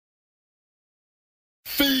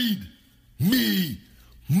Feed me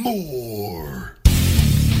more.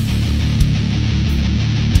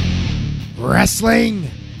 Wrestling,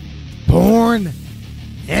 born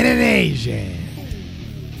in an Asian.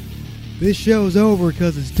 This show's over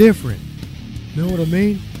because it's different. Know what I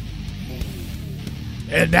mean?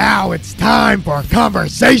 And now it's time for a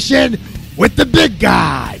conversation with the big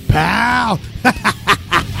guy, pal.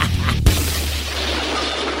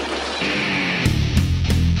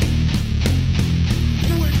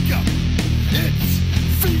 Wake up. It's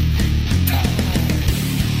feeding time.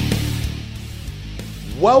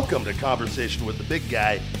 Welcome to Conversation with the Big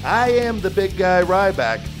Guy. I am the Big Guy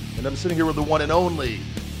Ryback, and I'm sitting here with the one and only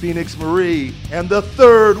Phoenix Marie and the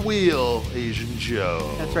third wheel, Asian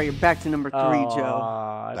Joe. That's right. You're back to number 3, Joe.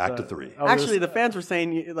 Back to 3. Actually, the fans were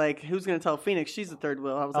saying, like, who's going to tell Phoenix she's the third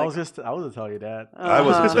wheel? I was like, I was gonna tell you that. I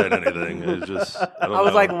wasn't saying anything. It was just, I was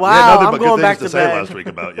know. like, You had wow, nothing I'm but going good back things to say bed. last week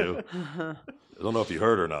about you. I don't know if you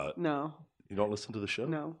heard or not. no, You don't listen to the show?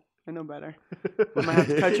 no. I know better. I might have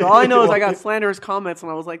to cut you. All I know is I got slanderous comments,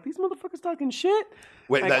 and I was like, these motherfuckers talking shit.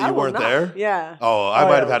 Wait, Like, that I you will weren't not- there? Yeah. Oh, I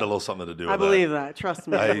might have had a little something to do with I believe that. Trust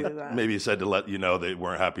me. I believe that. Maybe said to let you know they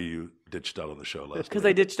weren't happy you ditched out on the show last Because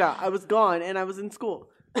week. I ditched out. I was gone, and I was in school.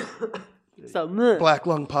 So, meh. Black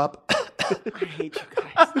lung pop. I hate you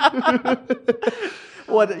guys.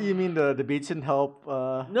 What you mean the beach didn't help?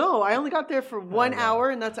 No, I only got there for 1 hour,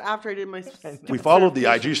 and that's after I did my. We followed the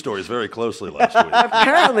IG stories very closely last week.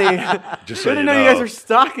 Apparently, Just I so didn't you know know. you guys were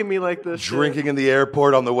stalking me like this. Drinking in the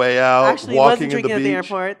airport on the way out, Actually, it walking wasn't in drinking the at beach.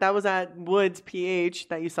 the airport. That was at Woods PH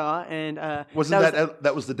that you saw, and Wasn't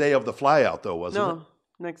that was the day of the fly out though, wasn't it? no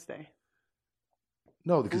next day?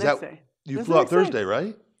 No, because Next that day. you That's flew the out next day. Thursday,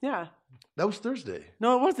 right? Yeah. That was Thursday.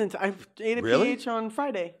 No, it wasn't. I ate at Really? PH on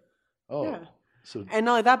Friday. Oh, Yeah. so And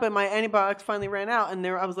not only that, but my antibiotics finally ran out, and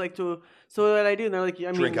I was like, so what did I do? And they're like, I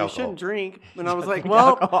mean, Drink you alcohol. shouldn't drink. And I was like, well,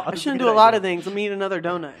 alcohol. I That's a shouldn't good do a lot idea. of things. Let me eat another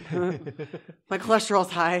donut. My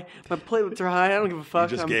cholesterol's high. My platelets are high. I don't give a you fuck.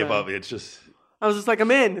 just I'm gave done. up. It's just I was just like, I'm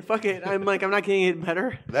in. Fuck it. I'm like, I'm not getting it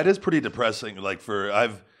better. that is pretty depressing. Like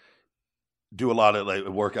I've do a lot of like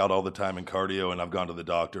work out all the time in cardio, and I've gone to the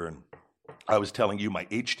doctor, and I was telling you my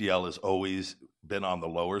HDL has always been on the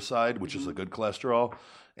lower side, which is a good cholesterol,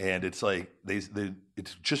 and it's like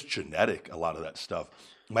it's just genetic. A lot of that stuff.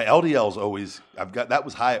 My LDL is always that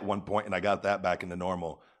was high at one point, and I got that back into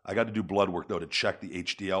normal. I got to do blood work though to check the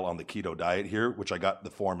HDL on the keto diet here, which I got the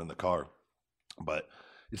form in the car, but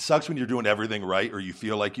it sucks when you're doing everything right or you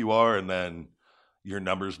feel like you are, and then your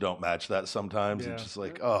numbers don't match that sometimes. Yeah. It's just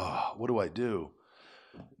like, oh, what do I do?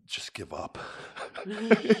 Just give up.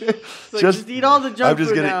 It's like, just eat all the junk I'm just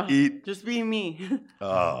food gonna now. eat. Just be me. Did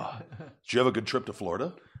you have a good trip to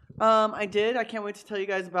Florida? I did. I can't wait to tell you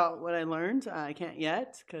guys about what I learned. I can't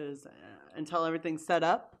yet because until everything's set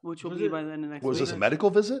up, which will Was be it- by the end of next Was week. this a medical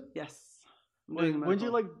visit? Yes. I'm doing the When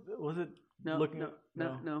you medical. like? Was it? No, looking no,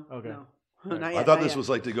 at- no. Okay. No. Right. Not I yet, thought not this yet. was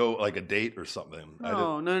like to go like a date or something.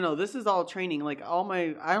 No. This is all training. Like all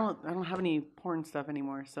my, I don't have any porn stuff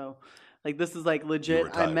anymore. So, like this is like legit.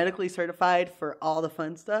 retired. I'm medically certified for all the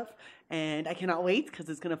fun stuff, and I cannot wait because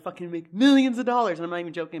it's gonna fucking make millions of dollars. And I'm not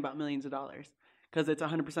even joking about millions of dollars because it's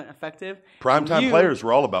 100% effective. Primetime And you- players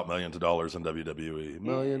were all about millions of dollars in WWE.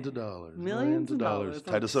 Millions of dollars. Millions of dollars.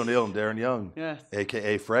 Titus O'Neil and Darren Young, Yes.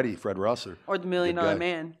 a.k.a. Fred Rosser. Or the $1 Million Good guy.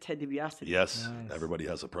 Man, Ted DiBiase. Yes, Nice. everybody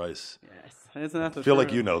has a price. Yes. Isn't that the I feel like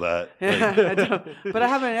truth? you know that. Yeah, I don't, but I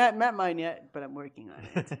haven't met mine yet, but I'm working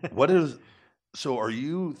on it. What is so? Are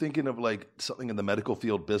you thinking of like something in the medical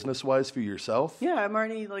field, business wise, for yourself? Yeah, I've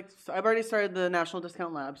already started the National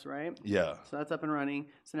Discount Labs, right? Yeah. So that's up and running.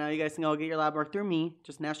 So now you guys can all get your lab work through me.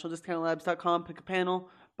 Just nationaldiscountlabs.com, pick a panel,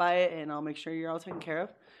 buy it, and I'll make sure you're all taken care of.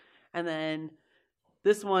 And then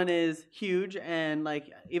this one is huge, and like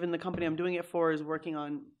even the company I'm doing it for is working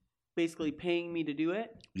on basically paying me to do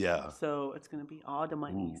it. Yeah. So it's gonna be all the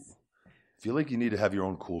monies. Feel like you need to have your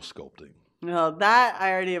own cool sculpting. No, that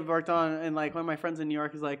I already have worked on, and like one of my friends in New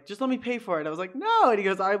York is like, just let me pay for it. I was like, no, and he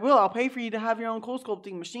goes, I will. I'll pay for you to have your own cool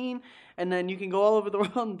sculpting machine, and then you can go all over the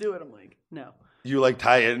world and do it. I'm like, no. You like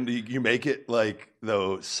tie in, you make it like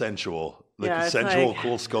though sensual, like Yeah, it's sensual, like-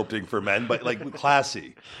 cool sculpting for men, but like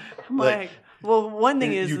classy. I'm Like, like, well, one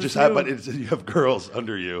thing is you this just have, new- but you have girls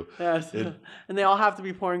under you. yes, it- and they all have to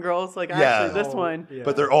be porn girls. Like Yeah. actually, this Oh, one. yeah.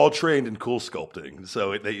 But they're all trained in cool sculpting,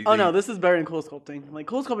 so No, this is better than cool sculpting. Like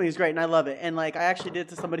cool sculpting is great, and I love it. And like I actually did it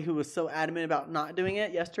to somebody who was so adamant about not doing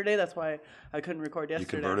it yesterday. That's why I couldn't record you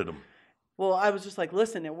yesterday. converted them. Well, I was just like,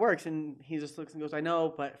 listen, it works, and he just looks and goes, I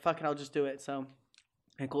know, but fuck it, I'll just do it. So.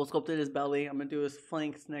 I cool sculpted his belly. I'm gonna do his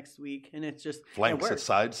flanks next week, and it's just Flanks it at works.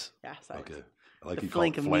 sides. Yeah, sides. Okay, I like The you call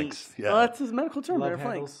flank it of flanks. meat. Yeah, Well, that's his medical term. Love They're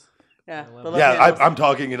handles. flanks. Yeah, love the it. love Yeah, handles. I'm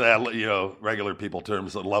talking in regular people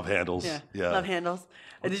terms. Love handles. Yeah, love handles.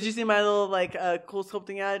 Did you see my little cool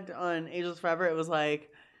sculpting ad on Ageless Forever? It was like,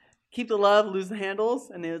 keep the love, lose the handles,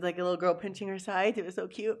 and it was like a little girl pinching her side. It was so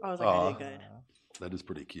cute. I was like, I did good. That is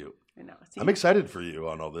pretty cute. I know. See, I'm excited for you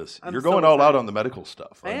on all this. I'm You're so going all out excited. on the medical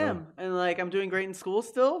stuff. I know. am, and I'm doing great in school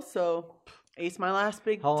still. So, aced my last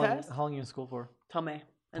big How test long are you in school for? till May,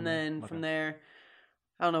 and May, then okay. from there,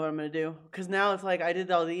 I don't know what I'm gonna do because now it's like I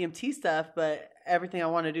did all the EMT stuff, but everything I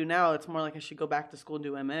want to do now, it's more like I should go back to school and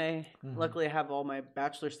do MA. Mm-hmm. Luckily, I have all my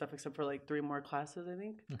bachelor stuff except for like 3 more classes, I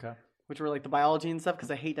think, Okay. which were like the biology and stuff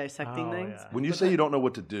because I hate dissecting Oh, things. yeah. When you say you don't know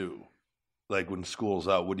what to do, like when school's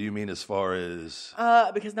out, what do you mean as far as?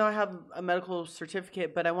 Because now I have a medical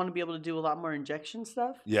certificate, but I want to be able to do a lot more injection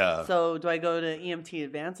stuff. Yeah. So do I go to EMT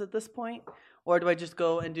Advanced at this point, or do I just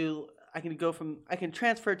go and do? I can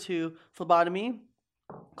transfer to phlebotomy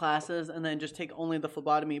classes and then just take only the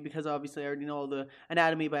phlebotomy because obviously I already know all the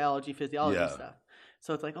anatomy, biology, physiology Yeah. stuff.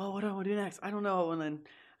 So it's like, oh, what do I want to do next? I don't know, and then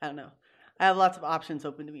I don't know. I have lots of options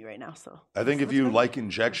open to me right now. So I think if you like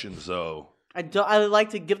injections, though. I like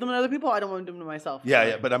to give them to other people. I don't want to give them to myself. Yeah,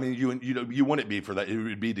 yeah, but I mean, you wouldn't be for that. It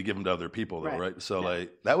would be to give them to other people, though, Right. right? So Yeah.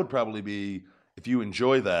 like that would probably be if you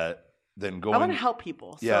enjoy that, then going. I want to help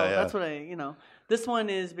people. So Yeah, yeah. that's what this one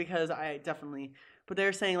is because I definitely, but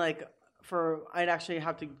they're saying I'd actually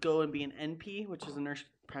have to go and be an NP, which is a nurse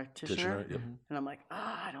practitioner. Practitioner, yep. And I'm like,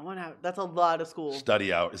 I don't want to that's a lot of school.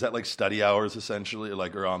 Study hours. Is that like study hours essentially,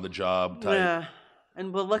 like or on the job type? Yeah.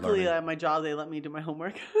 But luckily learning. at my job, they let me do my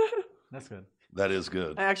homework. That's good. That is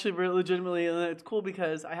good. I actually legitimately, and it's cool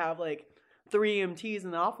because I have 3 EMTs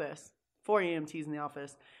in the office, 4 EMTs in the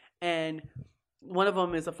office. And one of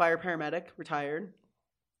them is a fire paramedic, retired.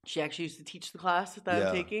 She actually used to teach the class that Yeah.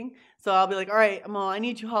 I'm taking. So I'll be like, all right, I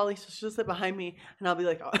need you, Holly. So she'll sit behind me. And I'll be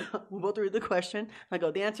like, we'll both read the question. And I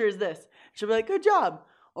go, the answer is this. She'll be like, good job.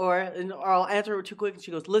 Or I'll answer it too quick. And she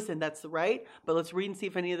goes, listen, that's right. But let's read and see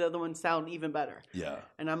if any of the other ones sound even better. Yeah.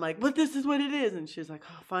 And I'm like, but this is what it is. And she's like,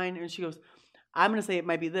 oh, fine. And she goes, I'm going to say it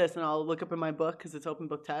might be this. And I'll look up in my book because it's open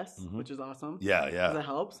book tests, which is awesome. Yeah, Because yeah. it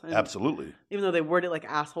helps. And Absolutely. even though they word it like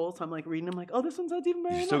assholes, so I'm reading them oh, this one sounds even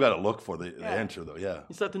better. You than still that. got to look for the Yeah. answer, though. Yeah.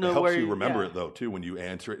 You still have to It know helps where you remember yeah. it though too when you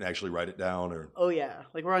answer it and actually write it down. Or Oh, yeah.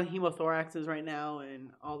 We're on hemothoraxes right now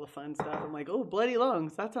and all the fun stuff. I'm like, oh, bloody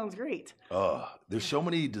lungs. That sounds great. there's so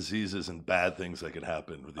many diseases and bad things that can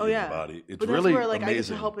happen with the Oh, human yeah. body. It's But that's really where, I get to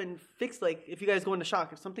amazing. help and fix, if you guys go into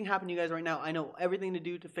shock. If something happened to you guys right now, I know everything to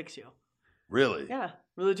do to fix you. Really. Yeah.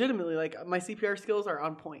 Legitimately, my CPR skills are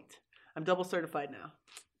on point. I'm double certified now.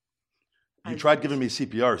 You tried giving me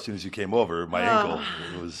CPR as soon as you came over. My ankle.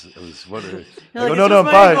 It was what? You're I go, like, no, "It's no, I'm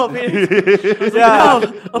just my ankle, fine. Phoenix." Yeah. No,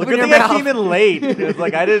 Well, open good your thing I mouth. came in late. It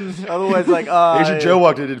was I didn't. Otherwise, Asian Joe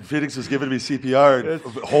walked in and Phoenix was giving me CPR and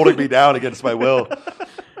holding me down against my will.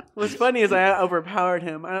 What's funny is I overpowered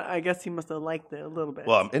him. I guess he must have liked it a little bit.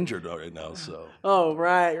 Well, I'm injured right now, so. Oh,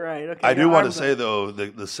 right. Okay. I do your want to arms say are- though,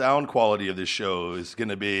 the sound quality of this show is going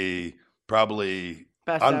to be probably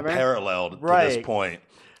Best ever. unparalleled to Right. this point.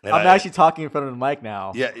 And I'm actually talking in front of the mic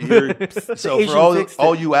now. Yeah, so Asian for all fixed it.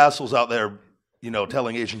 all you assholes out there,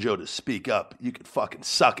 telling Asian Joe to speak up, you can fucking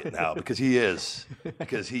suck it now because he is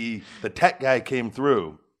the tech guy came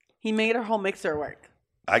through. He made our whole mixer work.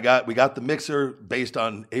 We got the mixer based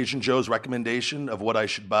on Asian Joe's recommendation of what I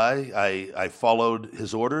should buy. I followed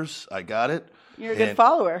his orders. I got it. You're a good And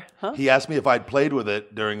follower, huh? He asked me if I'd played with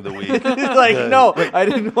it during the week. No, I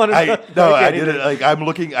didn't want to. I did it. I'm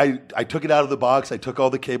looking. I took it out of the box. I took all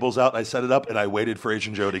the cables out. I set it up, and I waited for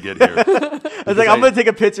Asian Joe to get here. I was like, I'm going to take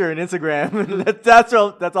a picture on Instagram. that's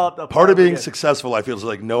all. Part of being successful, I feel, is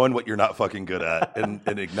like knowing what you're not fucking good at and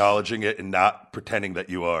acknowledging it and not pretending that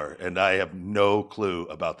you are. And I have no clue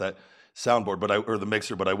about that soundboard, or the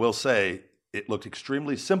mixer. But I will say, it looked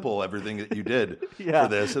extremely simple, everything that you did Yeah. for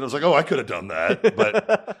this. And I was like, oh, I could have done that.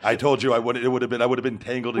 But I told you I would have been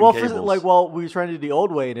tangled in Well, cables. we were trying to do the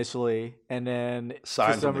old way initially, and then Sign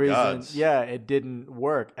for some from the reason, gods. it didn't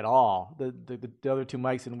work at all. The other 2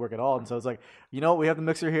 mics didn't work at all, and so it's like, we have the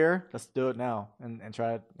mixer here. Let's do it now and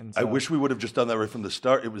try it. And I so- wish we would have just done that right from the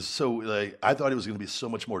start. It was so I thought it was going to be so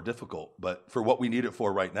much more difficult, but for what we need it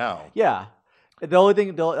for right now. Yeah. The only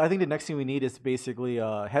thing, I think the next thing we need is basically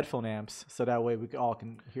headphone amps, so that way we all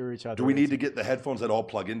can hear each other. Do we need to get the headphones that all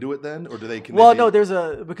plug into it then, or do they? Well, no,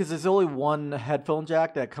 because there's only one headphone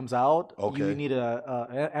jack that comes out. Okay. You need an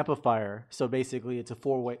amplifier. So basically, it's a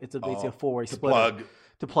four-way. It's basically a four-way to splitter plug.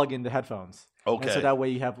 to plug in the headphones. Okay. And so that way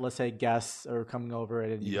you have, let's say, guests are coming over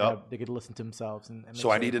and they could listen to themselves. And So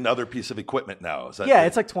I need another piece of equipment now. Is that Yeah,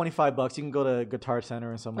 it's like $25. You can go to Guitar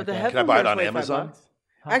Center or something But like the that. Can I headphones buy it are on 25 Amazon? bucks.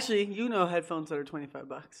 Actually, headphones that are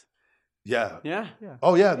 $25. Yeah. Yeah.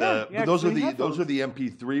 Oh yeah. Yeah, Those are clean those are headphones. the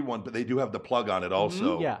MP3 one, but they do have the plug on it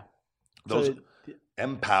also. Yeah. Those So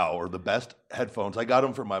MPOW are the best headphones. I got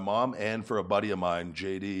them for my mom and for a buddy of mine,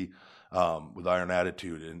 JD, with Iron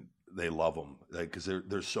Attitude, and they love them because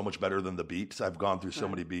they're so much better than the Beats. I've gone through so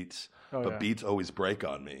many Beats, but yeah. Beats always break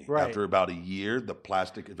on me. Right. After about a year, the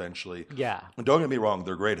plastic eventually. Yeah. And don't get me wrong,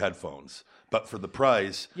 they're great headphones, but for the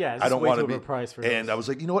price, Yeah, it's I don't way want too to be. overpriced for And those. I was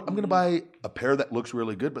like, you know what? I'm going to buy a pair that looks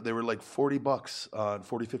really good, but they were like $40,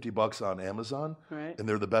 $50 on Amazon, Right. and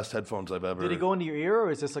they're the best headphones I've ever. Did it go into your ear,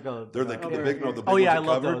 or is this like a? They're the big, no, the big Oh yeah, I ones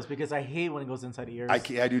that love cover. those because I hate when it goes inside ears. I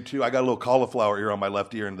do too. I got a little cauliflower ear on my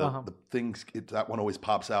left ear, and Uh-huh. the things that one always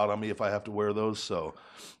pops out on me if I have to wear those. So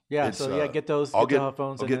Yeah, it's, so get those. I'll get get the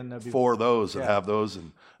headphones, I'll and get then that'd be, 4 of those and yeah. have those.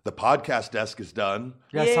 And the podcast desk is done.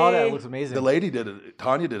 Yeah, I saw that. It Yay. looks amazing. The lady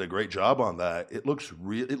Tanya did a great job on that. It looks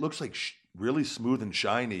It looks like really smooth and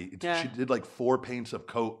shiny. Yeah. She did like 4 paints of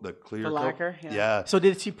coat, the clear The coat. lacquer, yeah. Yeah, So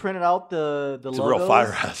did she print out the it's logos? a real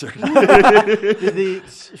fire hazard. Did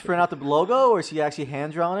she print out the logo, or she actually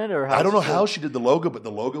hand drawn it, or how I don't did know she- how she did the logo, but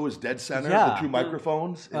the logo is dead center. Yeah. The 2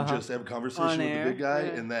 microphones and just have a conversation On with air, the big guy. yeah.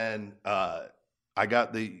 And then I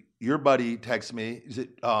got your buddy text me. Is it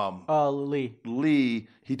Lee. Lee?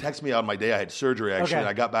 He texted me on my day. I had surgery actually, Okay. and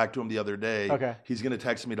I got back to him the other day. Okay. He's going to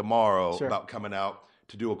text me tomorrow Sure. about coming out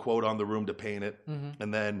to do a quote on the room to paint it, Mm-hmm.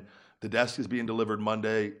 and then the desk is being delivered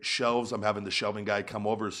Monday. Shelves, I'm having the shelving guy come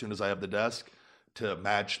over as soon as I have the desk to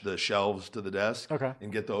match the shelves to the desk. Okay.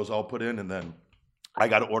 And get those all put in, and then I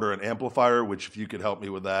got to order an amplifier. Which, if you could help me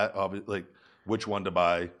with that, like which one to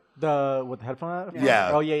buy. With the headphone?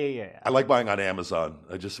 Yeah. Oh yeah. I like buying on Amazon.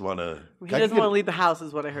 I just want to. He doesn't want to leave the house,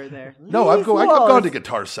 is what I heard there. No, I've Leave gone us. to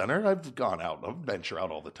Guitar Center. I've gone out. I venture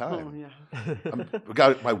out all the Oh, time. yeah. I've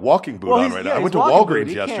got my walking boot Well, on he's- right yeah, now. I he's went to walking boot. Walgreens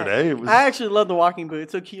He can't- yesterday. It was, I actually love the walking boot.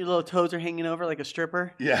 It's so cute. Your little toes are hanging over like a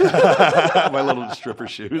stripper. yeah, my little stripper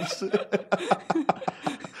shoes.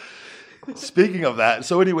 Speaking of that,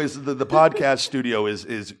 so anyways, the podcast studio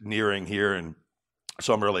is nearing here, and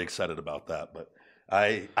so I'm really excited about that. But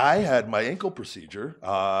I had my ankle procedure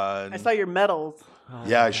on. I saw your medals.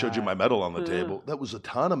 Yeah, I showed you my medal on the table. That was a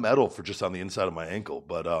ton of metal for just on the inside of my ankle,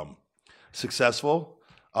 but successful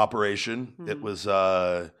operation. It was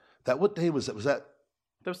what day was it? Was that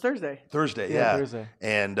That was Thursday. Thursday? Yeah, Yeah, Thursday.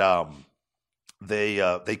 And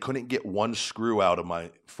they couldn't get one screw out of my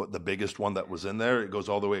foot, the biggest one that was in there. It goes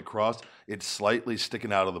all the way across. It's slightly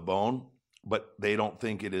sticking out of the bone, but they don't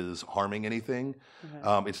think it is harming anything.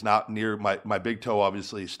 It's not near my big toe.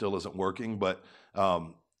 Obviously, still isn't working, but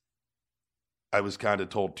I was kind of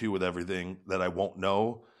told too with everything that I won't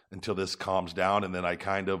know until this calms down, and then I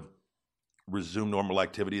kind of resume normal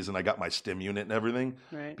activities, and I got my stim unit and everything.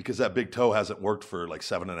 Right. Because that big toe hasn't worked for like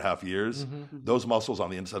 7.5 years. Those muscles on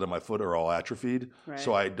the inside of my foot are all atrophied. Right.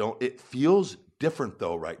 So it feels different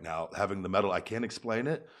though right now, having the metal. I can't explain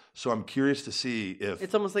it. So I'm curious to see if,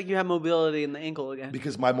 It's almost like you have mobility in the ankle again.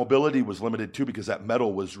 because my mobility was limited too, because that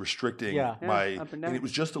metal was restricting Yeah. my, Yeah, up and down. it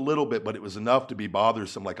was just a little bit, but it was enough to be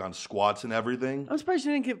bothersome, like on squats and everything. I'm surprised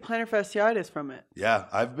you didn't get plantar fasciitis from it. Yeah,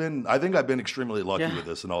 I think I've been extremely lucky Yeah. with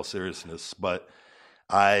this in all seriousness, but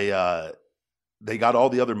they got all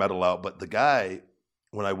the other metal out, but the guy,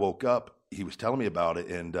 when I woke up, he was telling me about it,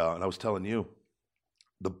 and I was telling you,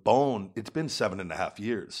 the bone, it's been 7.5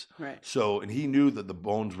 years. Right. So, and he knew that the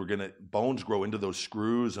bones grow into those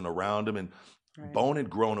screws and around him, and Right. bone had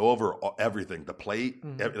grown over everything, the plate,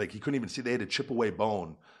 like he couldn't even see, they had to chip away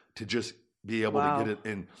bone to just be able Wow. to get it.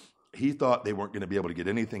 And he thought they weren't going to be able to get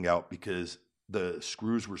anything out because the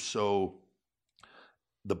screws were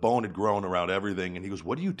the bone had grown around everything. And he goes,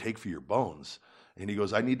 "What do you take for your bones?" And he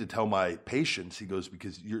goes, "I need to tell my patients," he goes,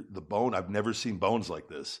 "because the bone, I've never seen bones like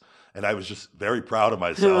this." And I was just very proud of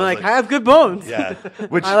myself. Like, I have good bones. yeah,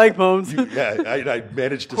 which I like bones. I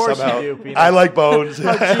managed to course you somehow. do, Peanut. I like bones.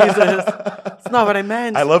 Oh, Jesus. It's not what I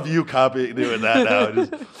meant. I love you doing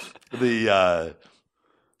that now.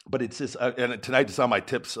 But it's this, and tonight it's on my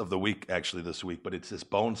tips of the week, actually this week, but it's this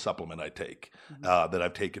bone supplement I take that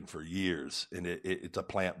I've taken for years. And it's a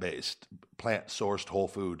plant-based, plant-sourced whole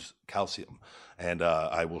foods calcium. And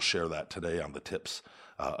I will share that today on the tips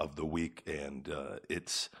of the week. And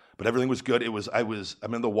but everything was good.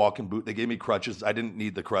 I'm in the walking boot. They gave me crutches. I didn't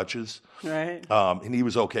need the crutches. Right. And he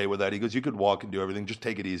was okay with that. He goes, "You could walk and do everything. Just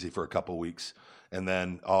take it easy for a couple weeks." And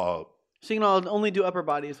then So you can only do upper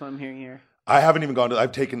body is what I'm hearing here. I haven't even gone to,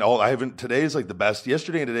 I've taken all, today is like the best,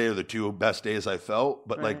 yesterday and today are the 2 best days I felt,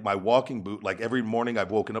 but like Right. my walking boot, like every morning I've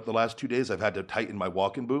woken up the last 2 days, I've had to tighten my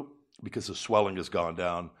walking boot because the swelling has gone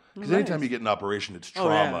down. Because anytime Nice. you get an operation, it's Oh,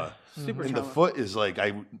 yeah. trauma. Super And trauma. the foot is like,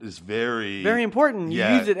 is very... Very important. You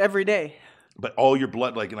Yeah. use it every day. but all your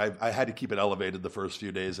blood, like, and I had to keep it elevated the first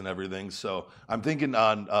few days and everything. So I'm thinking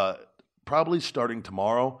on probably starting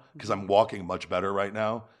tomorrow because I'm walking much better right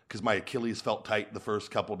now because my Achilles felt tight the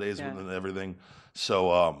first couple days and everything.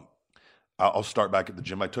 So I'll start back at the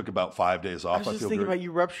gym. I took about 5 days off. I was just thinking about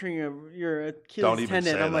you rupturing your Don't Achilles even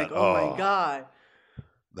tendon. say I'm like, that. oh my Oh. God.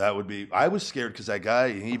 That would be. I was scared because that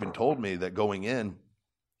guy, he even told me that going in,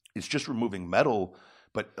 it's just removing metal,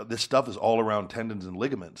 but this stuff is all around tendons and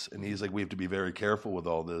ligaments. And he's like, we have to be very careful with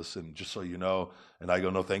all this. And just so you know, and I go,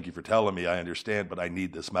 no, thank you for telling me. I understand, but I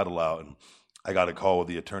need this metal out. And I got a call with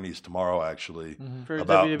the attorneys tomorrow, actually, For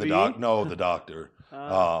about WWE? the doctor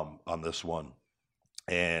on this one,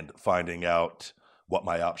 and finding out what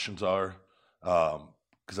my options are.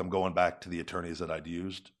 Because I'm going back to the attorneys that I'd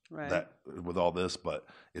used. Right. That with all this, but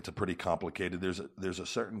it's a pretty complicated. There's a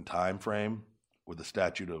certain time frame with the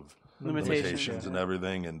statute of limitations and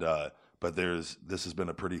everything, and but this has been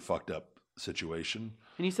a pretty fucked up situation.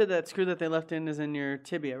 And you said that screw that they left in is in your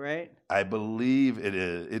tibia, right? I believe it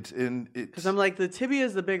is. It's in. Because I'm like, the tibia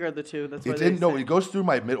is the bigger of the two. That's why It's they in. No, say. it goes through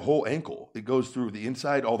my whole ankle. It goes through the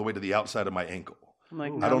inside all the way to the outside of my ankle. I'm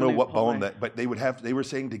like, I don't know what bone but they were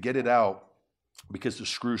saying to get it out because the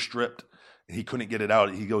screw stripped and he couldn't get it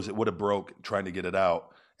out. He goes, it would have broke trying to get it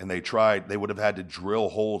out. And they tried, they would have had to drill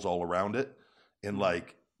holes all around it and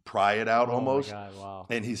like pry it out almost. Oh my God, wow.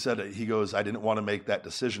 And he said, he goes, I didn't want to make that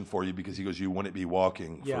decision for you because he goes, you wouldn't be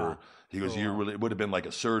walking he goes, it would have been like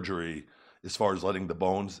a surgery as far as letting the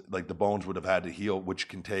bones would have had to heal, which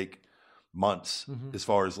can take months as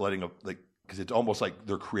far as letting because it's almost like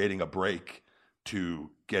they're creating a break to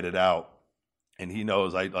get it out. And he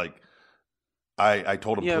knows I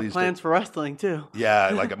told him, You have please. plans for wrestling too. Yeah,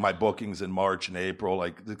 like my bookings in March and April,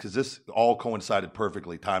 like because this all coincided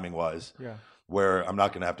perfectly timing wise. Yeah. Where I'm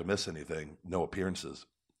not going to have to miss anything, no appearances.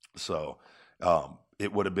 So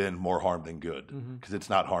it would have been more harm than good because it's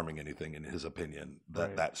not harming anything in his opinion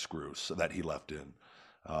that screw so that he left in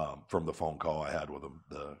from the phone call I had with him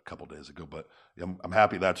a couple days ago. But I'm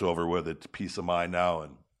happy that's over with. It's peace of mind now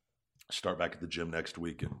and start back at the gym next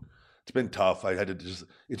week. And it's been tough. I had to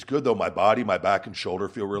it's good though. My body, my back and shoulder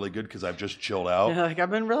feel really good because I've just chilled out. Yeah, like I've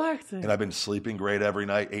been relaxing. And I've been sleeping great every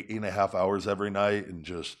night, 8.5 hours every night. And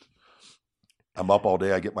just, I'm up all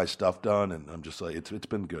day. I get my stuff done and I'm just like, it's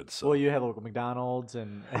been good. So. Well, you have local McDonald's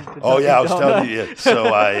and Oh yeah, I was telling you. Yeah. So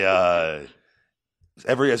I,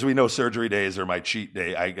 as we know, surgery days are my cheat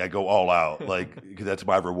day. I go all out. Like, cause that's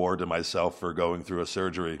my reward to myself for going through a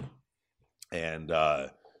surgery. And,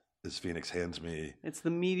 this Phoenix hands me. It's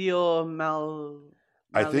the medial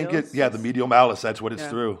I think the medial malleus. That's what it's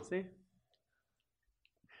through. See?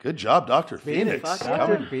 Good job, Dr. Phoenix. Fuck Coming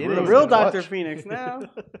Dr. through. Phoenix. The real Clutch. Dr. Phoenix now.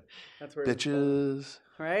 That's where Bitches.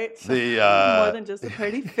 right? The More than just a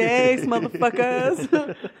pretty face,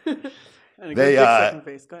 motherfuckers. And a they good big second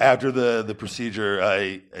face. Go ahead. after the procedure,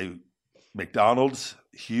 a McDonald's,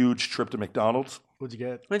 huge trip to McDonald's. What'd you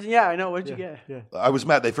get? Yeah, I know. What'd you get? Yeah. I was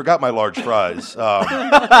mad. They forgot my large fries.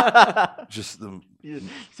 Just the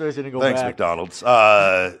So it's gonna go thanks, back. McDonald's.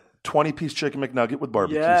 20-piece chicken McNugget with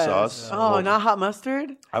barbecue sauce. Oh, not hot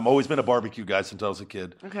mustard? I've always been a barbecue guy since I was a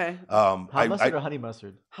kid. Okay. Hot mustard or honey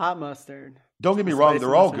mustard? Hot mustard. Don't get me wrong; Spicy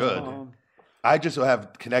they're all mustard's good. bomb. I just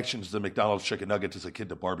have connections to McDonald's chicken nuggets as a kid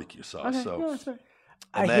to barbecue sauce. Okay, So yeah, that's fair.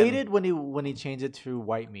 I And then- hated when he changed it to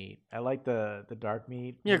white meat. I like the dark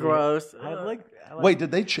meat. You're gross. I like wait,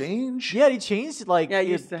 did they change? Yeah, they changed like Yeah, it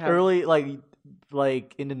used to have- early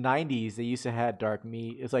like in the 90s they used to have dark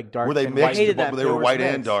meat. It's like dark. Were they and mixed? white. hated that. They were white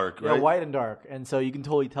and mixed. dark, Yeah, right? white and dark, and so you can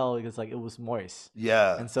totally tell because like it was moist.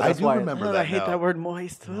 Yeah, And so I that's do why- remember Oh, that I hate now. that word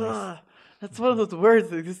moist. Ugh. That's one of those words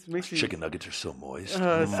that just makes me Chicken nuggets are so moist.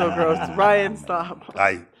 It's so gross. Ryan, stop.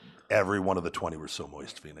 Every one of the 20 were so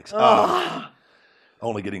moist, Phoenix. Ugh.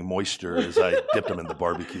 Only getting moisture as I dipped them in the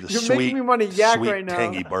barbecue. The You're sweet, making me wanna yak sweet, right now.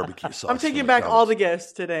 tangy barbecue sauce. I'm taking from back all McDonald's. the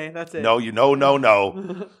gifts today. That's it. No,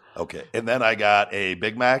 no. Okay, and then I got a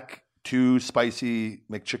Big Mac, 2 spicy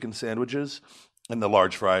McChicken sandwiches, and the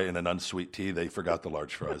large fry and an unsweet tea. They forgot the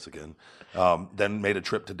large fries again. Then made a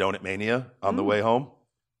trip to Donut Mania on the way home,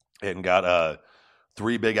 and got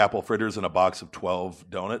 3 big apple fritters and a box of 12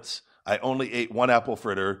 donuts. I only ate 1 apple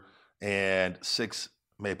fritter and 6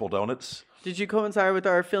 maple donuts. Did you coincide with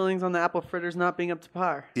our feelings on the apple fritters not being up to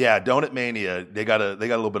par? Yeah, Donut Mania. They got a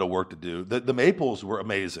little bit of work to do. The maples were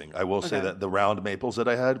amazing. I will say Okay. that the round maples that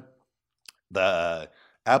I had, the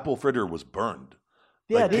apple fritter was burned.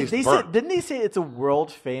 Yeah, Like, they tastes said, burnt. didn't they say it's a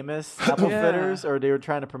world famous apple Yeah. fritters, or they were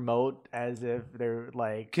trying to promote as if they're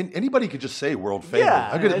like Anybody could just say world famous.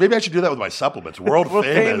 Yeah. Maybe I should do that with my supplements. World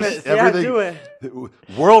famous. Yeah, do it.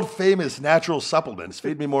 World famous natural supplements.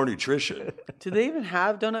 Feed me more nutrition. Do they even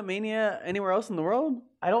have Donut Mania anywhere else in the world?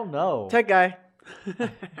 I don't know. Tech guy.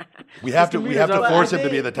 We have to meters up. force him to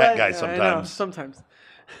be the tech But- guy I know, sometimes. sometimes.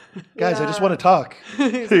 Guys, I just want to talk. yeah,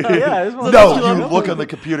 I just wanna- No, you look on the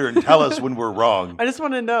computer and tell us when we're wrong. I just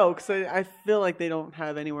want to know because I feel like they don't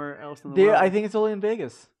have anywhere else in the They- world. I think it's only in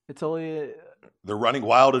Vegas. It's only They're running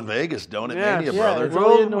wild in Vegas, Donut Yeah, Mania, yeah, brother. it's only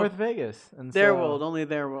in World- North Vegas. And their so- world, only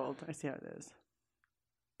their world. I see how it is.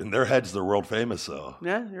 In their heads, they're world famous, though.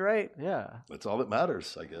 Yeah, you're right. Yeah, That's all that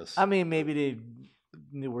matters, I guess. I mean maybe they.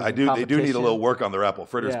 were in They do need a competition. little work on their apple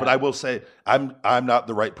fritters, Yeah. but I will say I'm not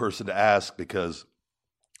the right person to ask because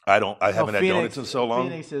I haven't had donuts in so long.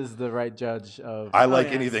 Phoenix is the right judge of. I like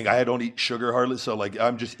yes. anything. I don't eat sugar hardly, so like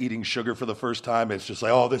I'm just eating sugar for the first time. It's just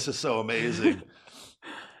like, oh, this is so amazing.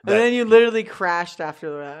 And then you literally crashed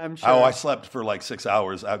after that. I'm sure. Oh, I slept for like 6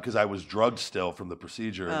 hours because I was drugged still from the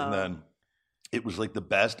procedure, Oh. and then it was like the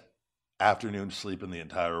best afternoon sleep in the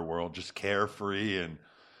entire world. Just carefree and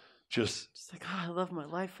just. Just like, oh, I love my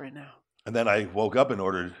life right now. And then I woke up and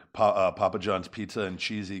ordered Papa John's pizza and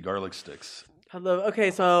cheesy garlic sticks. I love. Okay,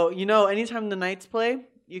 so anytime the Knights play,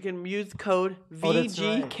 you can use code Oh, that's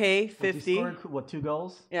right. VGK50. If you scored, what, 2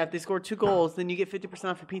 goals? Yeah, if they score 2 goals, then you get 50%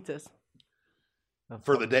 off your pizzas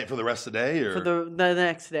For the rest of the day, or for the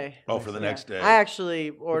next day. for the next day. I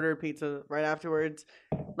actually ordered pizza right afterwards.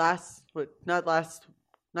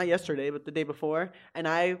 Not yesterday, but the day before, and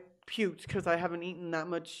I puked because I haven't eaten that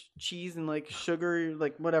much cheese and like sugar,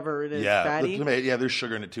 like whatever it is, fatty. There's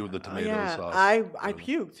sugar in it too with the tomato Yeah, sauce. I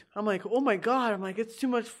puked. I'm like, oh my god. I'm like, it's too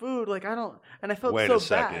much food. Like I don't, and I felt Wait so a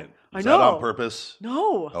second. bad. Is I that know. on purpose?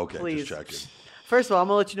 No. Okay, please. just checking. First of all, I'm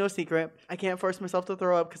gonna let you know a secret. I can't force myself to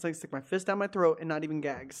throw up because I stick my fist down my throat and not even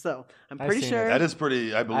gag. So I'm I've pretty seen sure. it. That is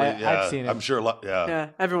pretty. I believe. I've Yeah, seen it. I'm sure. Yeah. Yeah,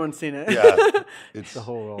 everyone's seen it. Yeah. It's. The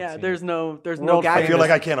whole world. yeah. seen There's it. no World gag. I feel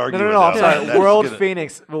like I can't argue. No, with I'm that. sorry. That's World gonna-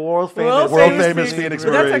 Phoenix. World World famous. Phoenix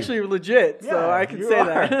But that's Brewery. actually legit, so Yeah, I can you say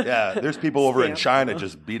are. that. Yeah, there's people over in Stamp. China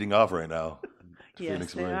just beating off right now. Yes,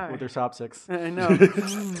 Phoenix they Brewery. are. with their chopsticks. I know.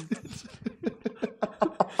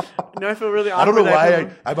 No, I feel really I don't awkward. know why feel-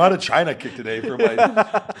 I'm on a China kick today for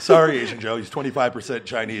my. Sorry, Asian Joe. He's 25%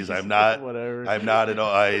 Chinese. I'm not. Whatever. I'm not at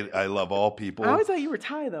all. I love all people. I always thought you were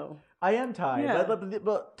Thai, though. I am Thai, Yeah.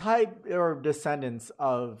 but Thai are descendants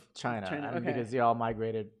of China, China, I mean, okay. because they all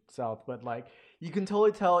migrated south. But like, you can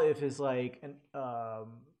totally tell if it's like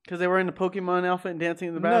Because they were in the Pokemon outfit and dancing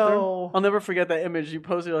in the bathroom. No. I'll never forget that image you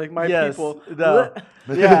posted. Like my yes, people. no,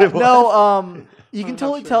 yeah, no. You can not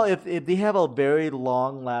totally sure. tell if they have a very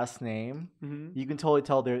long last name. Mhm. You can totally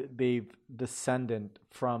tell they've descendant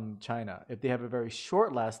from China. If they have a very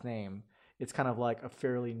short last name, it's kind of like a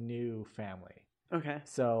fairly new family. Okay.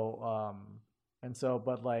 So,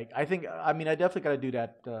 but like, I definitely got to do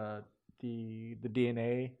that, the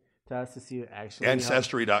DNA test to see it actually.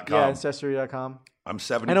 Ancestry.com. Yeah, Ancestry.com. I'm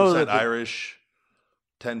I know 70% that the- Irish,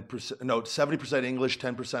 10%. No, 70% English,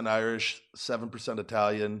 10% Irish, 7%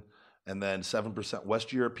 Italian, and then 7%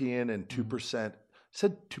 West European, and 2%.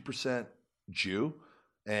 Said 2% Jew,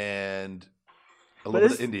 and a little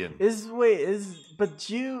bit of Indian. But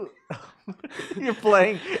Jew, you're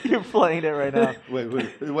playing it right now. Wait.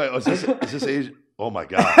 Is this Asian? Oh my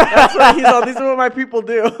God. That's what he's all. These are what my people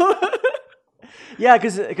do. Yeah,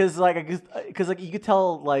 because you could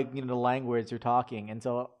tell the language you're talking, and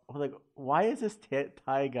so like, why is this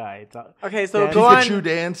Thai guy? Okay, so Yeah. go on. Pikachu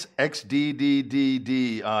Dance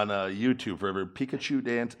XDDDD on YouTube for every Pikachu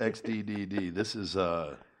Dance XDDD. This is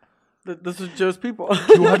This is Joe's people.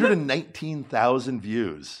 219,000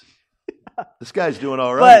 views. This guy's doing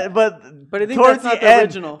all right. But But I think towards that's not the the end,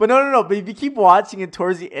 original. But no. But if you keep watching it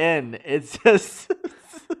towards the end, it's just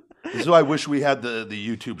This is why I wish we had the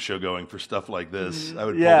YouTube show going for stuff like this. I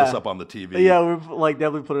would pull Yeah. this up on the TV. yeah, we've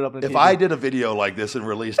definitely put it up. On If TV. I did a video like this and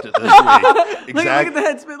released it this week, Look at the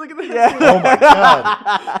head spin. Look at the head Yeah. spin. Oh my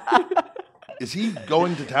God. Is he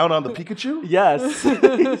going to town on the Pikachu? yes,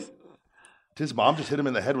 Did his mom just hit him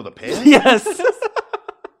in the head with a pan? yes,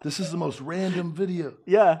 This is the most random video.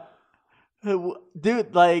 yeah,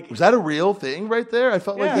 dude, like. Was that a real thing right there? I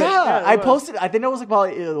felt like Yeah, that. I it was. posted. I think that was like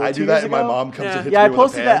probably I 2 do years that and my ago. mom comes Yeah. and hits Yeah, me I with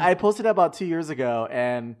posted a pan. that. I posted that about 2 years ago,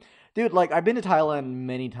 and dude, like I've been to Thailand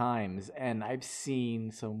many times, and I've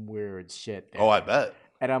seen some weird shit there. Oh, I bet.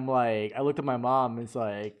 And I'm like, I looked at my mom, and it's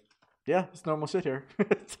like, yeah, it's normal shit here.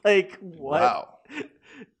 It's like, what? Wow.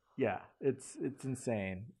 Yeah, it's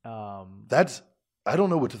insane. I don't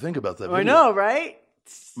know what to think about that video. I know, right?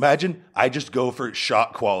 Imagine I just go for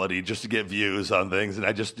shot quality just to get views on things, and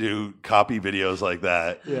I just do copy videos like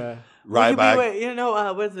that. Yeah. Ryback, Wait,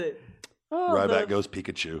 what is it? Oh, Ryback the goes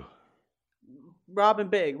Pikachu. Rob and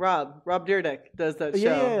Big. Rob Dyrdek does that show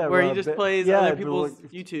Yeah, where he Rob just Big. plays Yeah, other but people's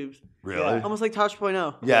like- YouTubes. Really? Yeah. Almost like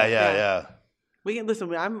Tosh.0. Yeah. We can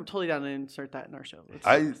listen. I'm totally down to insert that in our show.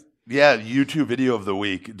 YouTube video of the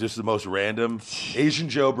week, just the most random. Asian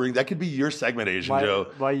Joe that could be your segment, Asian Joe.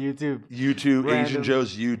 My YouTube. YouTube, Random. Asian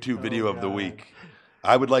Joe's YouTube video of the God. week.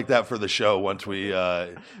 I would like that for the show once we,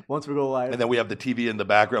 Once we go live. and then we have the TV in the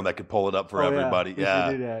background that could pull it up for everybody. We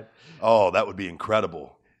should do that. Oh, that would be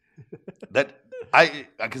incredible.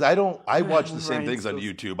 Because I watch the same Ryan's things on so-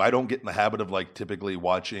 YouTube. I don't get in the habit of like typically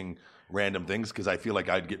watching random things because I feel like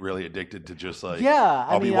I'd get really addicted to just like Yeah,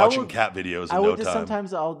 I'll be I watching would- cat videos in I would no just time.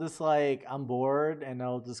 sometimes I'll just like I'm bored and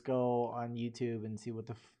I'll just go on YouTube and see what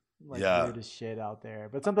the Yeah. weirdest shit out there.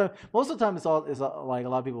 But sometimes, most of the time, it's like a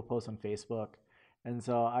lot of people post on Facebook, and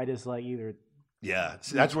so I just like either Yeah,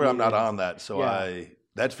 see, that's where I'm not on that. So Yeah.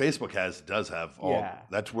 that Facebook does have all. Yeah.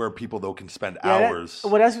 That's where people though can spend Yeah, that- hours.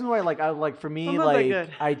 Well, that's why like for me I'm not that like good.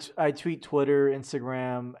 I treat Twitter,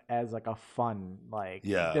 Instagram as like a fun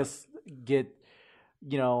Yeah. just get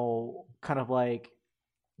kind of like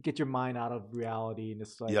get your mind out of reality and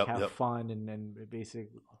just like Yep, have yep. fun and basically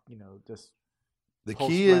just The post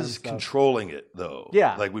key random is stuff. controlling it though.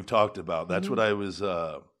 Yeah. like we've talked about. That's Mhm. what I was.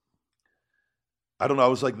 I don't know. I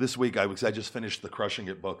was like this week. I just finished the Crushing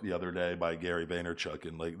It book the other day by Gary Vaynerchuk,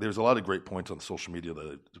 and like there's a lot of great points on social media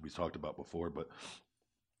that we talked about before. But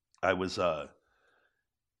I was.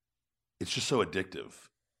 It's just so addictive.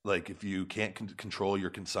 Like if you can't control your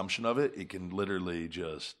consumption of it, it can literally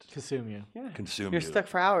just consume you. Yeah. consume You're you. stuck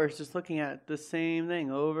for hours just looking at the same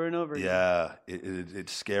thing over and over again. Yeah,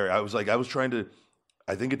 it's scary. I was trying to.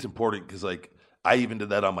 I think it's important because like I even did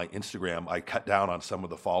that on my Instagram. I cut down on some of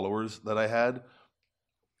the followers that I had,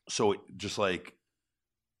 so it just like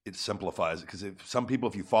it simplifies it. Because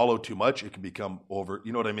if you follow too much, it can become over.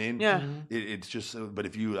 You know what I mean? Yeah. Mm-hmm. It's just. But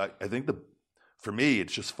if you, I think for me,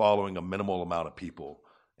 it's just following a minimal amount of people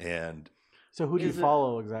and So who do you Is it-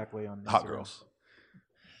 follow exactly on hot Instagram? girls.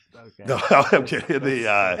 Okay. No, I'm kidding.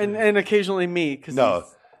 And occasionally me because No.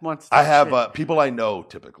 wants. I to have shit. people I know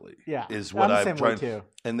typically. Yeah. is what I'm the I'm same way trying. too.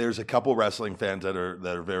 And there's a couple wrestling fans that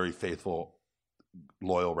are very faithful,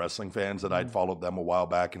 loyal wrestling fans that I'd followed them a while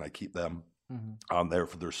back, and I keep them Mhm. on there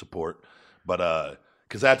for their support. But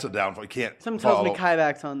because that's a downfall, you can't. Some tells me follow-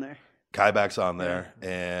 Kaiback's on there. Kaiback's on there,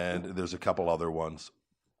 and there's a couple other ones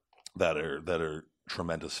that are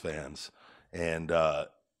tremendous fans. And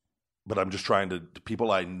but I'm just trying to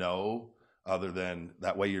people I know, other than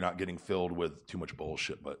that way you're not getting filled with too much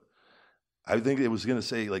bullshit. But I think it was gonna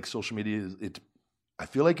say like social media is I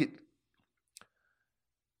feel like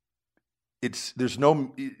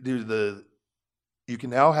you can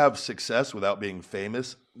now have success without being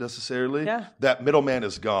famous necessarily. Yeah. That middleman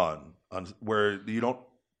is gone where you don't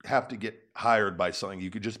have to get hired by something. You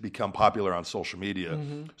could just become popular on social media.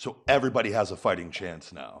 So everybody has a fighting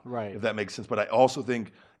chance now. Right. If that makes sense. But I also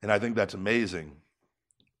think, and I think that's amazing,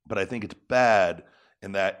 but I think it's bad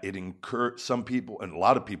in that it some people, and a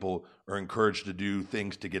lot of people are encouraged to do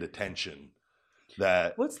things to get attention.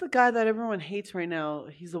 That What's the guy that everyone hates right now?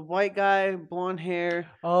 He's a white guy, blonde hair.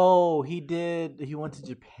 Oh, he did. He went to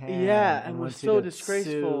Japan. Yeah, and was went to so the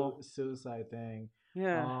disgraceful. suicide thing.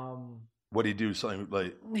 Yeah. what he do? Something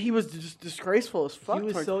like, He was just disgraceful as fuck. He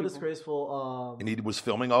was towards so people. disgraceful. and he was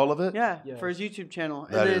filming all of it. Yeah, Yeah. for his YouTube channel.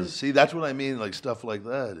 That and then, is, see, that's what I mean. Like stuff like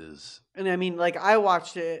that is. And I mean, like I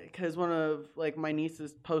watched it because one of like my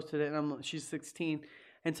nieces posted it, and she's 16,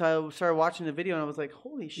 and so I started watching the video, and I was like,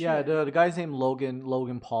 "Holy shit!" Yeah, the guy's named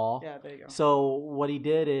Logan Paul. Yeah, there you go. So what he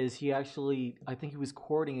did is he actually, I think he was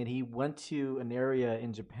courting it. He went to an area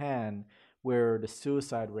in Japan where the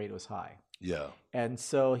suicide rate was high. Yeah. And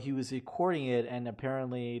so he was recording it, and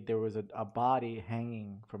apparently there was a body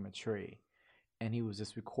hanging from a tree, and he was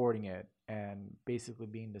just recording it and basically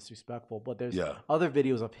being disrespectful. But there's Yeah. other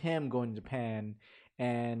videos of him going to Japan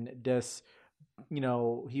and just,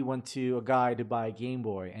 he went to a guy to buy a Game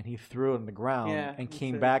Boy, and he threw it on the ground Yeah, and that's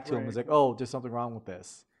came it, back to him and right. was like, "Oh, there's something wrong with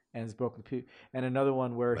this," and it's broken. And another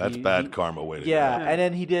one where That's he bad karma way to yeah, go. and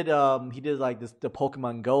then he did like the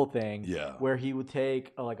Pokemon Go thing. Yeah. Where he would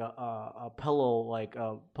take like a pillow, like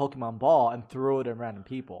a Pokemon ball, and throw it at random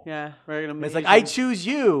people. Yeah, right. And it's like, I choose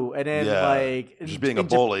you, and then Yeah. like Just being a in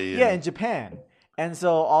bully yeah, and- in Japan, and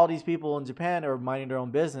so all these people in Japan are minding their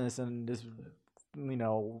own business, and this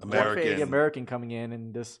American. American coming in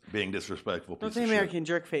and just Being disrespectful. Don't piece say of American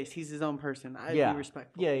jerk face. He's his own person. I'd yeah, be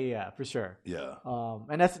respectful. yeah, for sure. Shit. Yeah.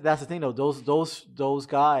 And that's the thing though. Those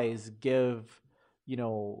guys give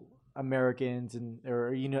Americans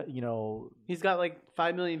or He's got like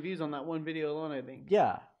 5 million views on that one video alone, I think.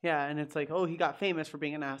 yeah. Yeah, and it's like, oh, he got famous for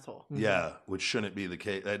being an asshole. Yeah, which shouldn't be the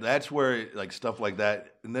case. That's where like stuff like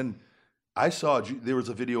that. And then I saw there was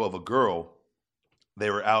a video of a girl. They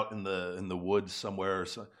were out in the woods somewhere,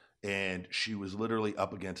 and she was literally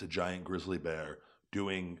up against a giant grizzly bear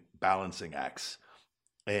doing balancing acts,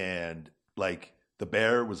 and like the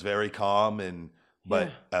bear was very calm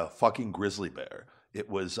but a fucking grizzly bear. It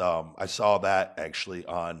was I saw that actually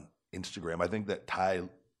on Instagram. I think that Ty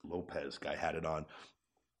Lopez guy had it on.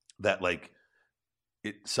 That like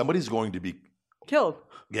somebody's going to be Killed.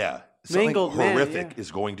 yeah, something Mangled, man, horrific yeah.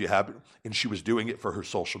 is going to happen, and she was doing it for her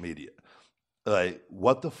social media. Like,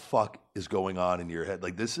 what the fuck is going on in your head?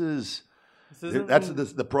 Like, This isn't- that's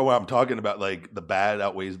the pro I'm talking about. Like, the bad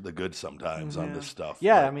outweighs the good sometimes on this stuff.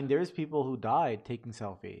 Yeah, Like, I mean, there's people who died taking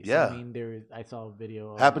selfies. Yeah. I mean, I saw a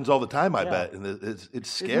video. happens all the time. I Yeah. bet, and it's Isn't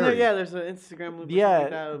scary. there, yeah, there's an Instagram loop or Yeah, something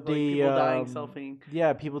like that of like people dying selfieing.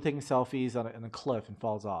 Yeah, people taking selfies on a cliff and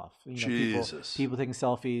falls off. Jesus. People taking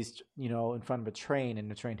selfies, in front of a train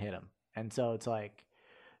and the train hit them. And so it's like,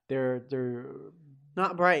 they're.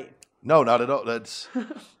 Not bright. No, not at all. That's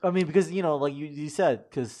I mean, because like you said,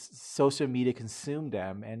 because social media consumed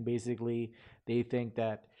them, and basically they think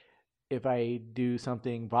that if I do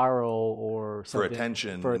something viral or for something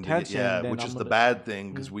attention. for and attention, yeah, then which I'm is gonna- the bad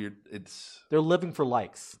thing because they're living for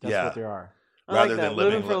likes. That's Yeah. what they are. I rather like that. than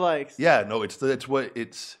Living for likes. Yeah, no, it's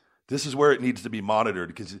this is where it needs to be monitored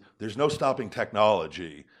because there's no stopping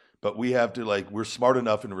technology, but we have to we're smart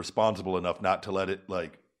enough and responsible enough not to let it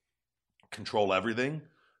control everything.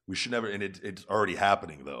 We should never, and it's already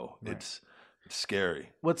happening though. Right. It's scary.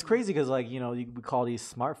 What's crazy because we call these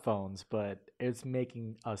smartphones, but it's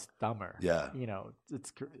making us dumber. Yeah.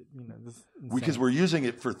 It's this Because insane. we're using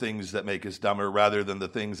it for things that make us dumber rather than the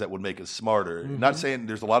things that would make us smarter. Not saying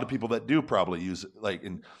there's a lot of people that do probably use it,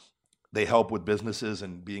 and they help with businesses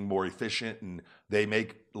and being more efficient, and they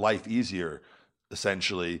make life easier,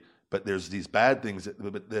 essentially. But there's these bad things.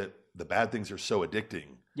 But the bad things are so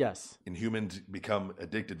addicting, Yes. and humans become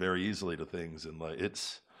addicted very easily to things. And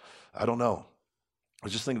I don't know. I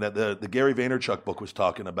was just thinking that the Gary Vaynerchuk book was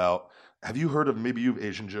talking about. Have you heard of, maybe you've,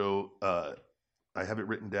 Asian Joe, I have it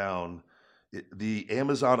written down, the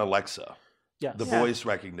Amazon Alexa, Yes. the voice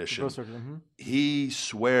recognition. Mm-hmm. He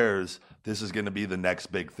swears this is going to be the next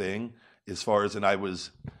big thing as far as, and I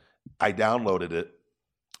downloaded it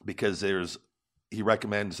because he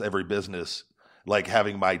recommends every business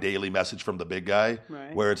having my daily message from the big guy,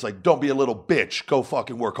 Right. where it's like, don't be a little bitch, go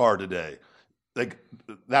fucking work hard today.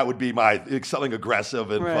 That would be something aggressive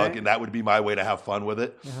and Right. fucking, that would be my way to have fun with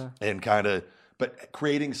it Uh-huh. and but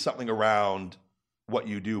creating something around what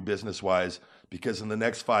you do business wise, because in the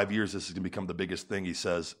next 5 years, this is going to become the biggest thing, he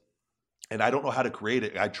says. And I don't know how to create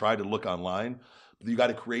it. I tried to look online, but you got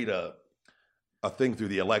to create a thing through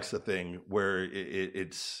the Alexa thing where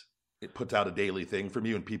it puts out a daily thing from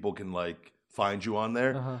you and people can find you on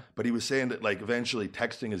there. Uh-huh. But he was saying that eventually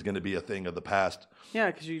texting is going to be a thing of the past. Yeah,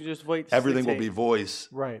 because you just wait. Everything will be voice,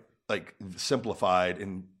 Right. simplified,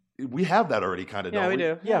 and we have that already kind of. Yeah, we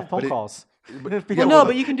do. Yeah, phone But it- calls. But, Well, no,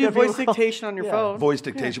 but you can do voice dictation on your Yeah. phone. voice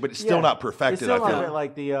dictation, but it's still Yeah. not perfected. It's still I feel not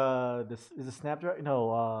like the is it Snapdragon?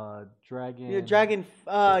 No, Dragon. Yeah, Dragon.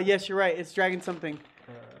 Yes, you're right. It's Dragon something.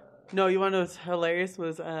 No, you want to know what's hilarious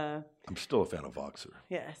was I'm still a fan of Voxer.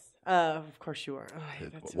 yes. Of course you are. Oh,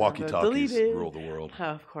 that's Walkie talkies deleted. rule the world.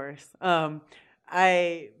 Of course.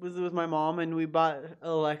 I was with my mom and we bought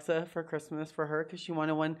Alexa for Christmas for her because she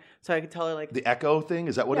wanted one, so I could tell her The Echo thing,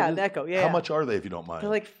 is that what Yeah, it is? the Echo, yeah, How yeah. much are they, if you don't mind? they're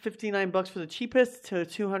like $59 for the cheapest to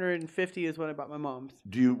 $250 is what I bought my mom's.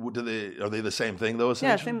 Are they the same thing though?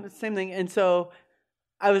 Yeah, Essentially? same thing. And so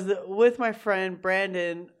I was with my friend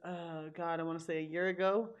Brandon. God, I want to say a year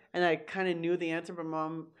ago, and I kind of knew the answer. But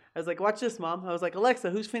Mom, I was like, "Watch this, Mom." I was like, "Alexa,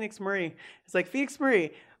 who's Phoenix Marie?" It's like Phoenix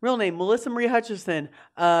Marie, real name Melissa Marie Hutchison,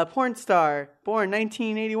 porn star, born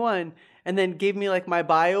 1981, and then gave me my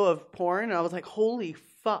bio of porn. And I was like, "Holy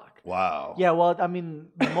fuck!" Wow. Yeah, well, I mean,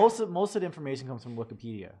 most of the information comes from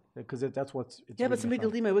Wikipedia because that's what's. It's Yeah, but reading somebody from.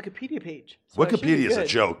 deleted my Wikipedia page. So I should be Wikipedia is a good.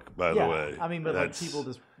 joke, by the Yeah, way. I mean, but people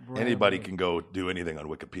just anybody can go do anything on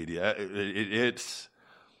Wikipedia. It's.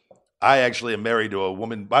 I actually am married to a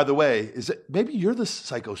woman. By the way, maybe you're the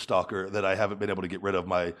psycho stalker that I haven't been able to get rid of?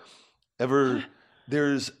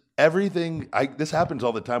 There's everything. This happens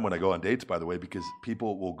all the time when I go on dates. By the way, because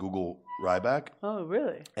people will Google Ryback, Oh,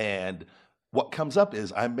 really? and what comes up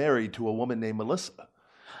is I'm married to a woman named Melissa.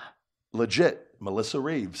 Legit, Melissa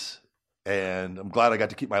Reeves. And I'm glad I got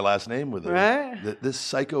to keep my last name with her. Right. This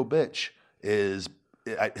psycho bitch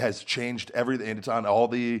has changed everything. And it's on all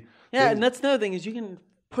the Yeah, and that's another thing is you can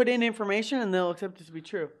put in information and they'll accept it to be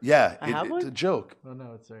true. Yeah, I have it's one? a joke. Oh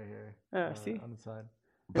no, it's right here. See? On the side.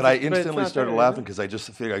 But I But it's instantly not started there, is laughing it? because I just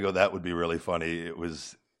figured, I go, that would be really funny. It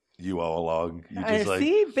was you all along. You I just like,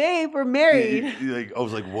 see, babe, we're married. I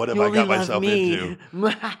was like, what have You I only got love myself me.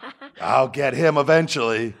 into? I'll get him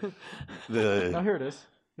eventually. No, here it is.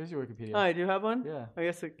 Here's your Wikipedia. Oh, I do have one? Yeah. I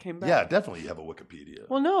guess it came back. Yeah, definitely you have a Wikipedia.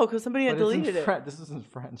 Well, no, because somebody had But it's in deleted it. This is in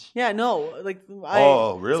French. Yeah, no. Like,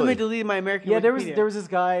 Oh, really? Somebody deleted my American Yeah, Wikipedia. there was this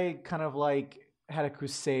guy kind of like had a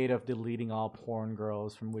crusade of deleting all porn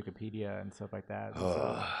girls from Wikipedia and stuff like that.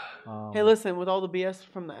 So, Hey, listen, with all the BS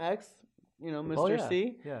from the ex, Mr. Oh, yeah.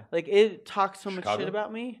 C, Yeah. like, it talks so much Chicago? shit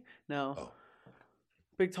about me. No. Oh.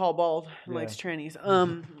 Big, tall, bald, and Yeah. likes trannies.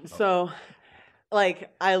 So, like,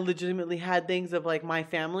 I legitimately had things of, like, my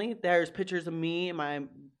family. There's pictures of me and my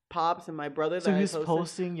pops and my brother So that he's I posted.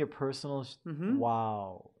 posting your personal. Mhm.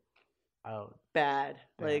 Wow. Oh. Bad.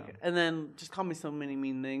 Like, Damn. and then just called me so many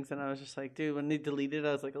mean things. And I was just like, dude, when they deleted it,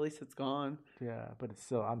 I was like, at least it's gone. Yeah, but it's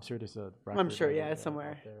still. I'm sure there's a. I'm record sure, of yeah, it it's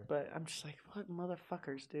somewhere. out there. But I'm just like, what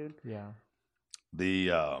motherfuckers, dude? Yeah.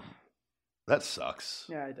 That sucks.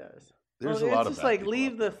 Yeah, it does. There's Well, a lot it's of just bad like people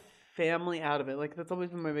leave out the there. family out of it. Like that's always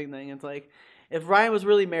been my big thing. It's like if Ryan was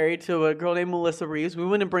really married to a girl named Melissa Reeves, we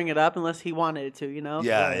wouldn't bring it up unless he wanted it to.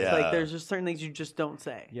 Yeah, It's yeah. like there's just certain things you just don't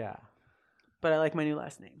say. Yeah. But I like my new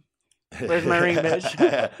last name. Where's my ring,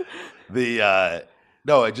 bitch?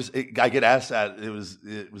 No, I get asked that. It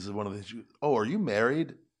was one of the. Oh, are you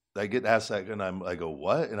married? I get asked that, and I go,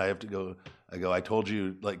 what? And I have to go. I told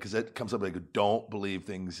you, like, because it comes up. I go, don't believe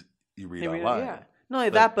things you read online. Yeah. Not only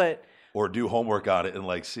that, but or do homework on it and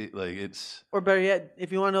like see, like it's. or better yet,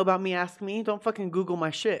 if you want to know about me, ask me. Don't fucking Google my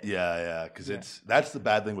shit. Yeah, because that's the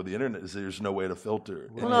bad thing with the internet is there's no way to filter.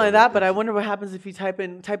 Well, not only that, but I wonder what happens if you type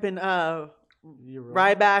in You're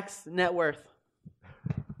right. Ryback's net worth.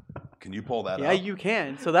 Can you pull that Yeah, up? you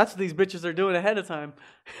can. So that's what these bitches are doing ahead of time.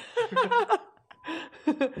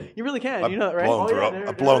 You really can. You know that, right? Blown through, yeah,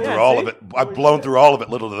 I've blown yeah, through all see? of it. I've blown through all of it.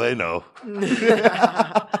 Little do they know.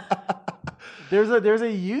 There's a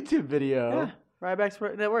YouTube video. Yeah.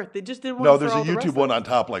 Ryback's net worth. They just did one. No, for there's a all the YouTube wrestlers. one on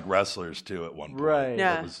top, like wrestlers too. At one point, Right.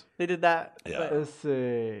 Yeah, It was- they did that. Yeah. but- Let's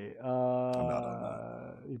see. not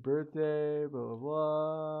on Your birthday, blah blah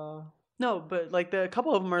blah. no, but like a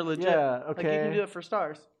couple of them are legit. Yeah, Like you can okay. do it for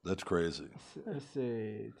stars. That's crazy. Let's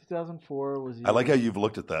see. 2004 was. I like how you've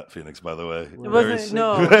looked at that, Phoenix. By the way, It wasn't.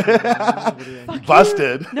 No.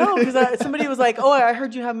 busted. No, because somebody was like, "Oh, I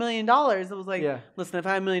heard you have $1 million." I was like, Yeah. "Listen, if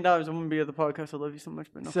I had $1 million, I wouldn't be at the podcast. I love you so much,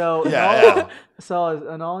 but no." So Yeah.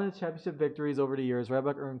 in all his championship victories over the years,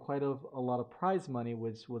 Ryback earned quite a lot of prize money,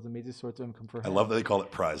 which was a major source of income for I him. love that they call it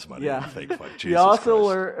prize money. Yeah. Fake fight. He Jesus also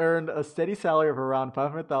Christ. earned a steady salary of around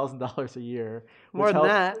 $500,000 a year. More which than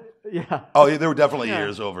helped- that. Yeah. Oh, yeah, there were definitely Yeah.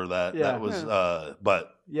 years over that. Yeah. That was,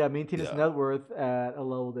 but Yeah, maintain his Yeah. net worth at a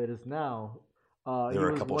level that is now. He there were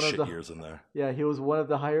a was couple one of shit the- years in there. Yeah, he was one of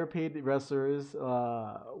the higher paid wrestlers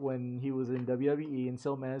when he was in WWE and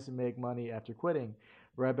still managed to make money after quitting.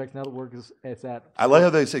 Ryback's net worth is at. I like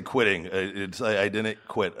how they say quitting. It's I didn't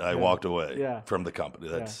quit. I walked away Yeah. from the company.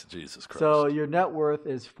 That's Jesus Christ. So your net worth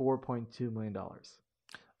is $4.2 million.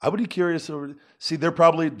 I would be curious. See, they're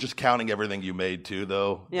probably just counting everything you made too,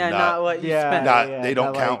 though. Yeah, not what you Yeah. spent. Not Yeah, they don't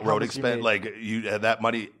not like count how road much you expense. made. Like you had that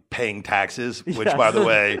money paying taxes, which Yes. by the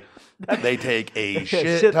way, they take a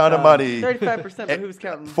shit shit ton of ton. money. 35%, but who's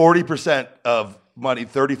counting? 40% of money,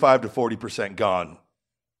 35 to 40% gone.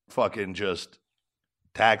 Fucking just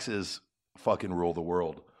taxes fucking rule the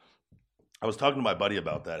world. I was talking to my buddy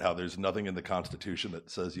about that, how there's nothing in the Constitution that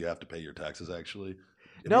says you have to pay your taxes, actually.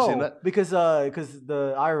 Have you seen No, that? because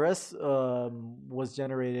the IRS was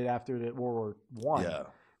generated after the World War I, Yeah.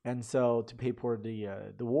 and so to pay for the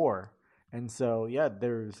war, and so yeah,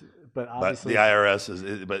 there's but But obviously the IRS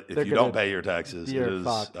is, but if they're you don't gonna- pay your taxes, it you're is,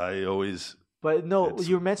 fucked. I always, But no, It's-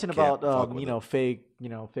 you mentioned can't about fuck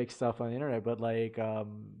with fake stuff on the internet. But like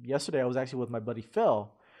yesterday, I was actually with my buddy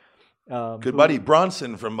Phil. good who- buddy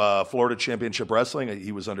Bronson from Florida Championship Wrestling.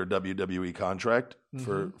 He was under WWE contract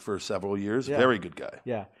for several years. Yeah. Very good guy.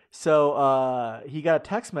 Yeah. So he got a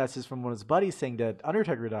text message from one of his buddies saying that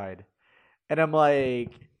Undertaker died, and I'm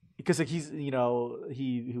like, because like he's he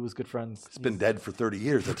was good friends. He's been dead for 30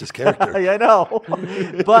 years. That's his character. Yeah, I know.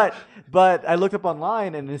 but I looked up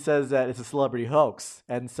online and it says that it's a celebrity hoax,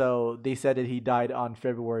 and so they said that he died on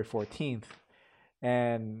February 14th,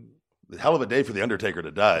 and Hell of a day for the Undertaker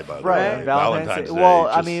to die, by the Right, way. Valentine's Day. Day. Well,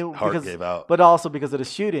 I just mean, heart because- gave out. but also because of the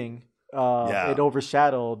shooting, Yeah. it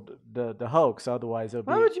overshadowed the hoax. Otherwise, it would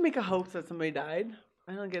be. Why would you make a hoax that somebody died?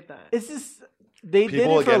 I don't get that. It's just They People, did it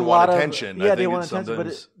for again, a want lot attention. Of, I yeah, think they want it's attention,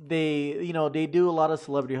 but sometimes- they do a lot of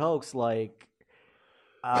celebrity hoax. Like,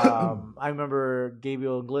 I remember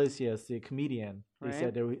Gabriel Iglesias, the comedian. They Right.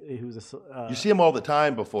 said he was a. You see him all the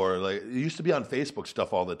time before. Like it used to be on Facebook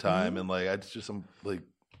stuff all the Mm-hmm. time, and like I'm like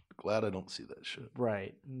glad I don't see that shit.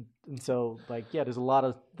 Right. And so, like, yeah, there's a lot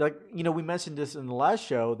of, like, we mentioned this in the last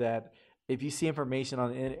show that if you see information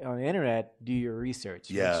on the internet, do your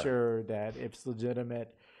research. Yeah. Make sure that it's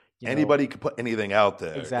legitimate. Anybody could put anything out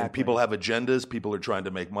there. And Exactly. people have agendas. People are trying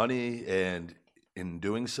to make money, and in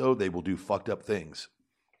doing so, they will do fucked up things.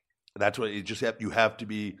 That's what you have to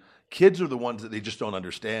be. Kids are the ones that they just don't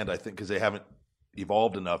understand, I think, because they haven't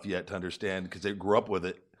evolved enough yet to understand, because they grew up with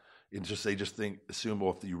it. It's just they just assume,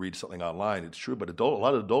 well, if you read something online, it's true. But a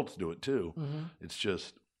lot of adults do it too. Mm-hmm. It's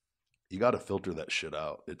just you got to filter that shit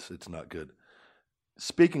out. It's not good.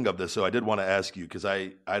 Speaking of this, so I did want to ask you, because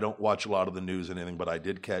I don't watch a lot of the news and anything, but I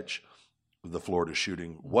did catch the Florida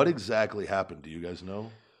shooting. What exactly happened? Do you guys know?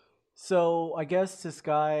 So I guess this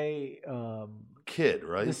guy, Kid,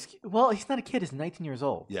 right? he's not a kid. He's 19 years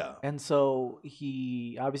old. Yeah. And so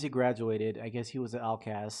he obviously graduated. I guess he was an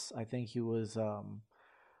outcast. I think he was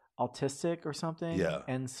autistic or something. Yeah.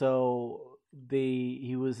 And so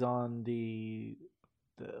he was on the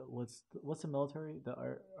what's the military? The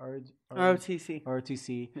ROTC.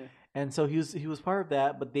 ROTC. Yeah. And so he was part of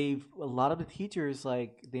that, but a lot of the teachers,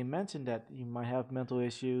 like, they mentioned that he might have mental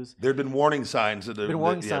issues. There'd been warning signs. Signs,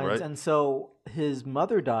 right? and so his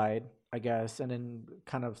mother died, I guess, and then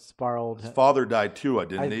kind of spiraled. His father died too,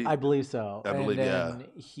 didn't he? I believe so. I believe, and yeah. then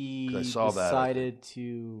he I saw that, I decided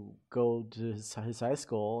to go to his high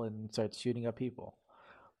school and start shooting up people.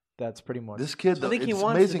 That's pretty much This kid, though, I think he it's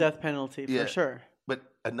wants amazing. the death penalty Yeah. for sure. But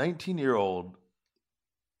a 19-year-old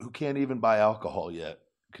who can't even buy alcohol yet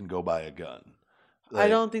can go buy a gun. I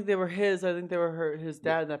don't think they were his. I think they were his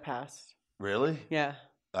dad that passed. Really? Yeah.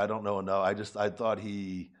 I don't know. No, I thought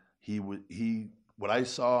he what I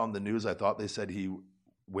saw on the news, I thought they said he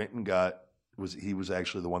went and he was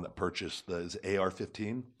actually the one that purchased his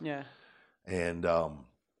AR-15. Yeah. And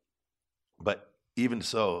but even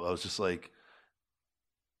so, I was just like,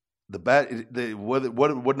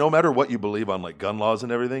 no matter what you believe on, like, gun laws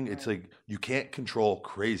and everything, it's like you can't control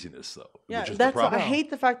craziness, though. Yeah, which is that's the problem. I hate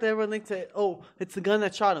the fact that everyone thinks that, oh, it's the gun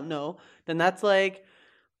that shot him. No, then that's like,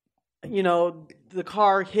 the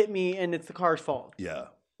car hit me and it's the car's fault. Yeah.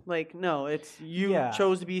 Like, no, it's you Yeah.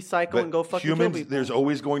 chose to be psycho But and go fucking humans, kill people. there's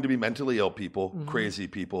always going to be mentally ill people, Mm-hmm. crazy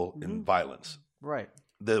people, and violence. right.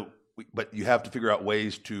 But you have to figure out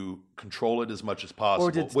ways to control it as much as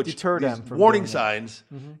possible. Or which deter these them from warning doing it. signs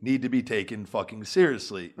need to be taken fucking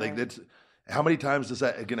seriously. Like, that's how many times is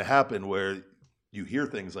that going to happen where you hear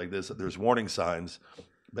things like this? That there's warning signs,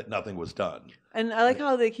 but nothing was done. And I like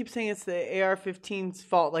how they keep saying it's the AR-15's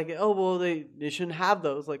fault. Like, oh, well, they shouldn't have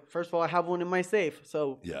those. Like, first of all, I have one in my safe,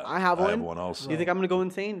 so Yeah, I have one. I have one also. You think I'm going to go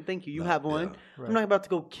insane? Thank you. You have one. yeah. I'm not about to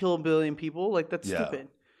go kill a billion people. Like, that's Yeah. stupid.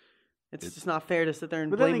 It's just not fair to sit there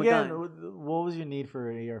and But then blame again, a gun. what was your need for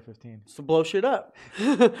an AR-15? Just to blow shit up.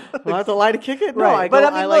 Do I have to lie to kick it? No, Right, I but go, I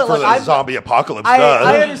mean, I like look, For like, the I've- zombie apocalypse, I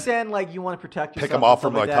does. understand, like, you want to protect yourself. Pick them off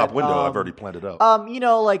and from stuff my like top that. window. I've already planned it out.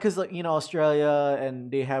 Because Australia,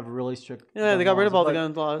 and they have really strict. Yeah, they gun got rid of laws, all the but-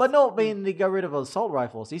 gun laws. But no, I mean, they got rid of assault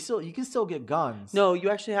rifles. You can still get guns. No, you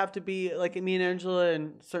actually have to be like me and Angela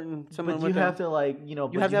and someone but with you have them. to, like,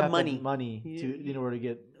 You have to have money. in order to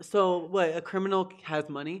get. So what? A criminal has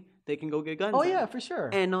money. They can go get guns. Oh then. yeah, for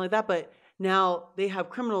sure. And not only that, but now they have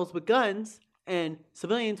criminals with guns and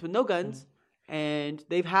civilians with no guns. And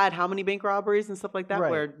they've had how many bank robberies and stuff like that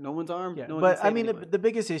Right. where no one's armed. yeah, No one but can I save mean, anyone. the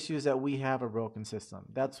biggest issue is that we have a broken system.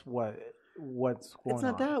 That's what's going on. It's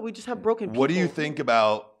not that. We just have broken people. What do you think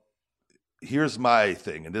about? Here's my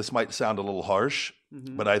thing, and this might sound a little harsh,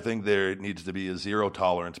 Mm-hmm. but I think there needs to be a zero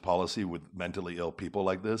tolerance policy with mentally ill people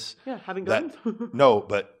like this. Yeah, having That- guns. No,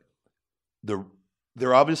 but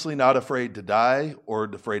they're obviously not afraid to die or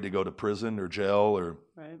afraid to go to prison or jail or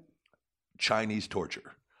Right. Chinese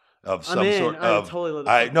torture of I'm some in. sort. I Of totally love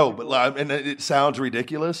I those know, people. but and it sounds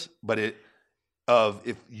ridiculous, but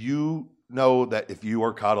if you know that if you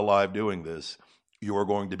are caught alive doing this, you are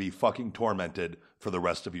going to be fucking tormented for the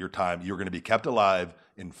rest of your time. You're going to be kept alive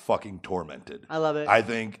and fucking tormented. I love it. I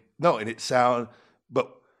think no, and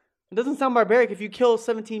but It doesn't sound barbaric if you kill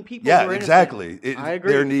 17 people. who yeah, are innocent. exactly. I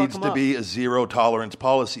agree. There Fuck needs 'em to up. be a zero tolerance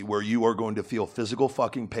policy where you are going to feel physical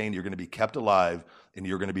fucking pain. You're going to be kept alive and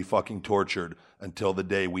you're going to be fucking tortured until the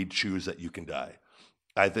day we choose that you can die.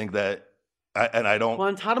 I think that, and I don't.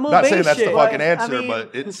 Guantanamo not Bay saying that's the shit. fucking But, I answer, mean,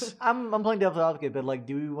 but it's I'm playing devil's advocate, but, like,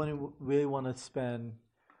 do we really want to spend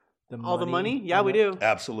All the money? Yeah, we do.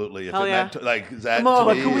 Absolutely. If Hell it yeah. meant to, like that, Well, to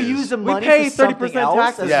but me Could we is- use the We money pay for something 30% else?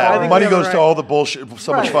 taxes. as I Yeah, think money we have goes it to right. all the bullshit,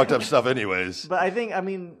 so much Right. fucked up stuff, anyways. But I think, I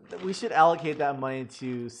mean, we should allocate that money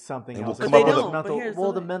to something And else. we'll come up Maybe with the a- mental, but here's the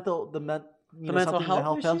well, the thing. mental, The mental mental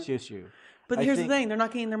health health issue. But I here's think- the thing: they're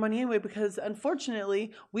not getting their money anyway because,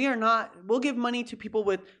 unfortunately, we are not. We'll give money to people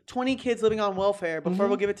with 20 kids living on welfare before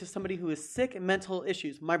we'll give it to somebody who is sick and mental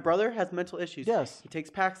issues. My brother has mental issues. Yes. he takes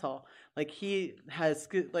Paxil. Like he has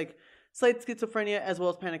slight schizophrenia as well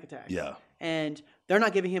as panic attacks. Yeah. and they're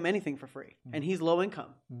not giving him anything for free, and he's low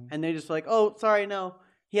income, and they're just like, oh, sorry, no,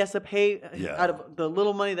 he has to pay Yeah. out of the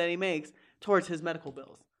little money that he makes towards his medical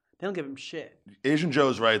bills. They don't give him shit. Asian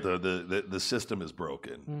Joe's right though. The system is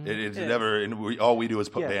broken. It's It is. never. And all we do is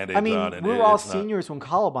put Yeah. band-aids I mean, on. And we were all it's not- seniors when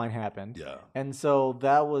Columbine happened. Yeah. And so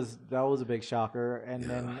that was a big shocker. And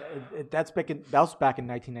then that was back in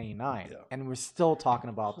 1999. Yeah. And we're still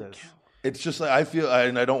talking about this. It's just like I feel,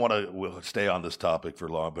 and I don't want to stay on this topic for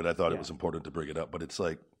long, but I thought it was important to bring it up. But it's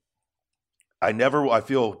like I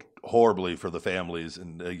feel horribly for the families,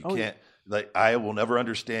 and you can't. Like I will never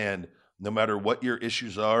understand, no matter what your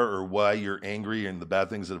issues are or why you're angry and the bad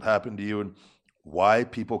things that have happened to you, and why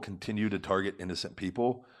people continue to target innocent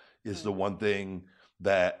people is the one thing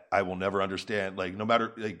that I will never understand. Like no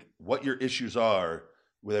matter like what your issues are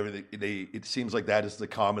with everything, it seems like that is the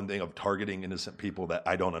common thing of targeting innocent people that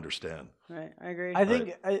I don't understand. Right, I agree. I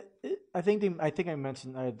think I think I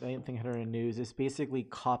mentioned I think I heard in the news. It's basically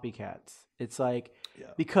copycats. It's like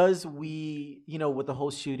because we with the whole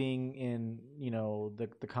shooting in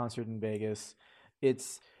the concert in Vegas,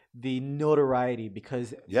 it's the notoriety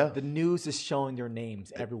because the news is showing their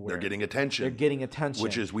names everywhere. They're getting attention. They're getting attention,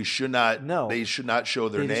 Which is we should not. No. They should not show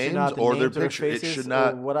their They should names not- the or their names picture. It faces should or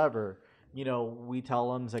not. whatever. We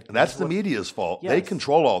tell them it's like And that's this is the what- media's fault. They Yes.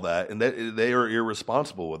 control all that, and they are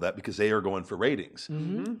irresponsible with that because they are going for ratings,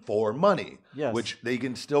 for money, Yes. which they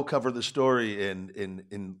can still cover the story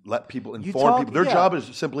and let people You inform talk- people. Their yeah. job is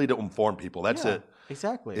simply to inform people. That's Yeah, it.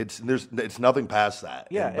 exactly. It's nothing past that.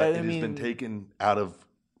 Yeah, but I it has been mean- taken out of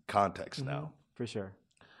context now. for sure.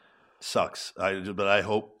 Sucks. But I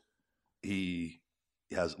hope he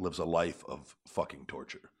lives a life of fucking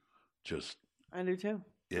torture. Just I do too.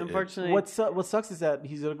 it- Unfortunately, What sucks is that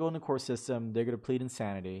he's gonna go in the court system. They're gonna plead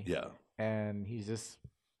insanity. yeah, and he's just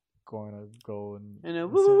going to go and in a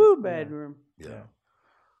woo woo woo bedroom. yeah.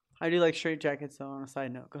 I do like straight jackets, though. On a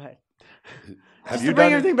side note, go ahead. Have Just you to bring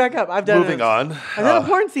done everything back up? I've done. moving on? I've done a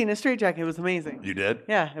porn scene in a straight jacket. It was amazing. You did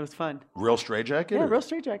Yeah, it was fun. real straight jacket? Yeah, or- real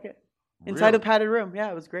straight jacket inside Really? a padded room. Yeah,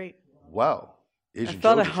 it was great. Wow. Asian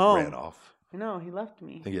felt Joe at just home. ran off. I know he left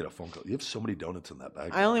me. I think he had a phone call. You have so many donuts in that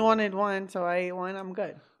bag. I only wanted one, so I ate one. I'm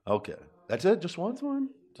good. Okay, that's it. Just one. Just one.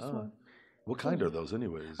 Just Oh. one. What kind are those,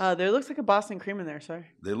 anyways? There looks like a Boston cream in there, sir.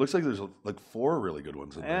 It looks like there's like 4 really good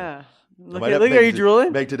ones in there. Yeah. I Look, might have look to are make you t-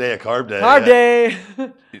 drooling? Make today a carb day. Carb Yeah.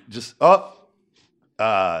 day. Just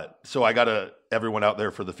so I got everyone out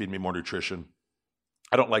there for the Feed Me More Nutrition.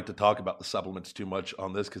 I don't like to talk about the supplements too much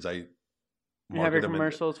on this because I You have market your them and-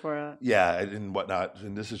 commercials for it. Yeah, and whatnot.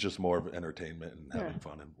 And this is just more of entertainment and having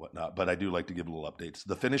fun and whatnot. But I do like to give little updates.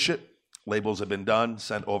 The Finish It labels have been done,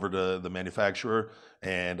 sent over to the manufacturer,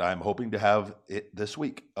 and I'm hoping to have it this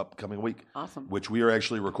week, upcoming week. Awesome. Which we are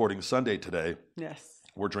actually recording Sunday today. Yes.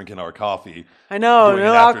 We're drinking our coffee. I know. Doing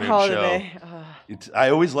No an afternoon alcohol show. today. I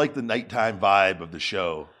always like the nighttime vibe of the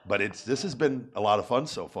show, but this has been a lot of fun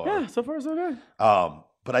so far. Yeah, so far so good.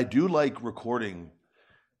 But I do like recording.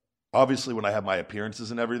 Obviously, when I have my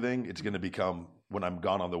appearances and everything, it's going to become when I'm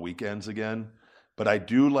gone on the weekends again. But I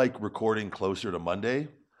do like recording closer to Monday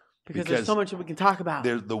Because there's so much that we can talk about.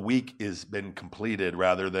 the week has been completed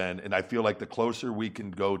rather than, and I feel like the closer we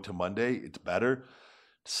can go to Monday, it's better.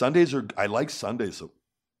 I like Sundays,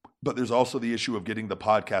 but there's also the issue of getting the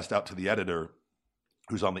podcast out to the editor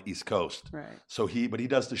who's on the East Coast. Right. So he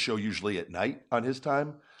does the show usually at night on his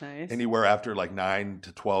time. Nice. Anywhere after like 9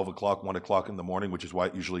 to 12 o'clock, 1 o'clock in the morning, which is why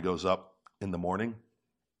it usually goes up in the morning.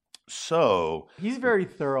 So He's very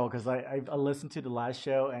thorough because I listened to the last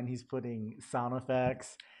show and he's putting sound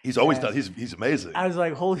effects. he's always done. He's amazing. I was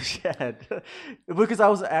like, holy shit. Because I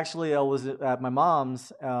was at my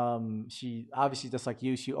mom's. She obviously, just like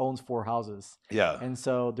you, she owns 4 houses. Yeah. And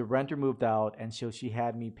so the renter moved out and so she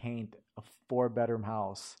had me paint a 4-bedroom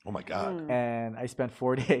house. Oh my God. And I spent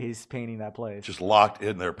 4 days painting that place. Just locked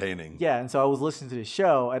in their painting. Yeah, and so I was listening to the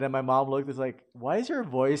show, and then my mom looked. It's like, "Why is your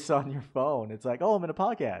voice on your phone?" It's like, "Oh, I'm in a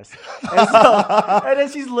podcast." And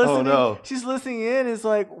then she's listening. no. She's listening in. It's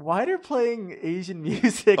like, "Why they're playing Asian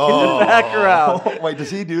music in the background?" Wait,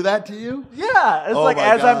 does he do that to you? Yeah, it's Oh like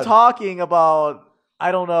my as I'm God. talking about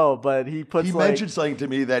I don't know, but he puts He like, mentioned something to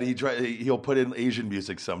me that he'll put in Asian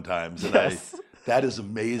music sometimes, and Yes. that is I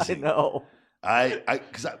amazing. know.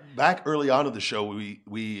 Because back early on in the show,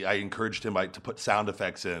 I encouraged him to put sound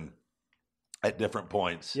effects in at different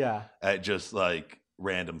points. Yeah. At just like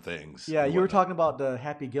random things. Yeah, and you were whatnot. talking about the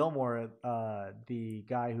Happy Gilmore, the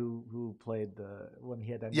guy who played when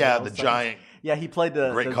he had that. Yeah, middle the son. giant. Yeah, he played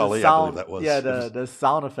the Great the Khali, I sound. believe that was. Yeah, It was- the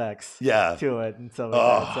sound effects. Yeah. To it and stuff Oh,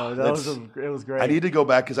 like that. So that was it was great. I need to go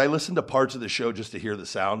back because I listened to parts of the show just to hear the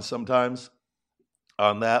sounds sometimes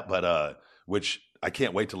on that, but which I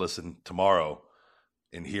can't wait to listen tomorrow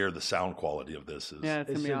and hear the sound quality of this. Yeah, it's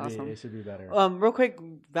It gonna be should awesome. be. It should be better. Real quick,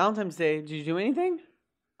 Valentine's Day. Did you do anything?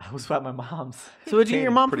 I was at my mom's. So what'd you get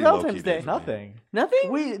your mom for Pretty low-key Valentine's day Day? for me. Nothing.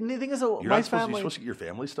 Nothing. We the thing is, You're my not supposed, you're family. supposed to get your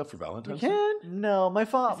family stuff for You Valentine's Day? can. No, my I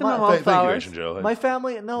father. sent my mom Thank you, flowers. Asian Joe. My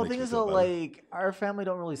family, no, the Makes thing me is, feel though, better. like, our family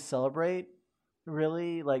don't really celebrate,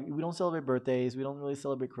 really. Like, we don't celebrate birthdays. We don't really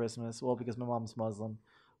celebrate Christmas. Well, because my mom's Muslim.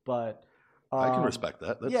 But. I can respect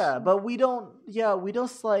that. That's, Yeah, but we don't, we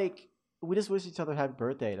just, like, we just wish each other happy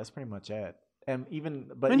birthday. That's pretty much it. And even,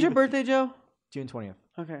 but. When's your even- birthday, Joe? June 20th.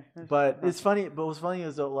 Okay. But it's funny, but what's funny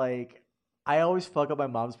is, though, like, I always fuck up my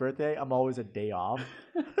mom's birthday. I'm always a day off.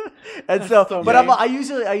 And so, so but funny. I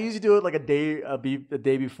usually do it like a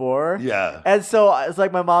day before. Yeah. And so it's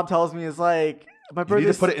like my mom tells me it's like my You birthday.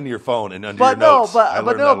 need to put it in your phone and under but your notes. I but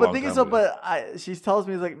learned no, that a but long thing is, time so, ago. but she tells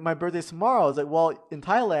me it's like my birthday's tomorrow. It's like, well, in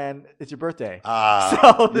Thailand, it's your birthday.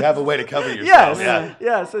 So you have a way to cover yourself. Yes, Yeah.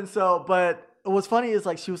 yes. And so, but what's funny is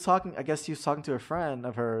like she was talking. I guess she was talking to a friend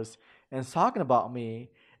of hers and it's talking about me,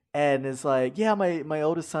 and it's like, yeah, my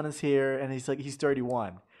oldest son is here, and he's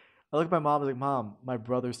 31. I look at my mom. I was like, Mom, my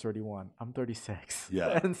brother's 31. I'm 36.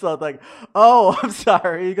 Yeah. And so it's like, oh, I'm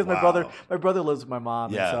sorry, because my Wow. brother lives with my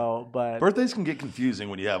mom. Yeah. And so, but Birthdays can get confusing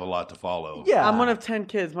when you have a lot to follow. yeah, I'm one of 10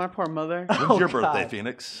 kids. My poor mother. When's Oh, your birthday, God.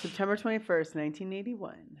 Phoenix? September 21st,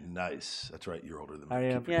 1981. Nice. That's right. You're older than me. I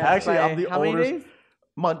am. Yeah. Actually, by I'm the how many oldest. days?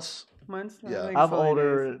 Months. Months? Yeah. I think I'm it's only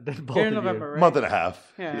older days. than both You're in of November, you. right? Month and a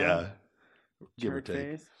half. Yeah. Yeah. Give or Jerk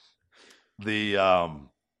take. face. The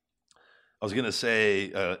I was gonna say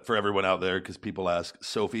for everyone out there because people ask,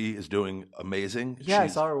 Sophie is doing amazing. Yeah, I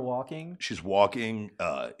She's- saw her walking. She's walking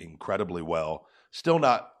incredibly well. Still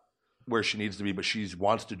not where she needs to be, but she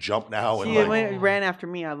wants to jump now. And She like, ran after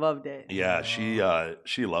me. I loved it. yeah, she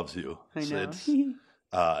loves you. I So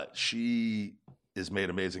know. she has made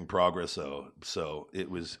amazing progress though. So it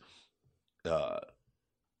was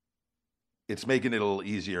it's making it a little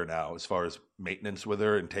easier now as far as maintenance with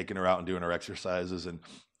her and taking her out and doing her exercises. And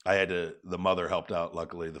the mother helped out.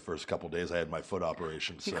 Luckily, the first couple days I had my foot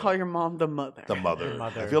operation. You So call your mom the mother. the mother. The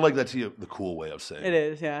mother. I feel like that's the cool way of saying It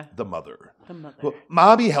is, yeah. the mother. The mother. Well,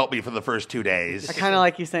 mommy helped me for the first 2 days. I kind of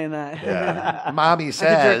like you saying that. Yeah. Mommy I could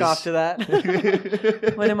says. jerk off to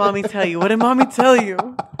that. What did mommy tell you? What did mommy tell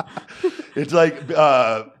you? It's like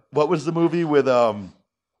what was the movie with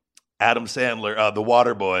Adam Sandler, The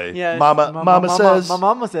Water Boy? Yes. Mama says. My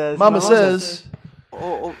mama says. Mama says.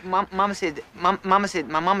 Oh, mama said that. Mama said that.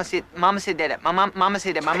 My mama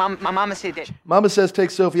said that. My mama said that. Mama says take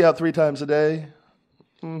Sophie out 3 times a day.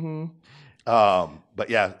 But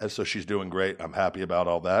yeah, so she's doing great. I'm happy about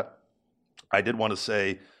all that. I did want to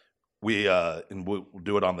say and we'll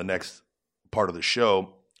do it on the next part of the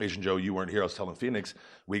show. Asian Joe, you weren't here. I was telling Phoenix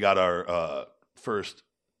we got our first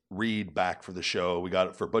read back for the show. We got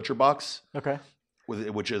it for Butcher Box, Okay.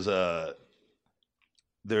 which is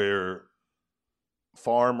their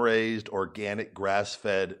farm raised organic grass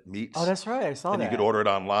fed meats. Oh, that's right. I saw and that. you could order it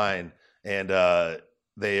online, and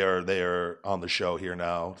they are on the show here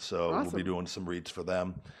now. So we'll be Awesome. doing some reads for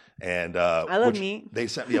them. And I love meat. They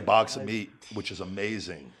sent me a box of meat, which is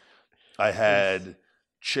amazing. I had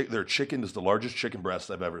their chicken is the largest chicken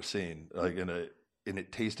breast I've ever seen. Like and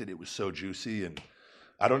it tasted. It was so juicy, and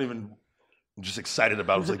I'm just excited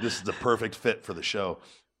about it. I was like, this is the perfect fit for the show.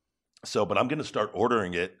 So, but I'm going to start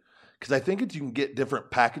ordering it because I think you can get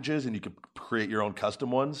different packages and you can create your own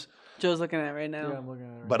custom ones. Joe's looking at it right now. Yeah, I'm looking at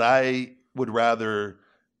it right But I would rather,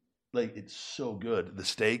 it's so good. The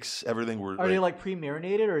steaks, everything were Are they like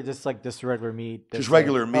pre-marinated or just like just regular meat? just that's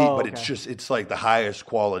regular like- meat, Oh, but okay. it's like the highest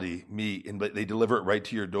quality meat, but they deliver it right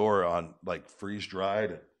to your door on like freeze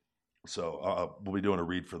dried. So we'll be doing a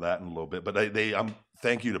read for that in a little bit. But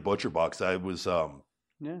thank you to Butcher Box. I was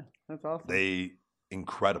Yeah, that's awesome. they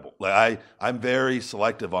incredible. Like I'm very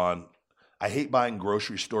selective on. I hate buying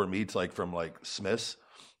grocery store meats like from like Smith's.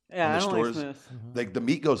 yeah, in I the don't like stores. Smith's. Like the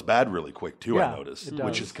meat goes bad really quick too. Yeah, I noticed, it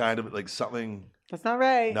which does. is kind of like something. That's not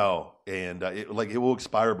right. No, and it will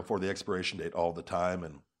expire before the expiration date all the time,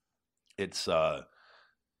 and it's so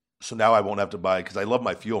now I won't have to buy because I love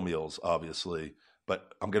my fuel meals obviously,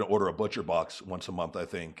 but I'm going to order a butcher box once a month, I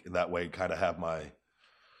think. And that way kind of have my...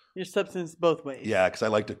 Your substance both ways. Yeah, because I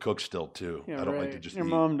like to cook still, too. Yeah, I don't like right. to just Your eat.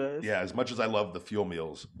 mom does. Yeah, as much as I love the fuel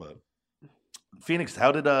meals. But Phoenix,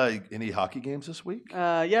 how did any hockey games this week?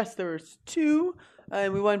 Yes, there was 2,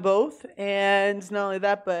 and we won both. And not only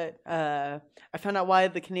that, but I found out why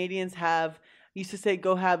the Canadians used to say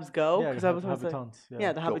 "Go Habs Go" Yeah, because I was always like, Habitants.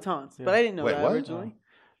 yeah, the Go- Habitants. yeah. But I didn't know Wait, that what? originally.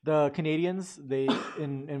 The Canadians, they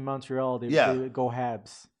in Montreal, they go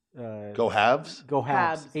Habs. Go Habs? Go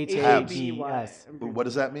Habs. Habs. H-A-B-S. What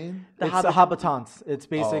does that mean? It's the habitants. It's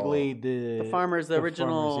basically The farmers, the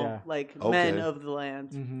original farmers, yeah. men Okay. of the land.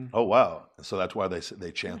 Mhm. Oh, wow. So that's why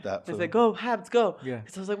they chant that for It's them? like, go Habs, go. Yeah.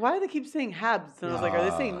 So I was like, why do they keep saying Habs? And I was like, are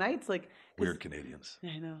they saying Knights? Like, 'cause- Weird Canadians.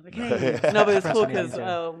 Yeah, I know. They're Canadians. No, but it's French cool because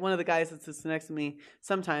Canadians, one of the guys that sits next to me,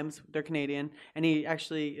 sometimes they're Canadian, and he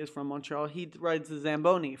actually is from Montreal. He rides the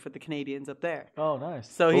Zamboni for the Canadians up there. Oh,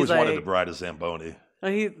 nice. So I he's always wanted like, to ride a Zamboni.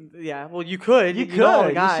 well, you could. You know all the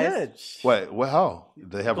could. guys. You should. Wait, well, how?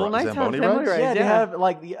 They have Well, Knights have Zamboni Zamboni rides? rides. Yeah, they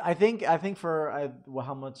yeah. have I think for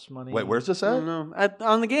how much money? Wait, where's this I at? don't know.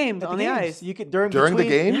 On the games, on the games. ice. You could During the between-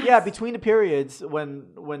 game? Yeah, between the periods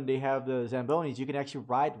when they have the Zambonis, you can actually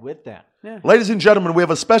ride with them. Ladies and gentlemen, we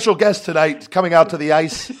have a special guest tonight coming out to the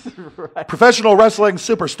ice. Right. Professional wrestling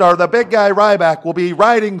superstar, the big guy Ryback, will be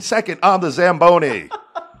riding second on the Zamboni.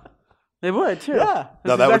 They would, too. Yeah.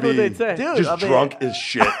 No, That's that would exactly be what they'd say. Dude, just I mean- drunk as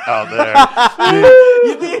shit out there.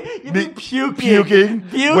 You'd be puking.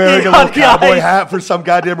 Puking, wearing a on little the cowboy ice. hat for some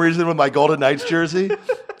goddamn reason with my Golden Knights jersey.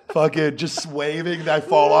 Fucking just waving. I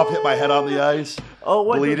fall off, hit my head on the ice. Oh,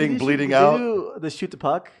 what, bleeding, you should- bleeding they out. do the shoot the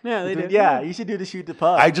puck. Yeah, they do. Yeah, you should do the shoot the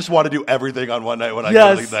puck. I just want to do everything on one night when I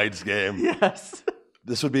go to Yes. the Knights game. yes.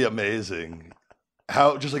 This would be amazing.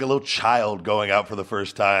 How just like a little child going out for the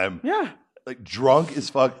first time. Yeah. Like drunk as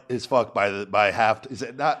fuck by half. Is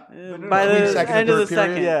it not? By the Between second and end of the third period?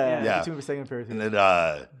 second. Yeah. Yeah. Between the second period. And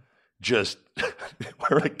then just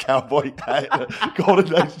wearing a cowboy hat, a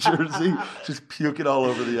Golden Knights jersey, just puking all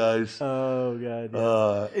over the ice. Oh god.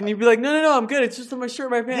 Yeah. And you'd be like, no, I'm good. It's just on my shirt,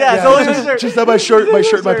 my pants. Yeah, Yeah, so it's just have my shirt,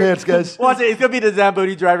 and my pants, guys. Watch it. It's gonna be the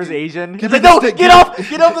Zamboni driver's Asian. Give He's me like, the no, stick, get off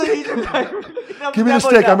the Asian driver. Get off Give me the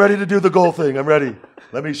Zamboni stick. now." I'm ready to do the goal thing. I'm ready.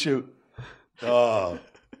 Let me shoot. Oh,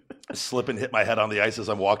 slip and hit my head on the ice as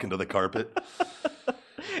I'm walking to the carpet.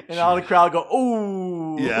 And all the crowd go,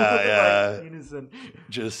 "Ooh!" Yeah, Like, unison.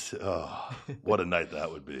 Just what a night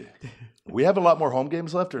that would be. We have a lot more home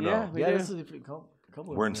games left, or no? Yeah, we Yeah, do. this is a couple of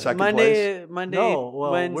We're in them. second place. Monday, No,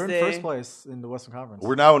 well, Wednesday. we're in first place in the Western Conference.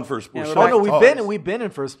 We're now in first. Yeah, we're we're so- Oh no, back. we've been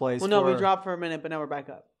in first place. Well, no, we for- dropped for a minute, but now we're back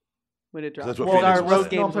up. We did drop. That's what Well, Phoenix our was road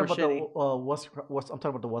saying. no, I'm games were talking shitty. about I'm talking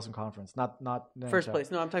about the Western Conference, not First NHL.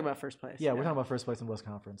 place. No, I'm talking about first place. Yeah, we're talking about first place in West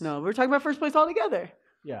Conference. No, we're talking about first place altogether.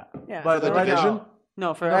 Yeah. Yeah. But For the right division? now-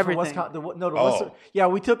 No, for no, everything. West the Oh. Western, yeah,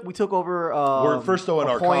 we took over. We're first though in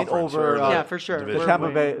a our point conference, over. or the Yeah, for sure. division. The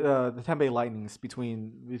We're Tampa Bay Lightnings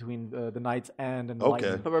between the Knights and the Okay.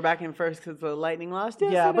 Lightning. But we're back in first because the Lightning lost. Yeah,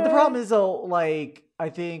 but the yesterday. problem is though, like I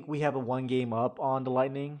think we have a 1 game up on the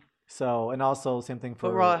Lightning. So and also same thing for.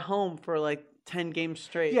 But we're all at home for like 10 games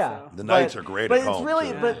straight. Yeah, so. The Knights are great But at it's home,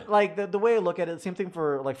 really, too. but like the way I look at it, same thing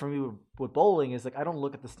for me with bowling is like I don't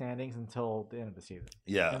look at the standings until the end of the season,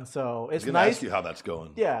 Yeah. and so I was it's going to nice. ask you how that's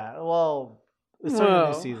going. Yeah, well, it's starting a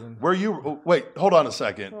Whoa. new season. Where you? Wait, hold on a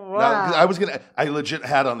second. Wow. Now, I legit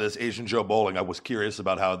had on this Asian Joe Bowling. I was curious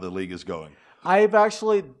about how the league is going. I've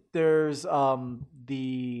actually there's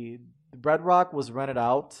the Red Rock was rented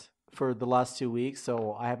out for the last 2 weeks,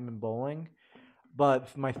 so I haven't been bowling. But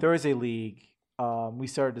for my Thursday league, we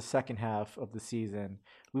started the second half of the season.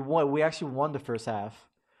 We actually won the first half.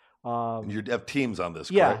 You have teams on this,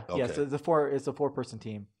 Yeah, correct? Okay. yes, it's a 4-person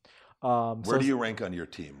team. Where do you rank on your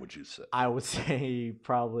team, would you say? I would say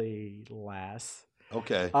probably last.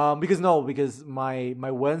 Okay. Because my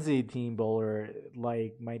Wednesday team bowler,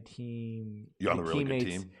 like my team, You're on my a really good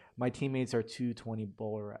teammates- team. My teammates are 220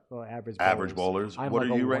 bowler average. Average bowlers. I'm What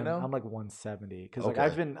like are a you right one- now? I'm like 170 because Okay.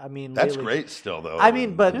 like I've been. I mean, That's lately- great still, though. I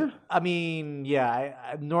mean, but I mean, yeah.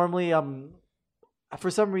 I normally for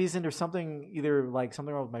some reason there's something either like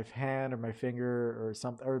something wrong with my hand or my finger or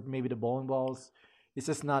something, or maybe the bowling balls. It's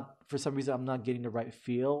just not for some reason I'm not getting the right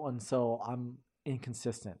feel, and so I'm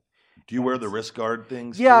inconsistent. Do you wear the wrist guard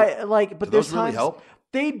things? too? Yeah, like, but Do there's those really times help?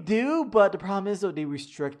 they do, but the problem is though they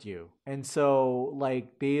restrict you, and so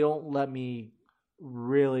like they don't let me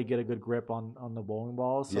really get a good grip on the bowling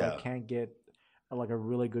ball, so Yeah. I can't get like a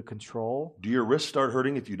really good control. Do your wrists start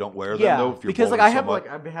hurting if you don't wear them, Yeah, though? If you're because like bowling I have so much?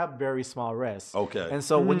 I have very small wrists, Okay. and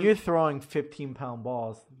so when you're throwing 15-pound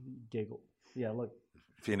balls, giggle. Yeah, look.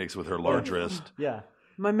 Phoenix with her large wrist. Yeah.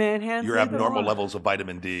 My man hands. You're leave it abnormal alone. levels of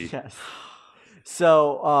vitamin D. Yes.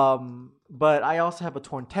 So, but I also have a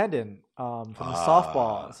torn tendon from the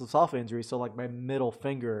softball, so softball injury. So like my middle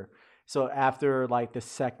finger. So after like the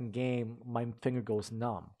second game, my finger goes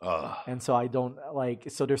numb, and so I don't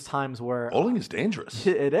like. So there's times where Bowling is dangerous.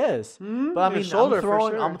 it is, but I Your mean, shoulder I'm for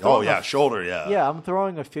throwing. sure. I'm throwing Shoulder, yeah. yeah, I'm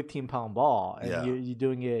throwing a 15-pound ball, and Yeah. you're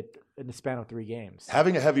doing it in the span of 3 games.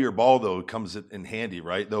 Having a heavier ball though comes in handy,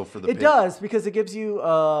 right? Though for the It pin. does because it gives you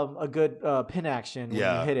a good pin action when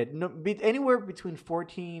Yeah. you hit it. No, anywhere between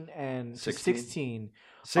 14 and 16.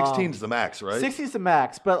 16's the max, right? 16 is the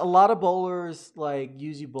max, but a lot of bowlers like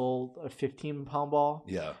usually bowl a 15-pound ball.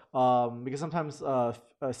 Yeah. Because sometimes a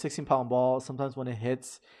 16-pound ball, sometimes when it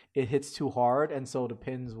hits too hard, and so the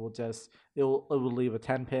pins will it will leave a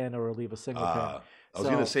 10 pin or leave a single pin. I was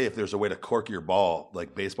gonna say if there's a way to cork your ball,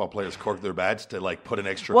 like baseball players cork their bats, to like put an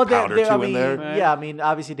extra pound or two in there. Yeah, I mean,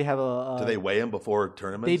 obviously they have a. Do they weigh them before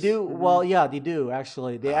tournaments? They do. Well, yeah, they do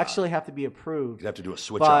actually. They actually have to be approved You have to do a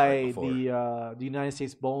switch out by right before. the United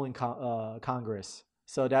States Bowling Congress.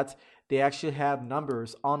 So they actually have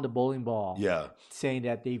numbers on the bowling ball. Yeah. Saying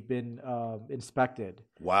that they've been inspected.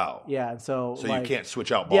 Wow. Yeah, and so So like, you can't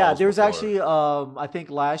switch out balls. Yeah, there's before. actually I think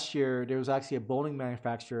last year there was actually a bowling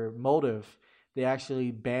manufacturer, Motive. They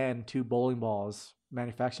actually banned 2 bowling balls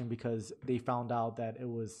manufacturing because they found out that it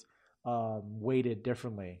was weighted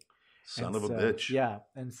differently. Son And of a so, bitch. Yeah,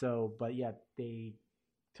 and so, but yeah, they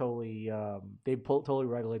totally totally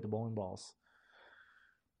regulate the bowling balls.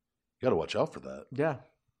 You got to watch out for that. Yeah,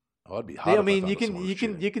 Oh, I'd be hot. I mean, you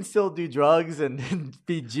can still do drugs and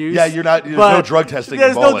be juiced. Yeah, you're not. There's but no drug testing.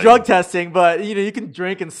 There's in no bowling. drug testing, but you can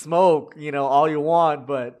drink and smoke, all you want,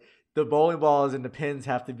 but the bowling balls and the pins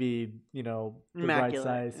have to be, the right Immaculate,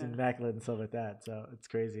 size, yeah. immaculate and stuff like that. So it's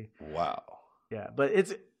crazy. Wow. Yeah, but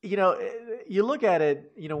it's you look at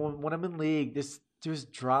it, when I'm in league, there's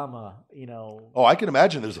drama, Oh, I can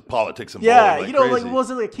imagine there's a politics in Yeah, bowling. like crazy. it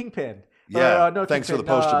wasn't like Kingpin. Yeah, no, thanks for Kingpin.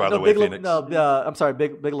 the poster, by the way, Phoenix. I'm sorry,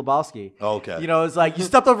 Big Lebowski. Oh, okay. It's like you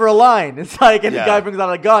stepped over a line. It's like, and Yeah. the guy brings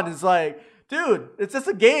out a gun. It's like, dude, it's just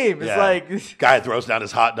a game. It's Yeah. like Guy throws down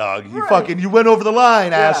his hot dog. You Right. you went over the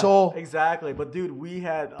line, Yeah, asshole. Exactly. But dude, we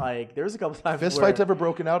had like there was a couple times Fist where, fights ever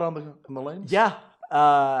broken out on the lanes? Yeah.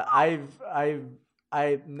 I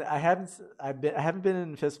haven't been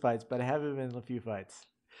in fist fights, but I haven't been in a few fights.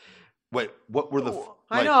 Wait, what were the?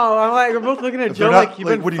 I know. I'm like, we're both looking at If they're Joe not- like you've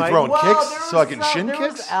like, been what are you fighting. throwing? Kicks? there So I can was shin there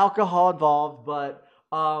kicks? was alcohol involved, but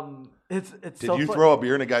it's Did so you fun- throw a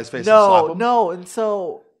beer in a guy's face and slap him? No, and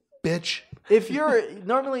so Bitch. if you're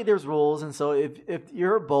normally there's rules, and so if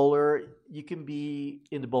you're a bowler, you can be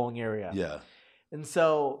in the bowling area. Yeah. And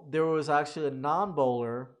so there was actually a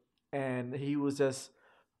non-bowler, and he was just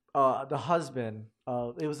the husband.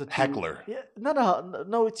 It was a Heckler. Yeah,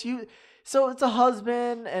 no, it's you. So it's a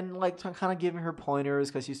husband, and like kind of giving her pointers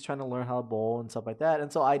because she's trying to learn how to bowl and stuff like that.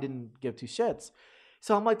 And so I didn't give 2 shits.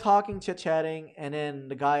 So I'm like talking, chit-chatting, and then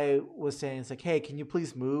the guy was saying, "It's like, hey, can you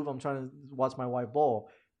please move? I'm trying to watch my wife bowl."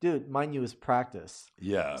 Dude, mind you, it's practice.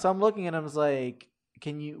 Yeah. So I'm looking at him, I was like,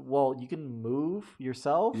 you can move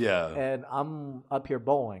yourself? Yeah. And I'm up here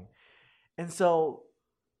bowling. And so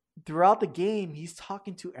throughout the game, he's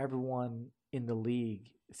talking to everyone in the league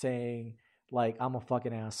saying, like, I'm a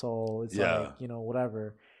fucking asshole. It's Yeah. like,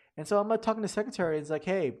 whatever. And so I'm like talking to the secretary. It's like,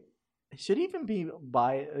 hey, should he even be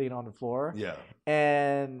on the floor? Yeah.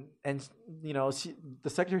 And the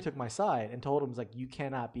secretary took my side and told him, like, you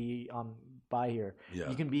cannot be by here. Yeah.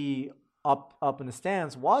 You can be up in the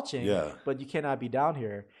stands watching, Yeah. but you cannot be down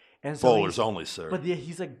here. And so Bowlers only, sir. But yeah,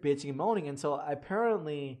 he's like bitching and moaning, and so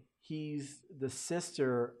apparently he's the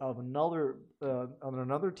sister of another on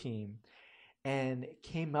another team, and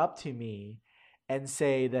came up to me and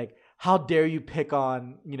say like, "How dare you pick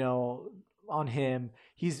on on him?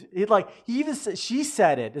 He even said, she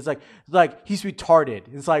said it. It's like he's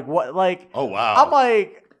retarded. It's like what like Oh, wow. I'm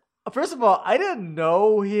like, first of all, I didn't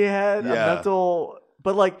know he had a Yeah. mental,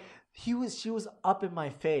 but like she was up in my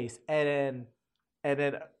face, and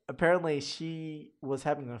then apparently she was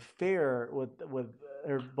having an affair with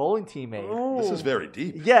her bowling teammate. This is very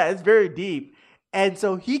deep. Yeah, it's very deep. And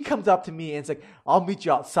so he comes up to me and it's like, "I'll meet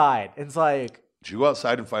you outside." And it's like, Did you go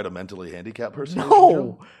outside and fight a mentally handicapped person?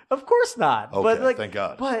 no, of course not. Okay, but like, thank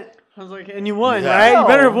God. But I was like, and you won, Yeah. right? You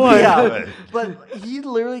better have won. Yeah. Right. But he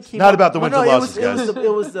literally came. Not up- about the wins and losses, it was, guys.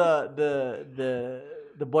 It was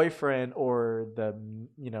the boyfriend or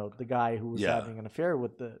the guy who was Yeah. having an affair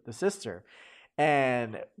with the sister,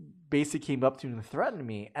 and basically came up to me and threatened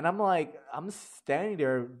me. And I'm like, I'm standing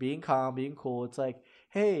there being calm, being cool. It's like,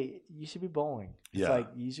 hey, you should be bowling. It's Yeah. like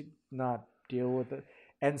you should not deal with it.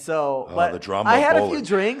 And so, Oh, but the drama I of had a bowling. few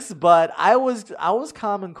drinks, but I was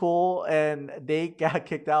calm and cool, and they got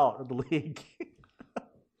kicked out of the league.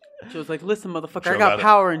 Joe's like, listen, motherfucker, Joe I got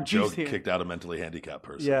power and Joe juice here. kicked out a mentally handicapped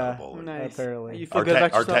person. Yeah. at a bowling. Nice. Apparently. You feel Our good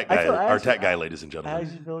about tech yourself? guy, our tech guy, ladies and I gentlemen.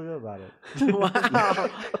 actually feel good about it. Wow.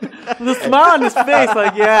 The smile on his face,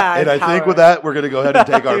 like, yeah. And I think power. with that, we're going to go ahead and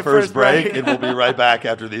take our Your first first break, break. and we'll be right back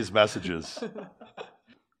after these messages.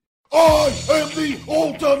 I am the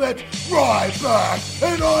ultimate Ryback,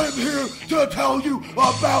 and I'm here to tell you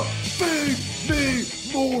about Feed Me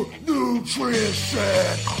More Nutrition.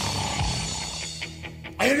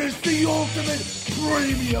 It is the ultimate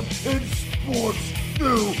premium in sports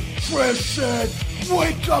nutrition.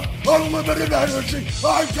 Wake up, unlimited energy.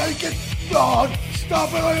 I take it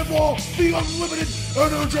non-stop, and I have all the unlimited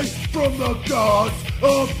energy from the gods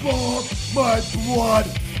above. My blood,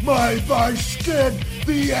 my skin,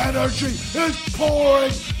 the energy is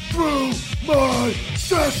pouring through my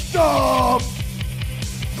system.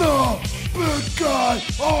 The big guy,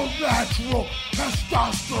 all natural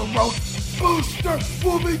testosterone booster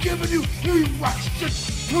will be giving you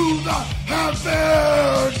erections to the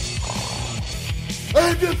heavens.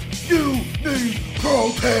 And if you need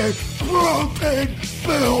protein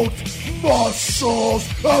builds muscles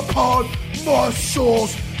upon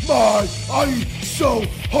muscles. My so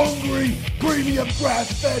hungry premium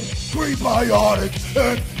grass-fed prebiotic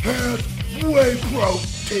enhanced whey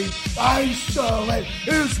protein isolate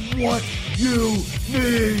is what you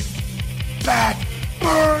need. Fat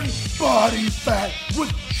burn body fat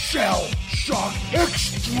with Shell Shock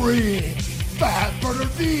Extreme Fat Burner,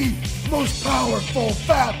 the most powerful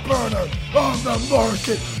fat burner on the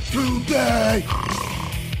market today.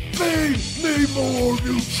 Feed me more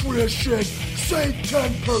nutrition. Save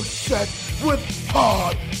 10% with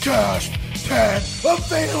Podcast 10.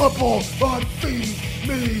 Available on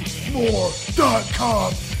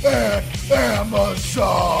feedmemore.com and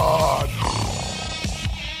Amazon.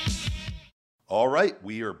 All right,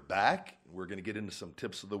 we are back. We're going to get into some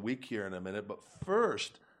tips of the week here in a minute. But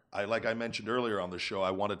first, like I mentioned earlier on the show,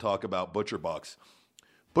 I want to talk about ButcherBox.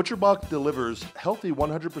 ButcherBox delivers healthy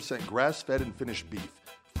 100% grass-fed and finished beef,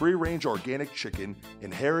 free-range organic chicken,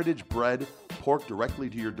 and heritage bred pork directly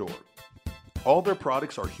to your door. All their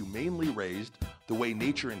products are humanely raised the way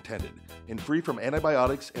nature intended and free from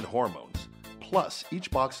antibiotics and hormones. Plus, each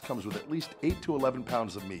box comes with at least 8 to 11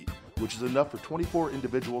 pounds of meat, which is enough for 24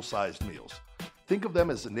 individual-sized meals. Think of them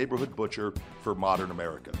as the neighborhood butcher for modern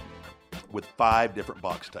America, with 5 different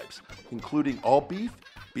box types, including all beef,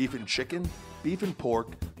 beef and chicken, beef and pork,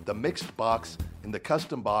 the mixed box, and the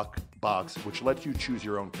custom box, which lets you choose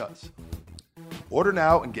your own cuts. Order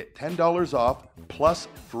now and get $10 off plus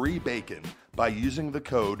free bacon by using the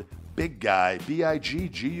code BIGGUY,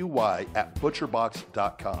 BIGGUY, at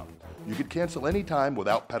butcherbox.com. You can cancel anytime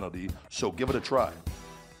without penalty, so give it a try.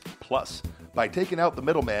 Plus, by taking out the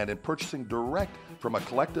middleman and purchasing direct from a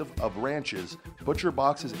collective of ranches,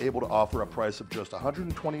 ButcherBox is able to offer a price of just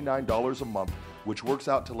 $129 a month, which works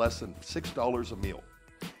out to less than $6 a meal.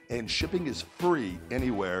 And shipping is free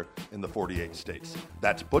anywhere in the 48 states.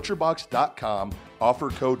 That's butcherbox.com. Offer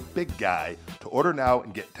code BIGGUY to order now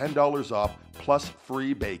and get $10 off plus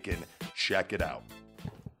free bacon. Check it out.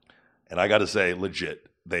 And I got to say, legit,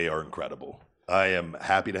 they are incredible. I am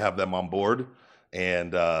happy to have them on board.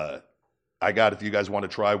 And I got, if you guys want to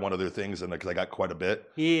try one of their things, and because I got quite a bit.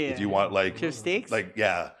 Yeah. If you want Just steaks?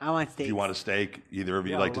 yeah. I want If steaks. you want a steak, either of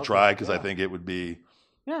you Yeah, like I to love try, that. because I think it would be,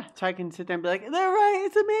 Yeah, so I can sit there and be like, they're right,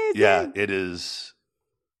 it's amazing. yeah, it is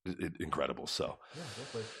incredible. So,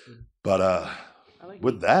 but I like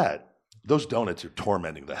with that, those donuts are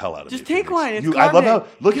tormenting the hell out of Just me. take one. It's I love carb how,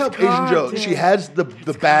 look how It's Asian Joe, carb she day. has the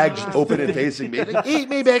bag just carb open and day. facing me. Like, eat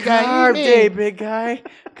me, big guy, Carb eat me. day, big guy.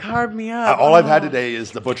 Carb me up. All I've had Oh. today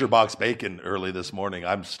is the ButcherBox bacon early this morning.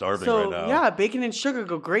 I'm starving So, right now. yeah, bacon and sugar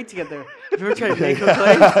go great together. Have you ever tried maple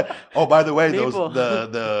glaze? Oh, by the way, Maple.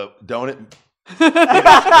 the donut frozen.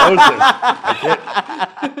 I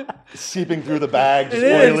can't, seeping through the bag, just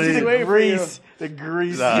It is. oily. Just wait for you. The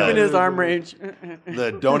grease. Nah. Even his arm range.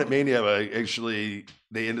 The Donut Mania, actually,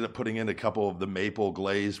 they ended up putting in a couple of the maple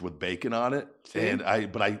glaze with bacon on it, and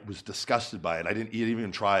I was disgusted by it. I didn't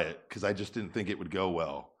even try it because I just didn't think it would go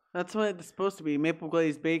well. That's what it's supposed to be. Maple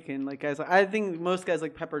glazed bacon. Like guys, I think most guys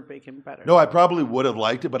like peppered bacon better. No, I probably would have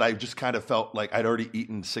liked it, but I just kind of felt like I'd already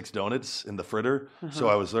eaten 6 donuts in the fritter, so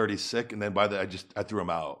I was already sick. And then I threw them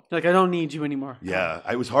out. Like I don't need you anymore. Yeah,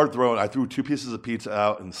 I was hard throwing. I threw 2 pieces of pizza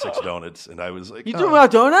out and 6 donuts, and I was like, You "Oh." threw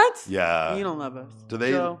out donuts? Yeah. You don't love us. Do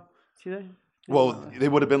they- Joe, see that? Well, they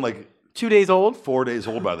would have been like 2 days old. 4 days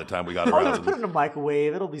old by the time we got Oh, around just to put it this. in a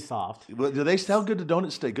microwave. It'll be soft. Well, do they how good do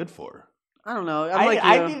donuts stay good for? I don't know.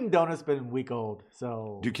 I've eaten donuts been a week old,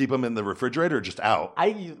 so Do you keep them in the refrigerator or just out?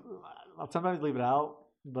 I'll sometimes leave it out,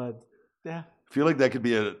 but yeah. I feel like that could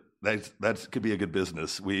be That could be a good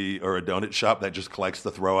business. We are a donut shop that just collects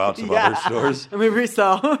the throwouts of other stores. And we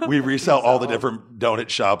resell. We resell all the different donut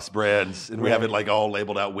shops brands, and we have it like all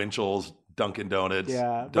labeled out: Winchell's, Dunkin' Donuts.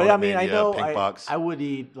 Yeah, Donut but I mean, Mania, I know Pink Box. I would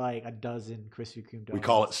eat like a dozen Krispy Kreme donuts. We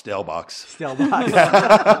call it Stale Box. Stale box.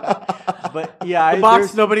 But yeah, The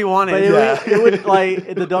box nobody wanted. But it would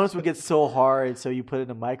like the donuts would get so hard, so you put it in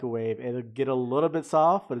the microwave. It'll get a little bit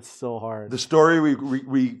soft, but it's so hard. The story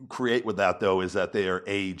we create with that though is that they are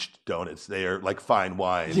aged donuts. They are like fine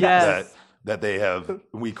wine. Yes. That they have.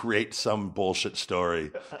 We create some bullshit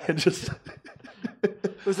story and just.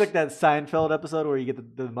 It was like that Seinfeld episode where you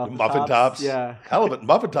get the muffin tops. Yeah.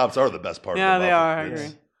 Muffin tops are the best part. Yeah, of the they muffin. are. I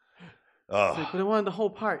agree. Oh. Like, but I wanted the whole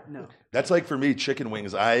part. No. That's like for me, chicken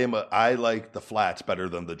wings. I like the flats better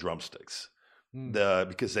than the drumsticks,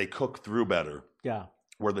 because they cook through better. Yeah.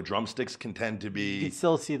 Where the drumsticks can tend to You be, can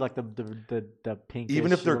still see like the pink.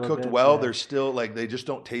 even if they're cooked well, they're still like they just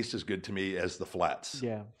don't taste as good to me as the flats.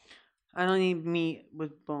 Yeah. I don't eat meat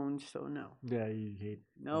with bones, so no. Yeah, you hate.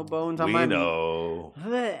 No bones on We my know. meat.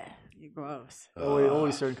 Blech, you're gross.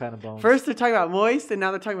 Only certain kind of bones. First they're talking about moist, and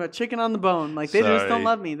now they're talking about chicken on the bone. Like they just Sorry. don't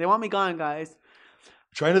love me. They want me gone, guys.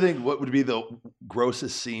 Trying to think what would be the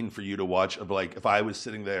grossest scene for you to watch of like if I was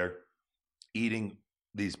sitting there eating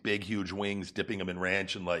these big huge wings, dipping them in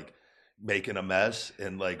ranch and like making a mess,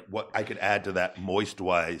 and like what I could add to that moist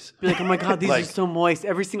wise. Be like, oh my god, these Like- are so moist.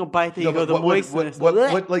 Every single bite that you No, go, but the moistness.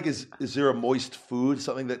 what like is there a moist food,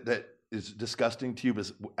 something that is disgusting to you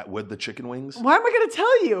with the chicken wings? Why am I going to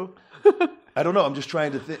tell you? I don't know. I'm just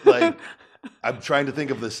trying to think. Like, I'm trying to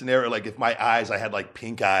think of the scenario. Like, if my eyes, I had like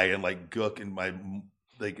pink eye and like gook in my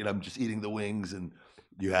like, and I'm just eating the wings, and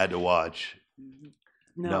you had to watch.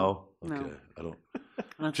 No. Okay. I don't.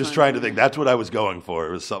 That's Just fine. trying to think. That's what I was going for.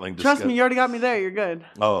 It was something. Trust me, you already got me there. You're good.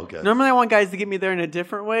 Oh, okay. Normally, I want guys to get me there in a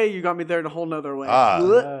different way. You got me there in a whole nother way.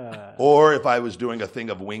 Or if I was doing a thing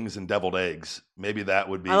of wings and develed eggs, maybe that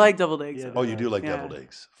would be. I like deviled eggs. Yeah. Oh, you do like Yeah. deviled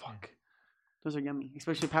eggs? Fuck. Those are yummy,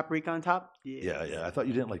 especially paprika on top. Yeah, yeah. I thought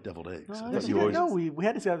you didn't like deviled eggs. No, I I thought do. you always. No, we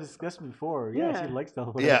had this discussion before. Yeah, Yeah. she likes the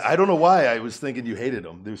whole. Yeah, I don't know why I was thinking you hated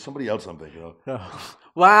them. There's somebody else I'm thinking of. Oh.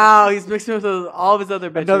 Wow, he's mixing with all of his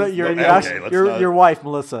other bitches. Another your Okay, your, let's not- your wife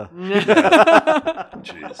Melissa.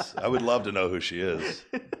 Jeez, I would love to know who she is.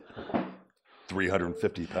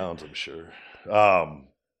 350 pounds, I'm sure.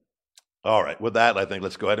 All right, with that, I think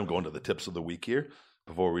let's go ahead and go into the tips of the week here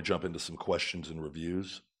before we jump into some questions and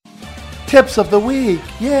reviews. Tips of the week,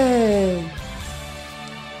 yay!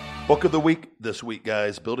 Book of the week this week,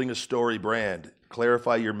 guys. Building a story brand.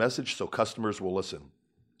 Clarify your message so customers will listen,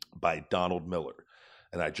 by Donald Miller.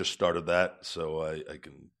 And I just started that, so I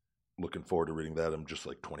can looking forward to reading that. I'm just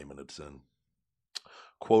like 20 minutes in.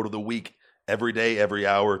 Quote of the week: every day, every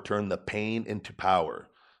hour, turn the pain into power.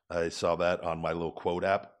 I saw that on my little quote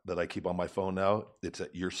app that I keep on my phone now. It's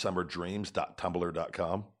at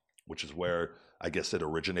yoursummerDreams.tumblr.com, which is where I guess it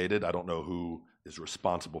originated. I don't know who is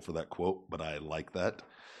responsible for that quote, but I like that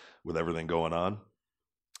with everything going on.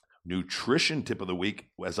 Nutrition tip of the week,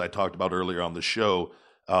 as I talked about earlier on the show,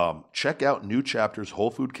 check out New Chapter's Whole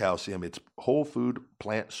Food Calcium. It's whole food,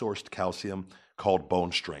 plant-sourced calcium called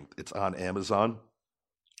Bone Strength. It's on Amazon.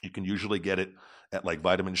 You can usually get it at like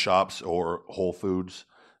vitamin shops or Whole Foods,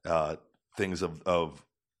 things of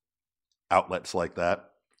outlets like that.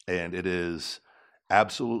 And it is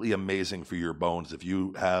absolutely amazing for your bones. If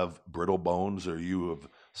you have brittle bones or you have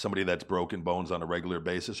somebody that's broken bones on a regular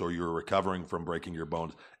basis or you're recovering from breaking your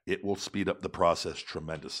bones, it will speed up the process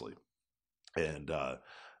tremendously. And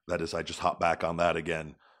that is, I just hop back on that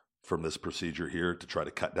again from this procedure here to try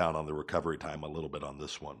to cut down on the recovery time a little bit on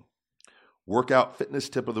this one. Workout fitness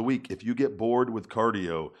tip of the week. If you get bored with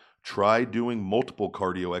cardio, try doing multiple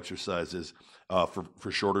cardio exercises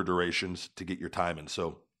for shorter durations to get your time in.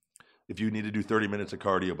 So if you need to do 30 minutes of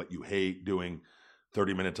cardio, but you hate doing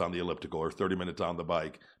 30 minutes on the elliptical or 30 minutes on the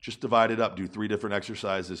bike, just divide it up. Do 3 different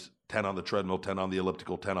exercises, 10 on the treadmill, 10 on the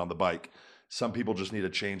elliptical, 10 on the bike. Some people just need a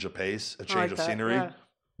change of pace, a change of scenery, yeah.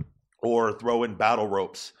 or throw in battle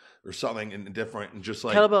ropes or something different and just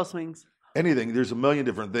like Kettlebell swings. anything. There's a million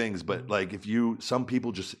different things, but like some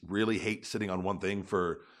people just really hate sitting on one thing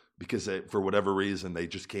because for whatever reason they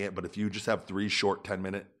just can't. But if you just have 3 short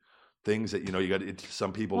 10-minute things that you got,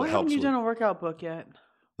 some people Why it haven't helps. you done a workout book yet?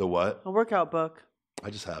 The what? A workout book. I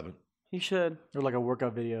just haven't. You should. Or like a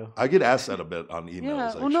workout video. I get asked that a bit on emails. Yeah.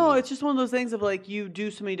 Actually. Well, no, it's just one of those things of like you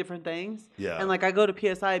do so many different things. Yeah. And like I go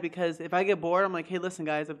to PSI because if I get bored, I'm like, hey, listen,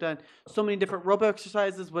 guys, I've done so many different rope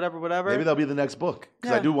exercises, whatever. Maybe that'll be the next book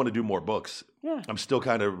because I Yeah. do want to do more books. Yeah. I'm still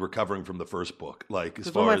kind of recovering from the first book. Like as Because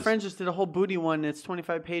one far of my as friends just did a whole booty one. It's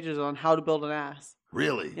 25 pages on how to build an ass.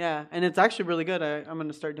 Really? Yeah, and it's actually really good. I'm going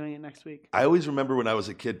to start doing it next week. I always remember when I was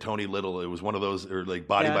a kid, Tony Little. It was one of those, or like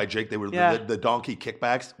Body Yeah. by Jake. They were Yeah. the donkey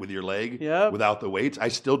kickbacks with your leg Yep. without the weights. I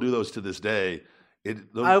still do those to this day.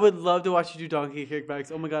 I would love to watch you do donkey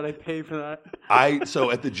kickbacks. Oh my god, I'd pay for that.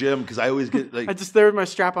 So at the gym, because I always get like I just there with my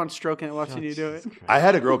strap on stroking it, watching you do it. I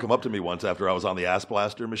had a girl come up to me once after I was on the ass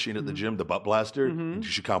blaster machine at the gym, the butt blaster. And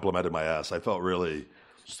she complimented my ass. I felt really.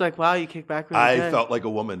 She's like, "Wow, you kick back really I good." felt like a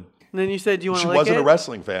woman. And then you said, "Do you want She to lick wasn't it?" a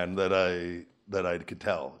wrestling fan that I could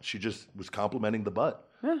tell. She just was complimenting the butt.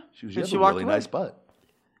 Yeah. She was. And You she have a walked really away. nice butt.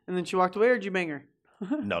 And then she walked away, or did you bang her?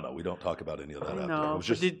 No, we don't talk about any of that. After. No, It was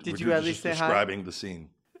but just, did we're you at just least say hi? describing the scene.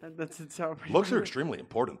 That's how. Looks are extremely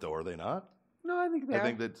important, though, are they not? No, I think they I are.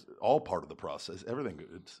 think that's all part of the process. Everything.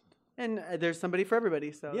 It's And there's somebody for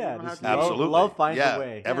everybody. So Yeah, you don't have just to absolutely love finds a yeah,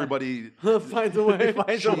 way. Everybody finds a way.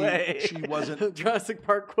 Finds a way. She wasn't. Jurassic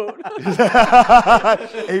Park quote.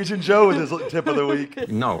 Asian Joe with his tip of the week.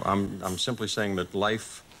 No, I'm simply saying that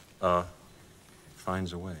life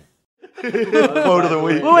finds a way. Quote of the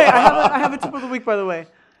week. Oh wait, I have a tip of the week, by the way.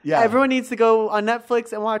 Yeah. Everyone needs to go on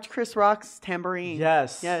Netflix and watch Chris Rock's Tambourine.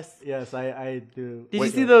 Yes. Yes. Yes, I do. Did you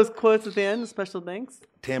see those quotes at the end? Special thanks.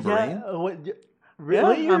 Tambourine. Yeah,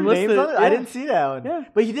 really? Yeah, Your I'm name's listed. on it? Yeah. I didn't see that one. Yeah.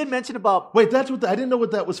 But you did mention about. Wait, that's what I didn't know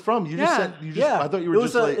what that was from. You just Yeah. said you just. Yeah, I thought you it were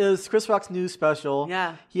was just like. it was Chris Rock's new special.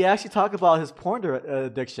 Yeah. He actually talked about his porn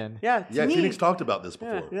addiction. Yeah. To Yeah, me, Phoenix talked about this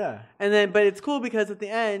before. Yeah. And then, but it's cool because at the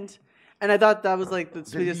end, and I thought that was like the Did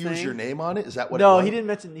he sweetest use thing. your name on it? Is that what? No, it was? he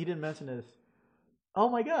didn't mention this. Oh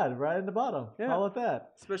my God! Right in the bottom. Yeah. How about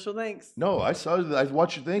that? Special thanks. No, I saw. I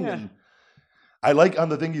watched your thing, Yeah. and I like on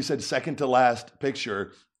the thing you said second to last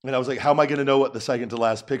picture, and I was like, how am I going to know what the second to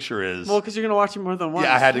last picture is? Well, because you're gonna watch it more than once.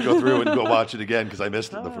 yeah, I had to go through and go watch it again because I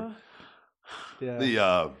missed it.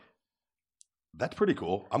 Yeah. That's pretty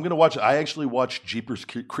cool. I'm gonna watch. I actually watched Jeepers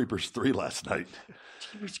Creepers 3 last night.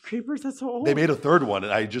 Jeepers Creepers, that's so old. They made a third one,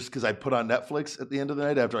 and I just because I put on Netflix at the end of the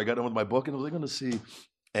night after I got done with my book, and I was like, going to see.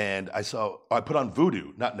 And I put on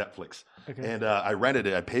Vudu, not Netflix, and I rented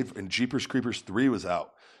it. I paid for, and Jeepers Creepers 3 was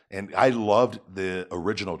out, and I loved the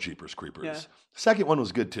original Jeepers Creepers. Yeah. Second one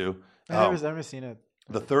was good too. I've never seen it.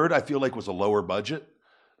 The third I feel like was a lower budget,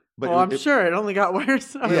 but Well, I'm sure it only got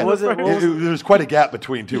worse. I mean, Yeah, was it- what was- there was quite a gap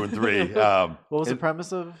between 2 and 3. What was the and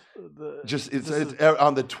premise of the? Just it's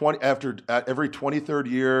on the 20 after every 23rd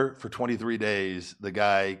year for 23 days, the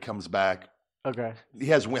guy comes back. Okay. He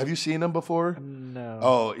has. Have you seen him before? No.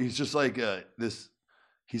 Oh, he's just like this.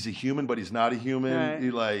 He's a human, but he's not a human.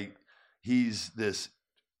 Right. He's this.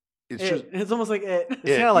 It's just. It's almost like it. It's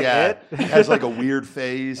kinda like yeah. it. He has like a weird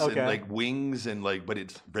face Okay. and like wings and like, but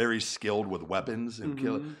it's very skilled with weapons and Mhm.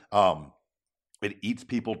 kill. It eats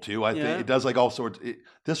people too. I Yeah. think it does like all sorts.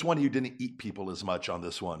 This one, he didn't eat people as much on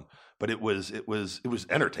this one, but it was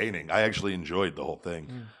entertaining. I actually enjoyed the whole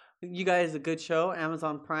thing. You guys, a good show,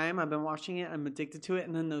 Amazon Prime. I've been watching it. I'm addicted to it.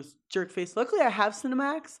 And then those jerk face. Luckily, I have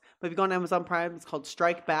Cinemax, but if you go on Amazon Prime, it's called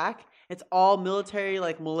Strike Back. It's all military,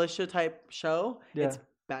 like militia type show. Yeah. It's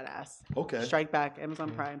badass. Okay. Strike Back,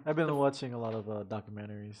 Amazon Prime. I've been watching a lot of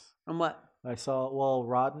documentaries. On what? I saw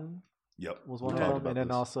Rotten Yep. was We one of talked them, about and then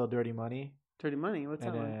this. also Dirty Money. Dirty Money. What's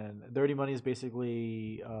And that one? then Dirty Money is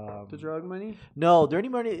basically The drug money? No, Dirty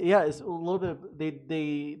Money. Yeah, it's a little bit.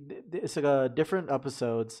 It's like different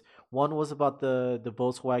episodes. One was about the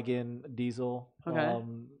Volkswagen diesel Okay.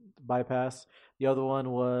 bypass. The other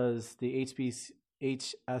one was the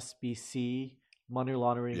HSBC money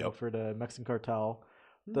laundering Yep. for the Mexican cartel.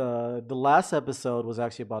 The last episode was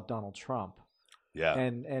actually about Donald Trump Yeah.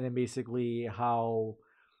 and then basically how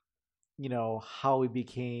he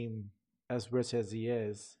became as rich as he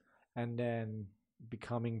is, and then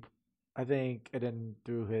becoming, I think, and then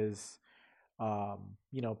through his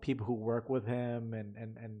people who work with him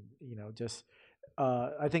and just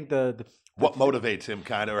I think the What motivates him,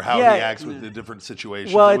 kind of, or how Yeah. he acts with the different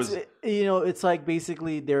situations. well, It it's was- it's like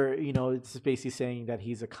basically it's basically saying that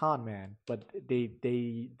he's a con man, but they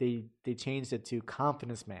changed it to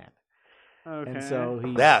confidence man. Okay. And so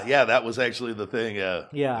he that was actually the thing. yeah,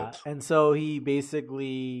 That's- and so he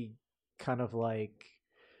basically kind of like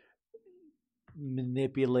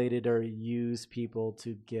manipulated or used people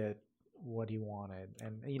to get what he wanted,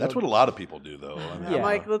 and That's what a lot of people do, though. I mean, Yeah.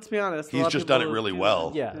 Mike, let's be honest. a he's lot of just done it people really do well.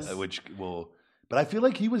 that. Yes. Which will, but I feel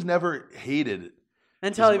like he was never hated.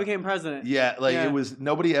 Until he became president. Yeah, like Yeah. it was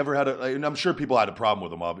nobody ever had and I'm sure people had a problem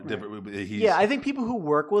with him. yeah, I think people who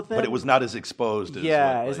work with him, but it was not as exposed. As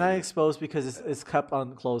yeah, what, it's like, not exposed because it's kept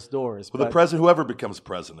on closed doors. Well, but the president, whoever becomes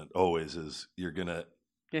president, always is. You're gonna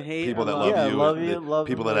Get hate people or that love. love Yeah, you, love and you, the love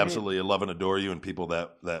people and that hate. absolutely love and adore you, and people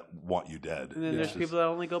that want you dead. And then It's there's just- people that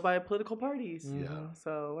only go by political parties. Mhm. Yeah.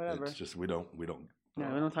 So whatever. It's just we don't No,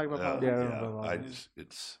 we don't talk about Yeah, politics. Yeah, we don't talk about I politics. just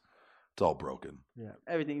it's all broken.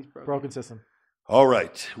 Everything's broken. Broken system. All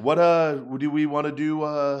right. What do we want to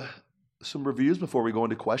do some reviews before we go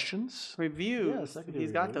into questions? Reviews. Yes, I can do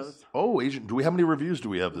He's got reviews. those. Oh, Agent, how many reviews do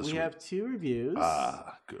we have this We week? have 2 reviews.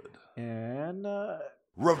 Good. And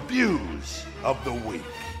Reviews of the week.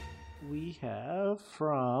 we have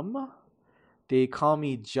from They Call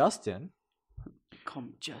Me Justin. Call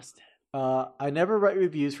me Justin. I never write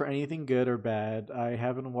reviews for anything good or bad. I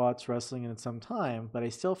haven't watched wrestling in some time, but I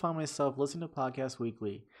still find myself listening to podcasts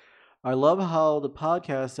weekly. I love how the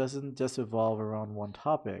podcast doesn't just evolve around one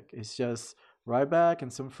topic. It's just Ryback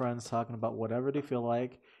and some friends talking about whatever they feel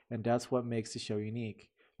like, and that's what makes the show unique.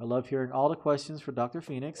 I love hearing all the questions for Dr.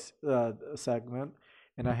 Phoenix segment,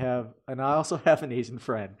 and I also have an Asian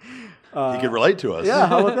friend. You can relate to us. Yeah,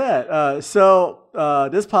 how about that? So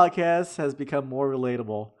this podcast has become more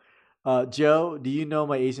relatable. Joe, do you know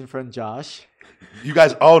my Asian friend Josh? You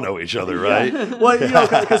guys all know each other, right? Well,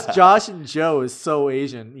 because Josh and Joe is so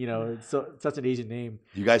Asian, it's such an Asian name.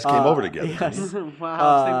 You guys came over together. Yes.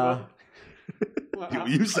 Wow.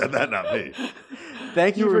 You said that, not me.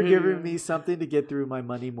 Thank you You for were giving here. me something to get through my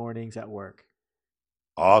Monday mornings at work.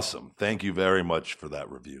 Awesome. Thank you very much for that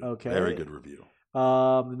review. Okay. Very good review.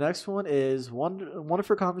 The next one is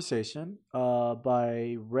Wonderful Conversation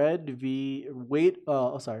by Red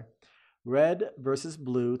versus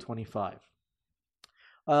Blue 25.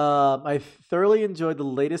 I thoroughly enjoyed the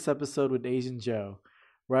latest episode with Asian Joe.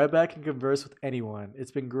 Ryback can converse with anyone.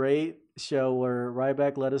 It's been a great show where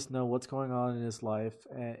Ryback let us know what's going on in his life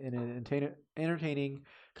in an entertaining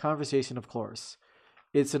conversation, of course.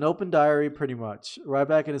 It's an open diary, pretty much.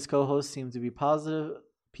 Ryback and his co-host seem to be positive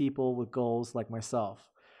people with goals like myself.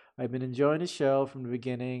 I've been enjoying the show from the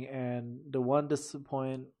beginning, and the one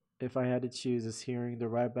disappointment, if I had to choose, is hearing the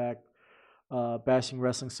Ryback bashing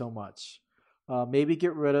wrestling so much. Maybe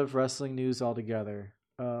get rid of wrestling news altogether,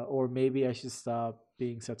 or maybe I should stop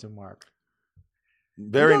being such a mark.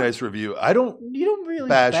 Very nice review. I don't You don't really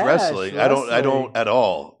bash wrestling. I don't at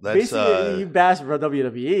all. That's Basically, you bash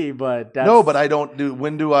WWE, but that's... no, but I don't do.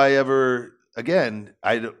 When do I ever? Again,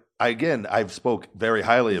 I've spoke very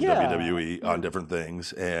highly of Yeah. WWE on different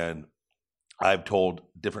things, and I've told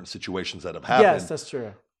different situations that have happened. Yes, that's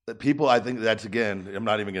true. That people, I think that's again. I'm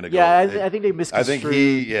not even going to go. Yeah, I think they misconstrued.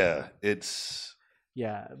 I think it's.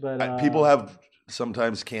 Yeah, but People have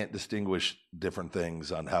sometimes can't distinguish different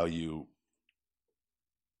things on how you.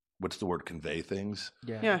 What's the word? Convey things.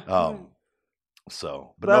 Yeah.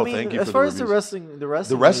 So, but But no, I mean, thank you as for far the as the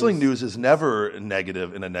reviews. wrestling news is never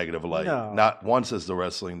negative in a negative light. No. Not once is the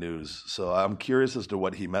wrestling news. So I'm curious as to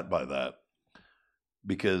what he meant by that.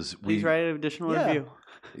 Because Please write an additional Yeah. review.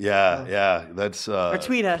 yeah, that's Or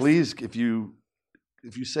tweet us. Please, if you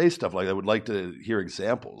say stuff like that, I would like to hear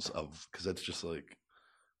examples of, because that's just like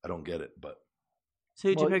I don't get it. But So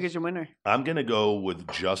who'd you Well, pick as your winner? I'm gonna go with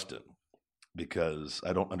Justin because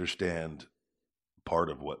I don't understand part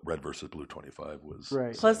of what Red versus Blue 25 was.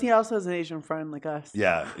 Right. Plus, he also has an Asian friend like us.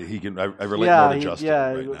 Yeah, he can. I relate more to Justin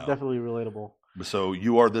right now. definitely relatable. So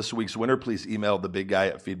you are this week's winner. Please email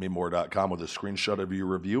thebigguy@feedmemore.com with a screenshot of your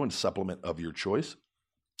review and supplement of your choice,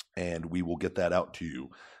 and we will get that out to you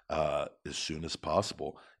as soon as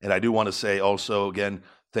possible. And I do want to say also, again,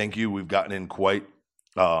 thank you. We've gotten in quite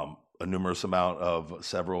a numerous amount of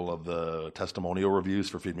several of the testimonial reviews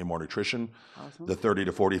for Feed Me More Nutrition, Awesome. the 30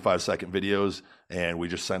 to 45 second videos, and we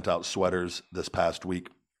just sent out sweaters this past week.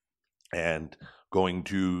 And going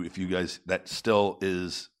to, if you guys, that still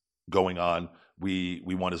is going on, we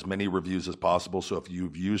want as many reviews as possible. So if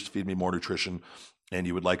you've used Feed Me More Nutrition and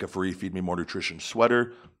you would like a free Feed Me More Nutrition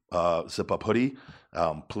sweater, zip-up hoodie,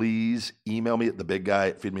 please email me at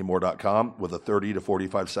thebigguy@feedmemore.com with a 30 to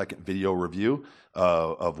 45 second video review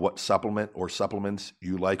of what supplement or supplements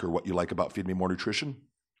you like or what you like about Feed Me More Nutrition.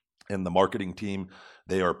 And the marketing team,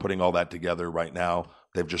 they are putting all that together right now.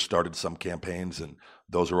 They've just started some campaigns, and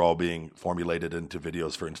those are all being formulated into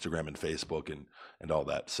videos for Instagram and Facebook and all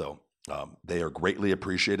that. So they are greatly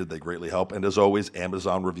appreciated. They greatly help. And as always,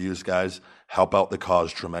 Amazon reviews, guys, help out the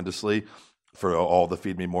cause tremendously. For all the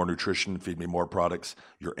Feed Me More Nutrition, Feed Me More products,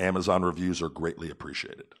 your Amazon reviews are greatly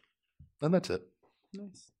appreciated. And that's it.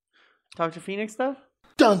 Nice. Dr. Phoenix stuff?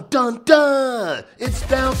 Dun dun dun! It's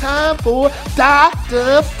downtime for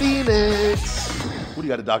Dr. Phoenix. What do you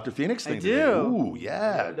got, a Dr. Phoenix thing? I today? do. Ooh,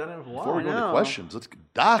 yeah. haven't done it in a while. Before we I go to know. questions, let's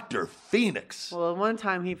get Dr. Phoenix. Well, one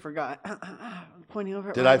time he forgot. pointing over.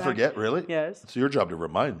 At Did my I back. forget? Really? Yes. It's your job to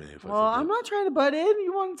remind me. If Well, I forget. I'm not trying to butt in.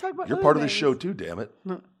 You want to talk about? You're other part of this things. show too. Damn it!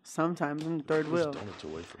 No, sometimes I'm the third Those wheel. donuts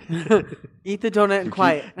away from me. Eat the donut and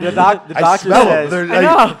quiet. The doctor I smell them. says. They're- I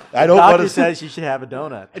know. I don't Doctor want to. says you should have a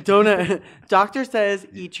donut. Donut. Doctor says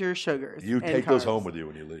eat your sugars. You and take those carbs. home with you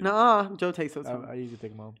when you leave. Nuh-uh. Joe takes those home. I usually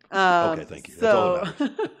take them home. Okay, thank you. That's all So,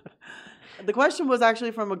 the question was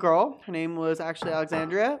actually from a girl. Her name was actually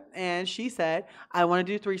Alexandria, and she said, "I want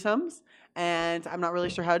to do threesomes, and I'm not really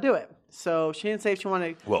sure how to do it." So she didn't say if she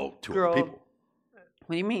wanted. Well, two Girl. other people.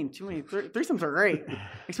 What do you mean? Too many threesomes are great,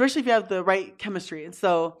 especially if you have the right chemistry. And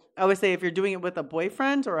so I always say if you're doing it with a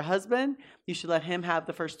boyfriend or a husband, you should let him have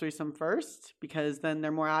the first threesome first, because then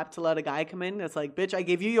they're more apt to let a guy come in that's like, "Bitch, I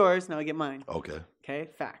gave you yours, now I get mine." Okay. Okay,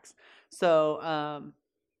 facts. So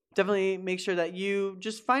definitely make sure that you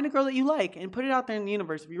just find a girl that you like and put it out there in the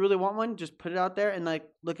universe. If you really want one, just put it out there and like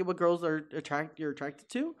look at what girls are you're attracted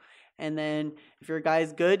to. And then if your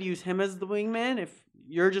guy's good, use him as the wingman. If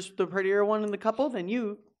you're just the prettier one in the couple, then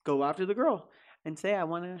you go after the girl and say, "I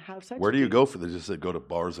want to have sex." Where with do you go for this? Just go to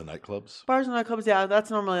bars and nightclubs? Bars and nightclubs, yeah, that's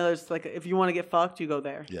normally just like if you want to get fucked, you go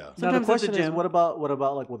there. Yeah. Now the Sometimes at the question is, gym. what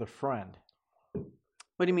about like with a friend?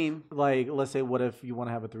 What do you mean? Like, let's say, what if you want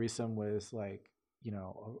to have a threesome with like, you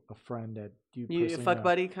know, a friend that you You personally fuck know?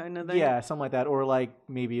 buddy kind of thing? Yeah, something like that, or like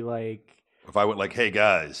maybe like. If I went like, "Hey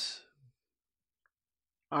guys,"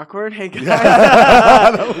 Awkward? Hey, guys.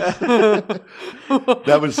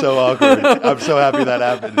 that was so awkward. I'm so happy that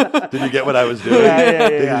happened. Did you get what I was doing? Yeah.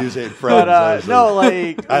 Did you say friends? But I was no,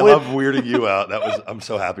 like I would- love weirding you out. That was. I'm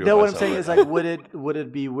so happy. No, with what I'm myself saying right is now. like, would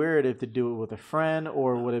it be weird if to do it with a friend,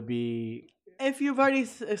 or would it be? If you've already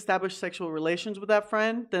established sexual relations with that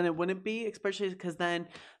friend, then it wouldn't be, especially because then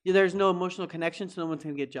there's no emotional connection, so no one's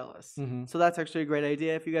going to get jealous. Mhm. So that's actually a great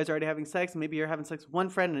idea. If you guys are already having sex, maybe you're having sex with one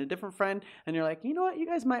friend and a different friend, and you're like, you know what, you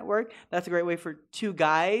guys might work. That's a great way for two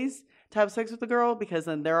guys to have sex with a girl, because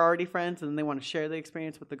then they're already friends and they want to share the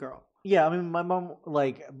experience with the girl. Yeah, I mean, my mom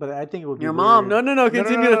but I think it would be Your mom? weird. No,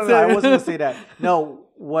 continue to no, say. I wasn't gonna say that. No,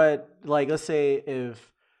 let's say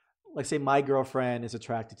say my girlfriend is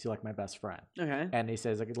attracted to like my best friend, Okay. and he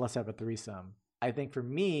says like, let's have a threesome. I think for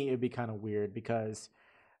me it'd be kind of weird because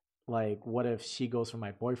like, what if she goes for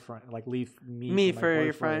my boyfriend, like leave me for my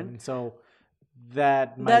your friend? boyfriend? So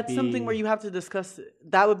that might That's be something where you have to discuss.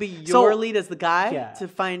 That would be your So- lead as the guy Yeah.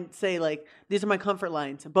 to say like, these are my comfort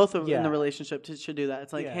lines. Both of in Yeah. the relationship should do that.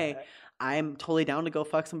 It's like, Yeah. hey, I'm totally down to go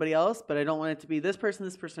fuck somebody else, but I don't want it to be this person,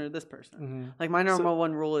 or this person. Mhm. Like my number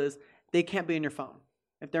one rule is they can't be in your phone.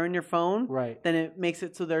 If they're in your phone, Right. then it makes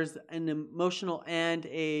it so there's an emotional and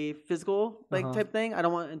a physical type thing. I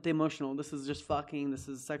don't want the emotional. This is just fucking. This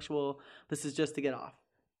is sexual. This is just to get off.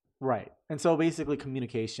 Right. And so basically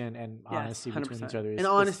communication and Yes, honesty between 100%. each other is And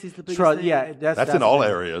honesty is the biggest trust. thing. Yeah, that's in the all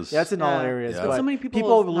thing. areas. That's in all Yeah. areas. Yeah. But So many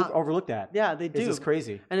people overlook, not- overlook that. Yeah, they do. It's just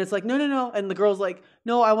crazy. And it's like, no. And the girl's like,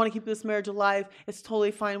 no, I want to keep this marriage alive. It's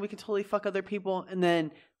totally fine. We can totally fuck other people. And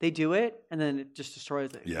then they do it, and then it just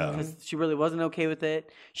destroys it. Yeah. Because she really wasn't okay with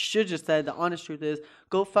it. She should have just said, the honest truth is,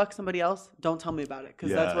 go fuck somebody else. Don't tell me about it.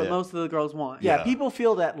 Because that's Yeah, what yeah. most of the girls want. Yeah, Yeah. people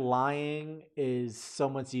feel that lying is so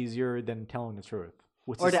much easier than telling the truth.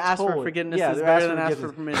 Which Or is to ask for totally- forgiveness yeah, is they're better asking than ask for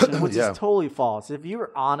forgiveness, permission. which Yeah. is totally false. If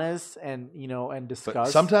you're honest and and But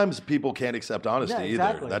discuss, sometimes people can't accept honesty Yeah, either.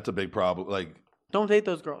 exactly. That's a big problem. Like, Don't date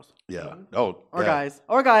those girls. yeah. Oh, Or yeah. guys.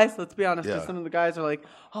 Or guys, let's be honest. Because Yeah. some of the guys are like,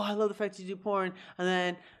 oh, I love the fact you do porn. And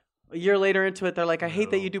then a year later into it, they're like, I hate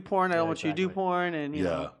that you do porn. I don't Yeah, want you to do exactly. porn. And, you Yeah.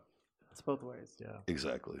 know, it's both ways. yeah.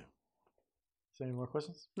 Exactly. Is there any more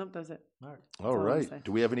questions? Nope, that's it. All right. All all I'm gonna right. say.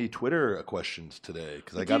 Do we have any Twitter questions today?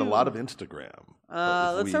 Because I We got a do. lot of Instagram.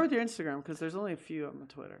 But if Let's we- start with your Instagram because there's only a few on the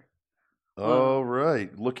Twitter. All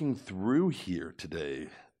right. Looking through here today.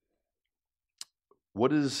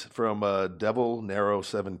 What is from Devil Narrow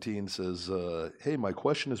 17 says, hey, my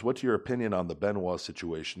question is, what's your opinion on the Benoit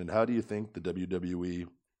situation, and how do you think the WWE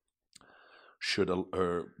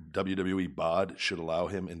WWE bod should allow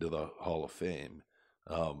him into the Hall of Fame?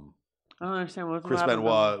 I don't understand what Chris happened to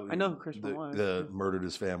Benoit, him. I know who Chris Benoit is. the murdered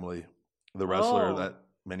his family, the wrestler Oh, that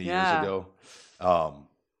many yeah. years ago.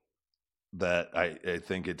 That I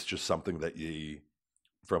think it's just something that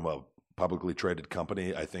from a publicly traded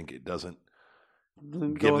company, I think it doesn't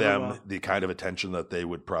Doesn't give go over them well. the kind of attention that they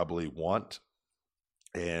would probably want,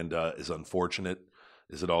 and is unfortunate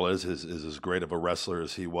as it all is as great of a wrestler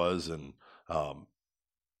as he was, and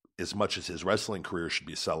as much as his wrestling career should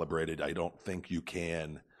be celebrated, I don't think you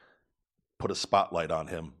can put a spotlight on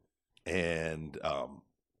him, and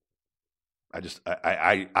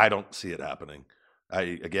I don't see it happening.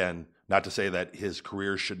 Again, not to say that his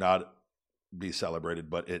career should not be celebrated,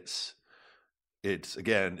 but it's it's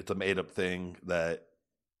a made up thing that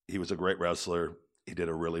he was a great wrestler. He did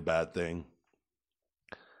a really bad thing.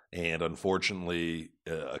 And unfortunately,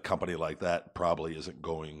 a company like that probably isn't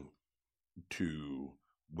going to,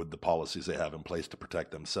 with the policies they have in place to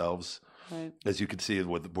protect themselves. Right. As you can see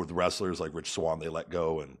with wrestlers like Rich Swann, they let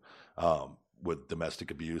go, and with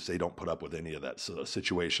domestic abuse, they don't put up with any of that. So a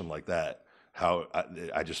situation like that,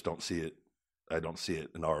 I just don't see it. I don't see it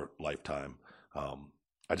in our lifetime.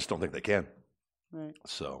 I just don't think they can. Right.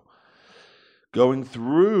 So going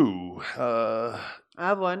through, I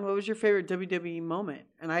have one. What was your favorite WWE moment?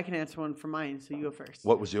 And I can answer one for mine, so you go first.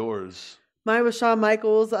 what was yours? Mine was Shawn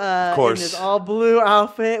Michaels in course. his all blue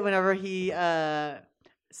outfit whenever he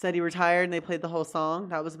said he retired and they played the whole song.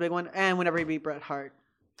 That was a big one. And whenever he beat Bret Hart.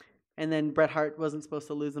 And then Bret Hart wasn't supposed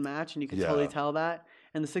to lose the match, and you could totally tell that.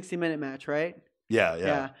 And the 60-minute match, right?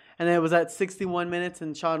 Yeah. And then it was at 61 minutes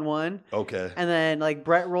and Shawn won. Okay. And then like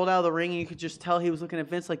Bret rolled out of the ring and you could just tell he was looking at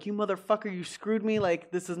Vince like, you motherfucker, you screwed me.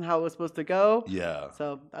 Like, this isn't how it was supposed to go. Yeah.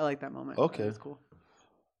 So I like that moment. Okay. That's cool.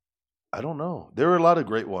 I don't know. There were a lot of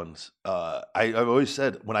great ones. I've always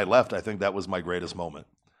said when I left, I think that was my greatest moment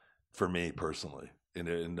for me personally.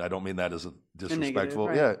 And I don't mean that as a disrespectful.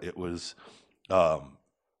 right. Yeah, it was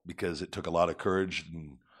because it took a lot of courage,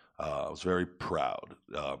 and I was very proud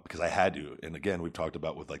because I had to. And again, we've talked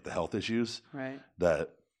about with like the health issues, Right. that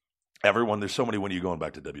everyone, there's so many when you're going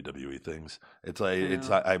back to WWE things. It's like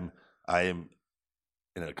I am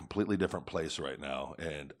in a completely different place right now,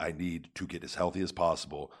 and I need to get as healthy as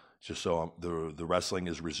possible. Just so the wrestling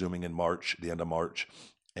is resuming in March, the end of March,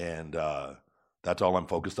 and that's all I'm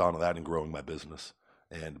focused on, that and growing my business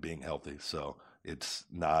and being healthy. So it's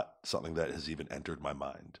not something that has even entered my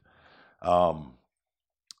mind.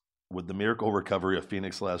 With the miracle recovery of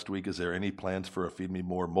Phoenix last week, is there any plans for a Feed Me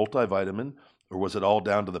More multivitamin, or was it all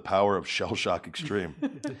down to the power of Shell Shock Extreme?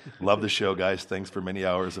 Love the show, guys. Thanks for many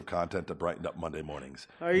hours of content to brighten up Monday mornings.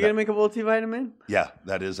 Are you going to make a multivitamin? Yeah,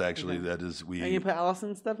 that is actually, Okay. that is, Are you going to put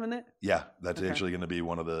Allison stuff in it? yeah, that's Okay. actually going to be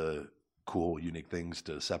one of the cool, unique things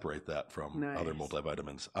to separate that from other Nice.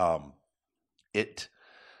 multivitamins.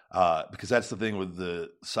 Because that's the thing with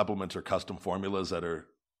the supplements or custom formulas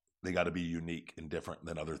they got to be unique and different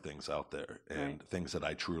than other things out there, and Right. things that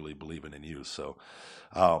I truly believe in and use. So,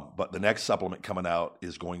 but the next supplement coming out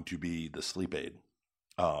is going to be the sleep aid,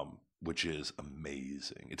 which is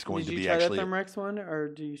amazing. It's going Did to you be try actually. that Thermorex one, or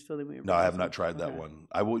do you still do No, I have not tried that Okay. one.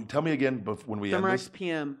 I will tell me again when we end this. Thermorex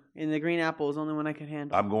PM in the green apple is the only one I could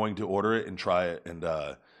handle. I'm going to order it and try it, and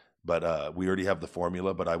but we already have the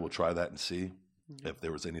formula. But I will try that and see if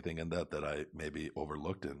there was anything in that I maybe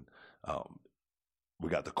overlooked. And we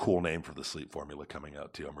got the cool name for the sleep formula coming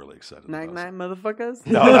out too. I'm really excited. Night about night, motherfuckers.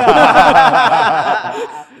 No.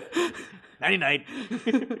 Nighty night.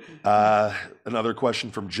 Another question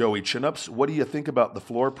from Joey Chinups. What do you think about the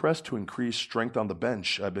floor press to increase strength on the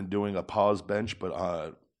bench? I've been doing a pause bench, but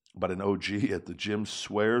an OG at the gym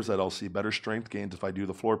swears that I'll see better strength gains if I do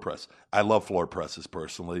the floor press. I love floor presses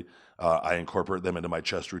personally. I incorporate them into my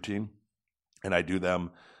chest routine, and I do them.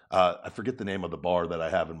 I forget the name of the bar that I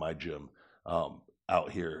have in my gym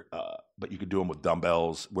out here, but you could do them with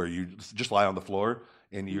dumbbells where you just lie on the floor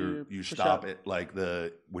and you push stop up. it like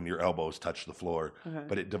when your elbows touch the floor, Okay.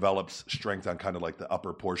 but it develops strength on kind of like the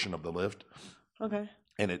upper portion of the lift, Okay.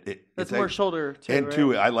 and That's it's more shoulder too, and right?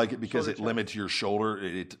 two, I like it because Shoulder it limits your shoulder.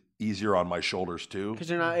 It's easier on my shoulders too. Because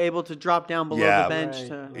you're not able to drop down below Yeah, the bench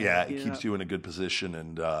right. to Yeah, heat it keeps up. you in a good position,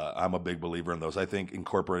 and I'm a big believer in those. I think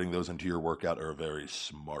incorporating those into your workout are a very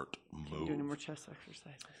smart Do any more move. chest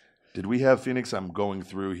exercises. Did we have Phoenix? I'm going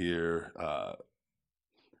through here.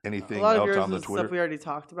 Anything A lot of else yours on the is Twitter? stuff we already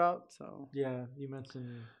talked about. So Yeah, you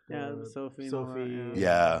mentioned Sophie and all that, Sophie.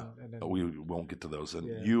 Yeah. and then- We won't get to those. And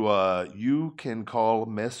Yeah. you can call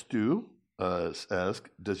Mestu. Ask,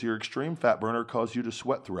 does your extreme fat burner cause you to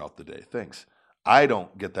sweat throughout the day? Thanks. I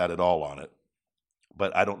don't get that at all on it,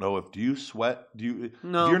 but I don't know do you sweat?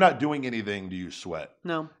 No. If you're not doing anything, do you sweat?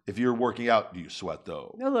 no, If you're working out, do you sweat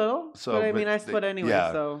though? a little. So, but I mean, but I sweat anyway.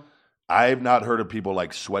 yeah. So I've not heard of people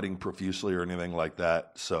like sweating profusely or anything like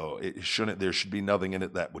that. So there should be nothing in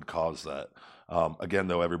it that would cause that. Again,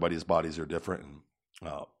 though, everybody's bodies are different.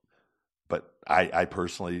 And, but I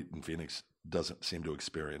personally, in Phoenix, doesn't seem to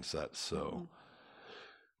experience that. So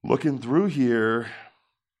looking through here,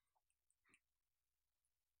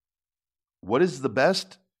 what is the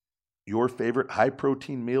best, your favorite high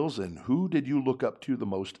protein meals, and who did you look up to the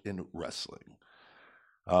most in wrestling?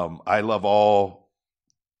 I love all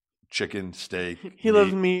chicken, steak. he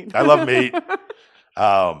loves meat. I love meat.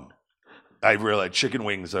 I really chicken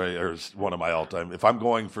wings are one of my all time. If I'm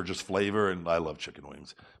going for just flavor, and I love chicken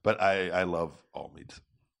wings, but I love all meats.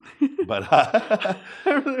 But I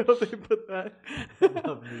really hope they put that.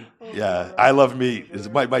 yeah, I love meat. It's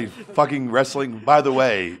my fucking wrestling. By the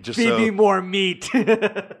way, just Feed so me more meat.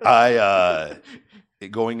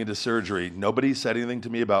 going into surgery, nobody said anything to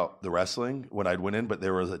me about the wrestling when I went in, but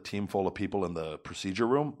there was a team full of people in the procedure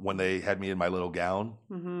room when they had me in my little gown,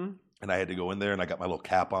 and I had to go in there, and I got my little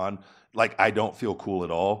cap on. Like, I don't feel cool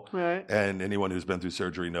at all. Right. And anyone who's been through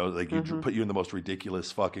surgery knows, like, you put you in the most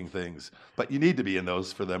ridiculous fucking things. But you need to be in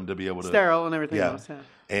those for them to be able to... Sterile and everything else, yeah.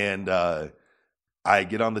 And I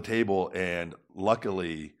get on the table, and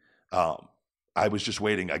luckily... I was just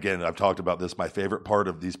waiting. Again, I've talked about this. My favorite part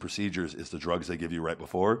of these procedures is the drugs they give you right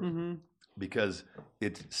before, because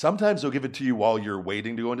sometimes they'll give it to you while you're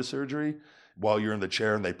waiting to go into surgery, while you're in the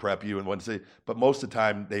chair and they prep you. But most of the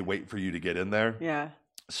time they wait for you to get in there. Yeah.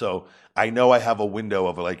 So I know I have a window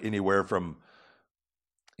of like anywhere from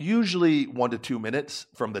usually 1 to 2 minutes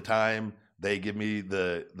from the time they give me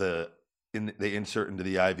they insert into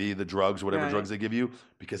the IV the drugs, whatever drugs they give you,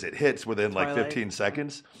 because it hits within like 15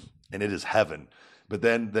 seconds. And it is heaven. But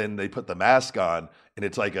then they put the mask on, and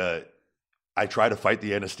it's like I try to fight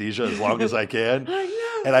the anesthesia as long as I can.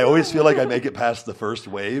 And I always feel like I make it past the first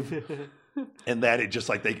wave. And then it just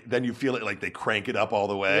like then you feel it like they crank it up all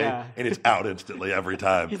the way, and it's out instantly every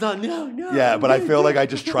time. He's on, no. Yeah, but I feel like I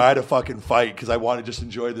just try to fucking fight because I want to just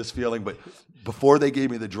enjoy this feeling. But before they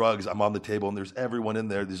gave me the drugs, I'm on the table, and there's everyone in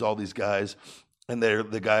there. There's all these guys. And the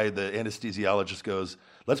anesthesiologist goes,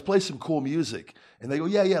 let's play some cool music. And they go,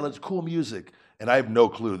 yeah, let's cool music. And I have no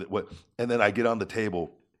clue and then I get on the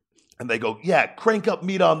table and they go, yeah, crank up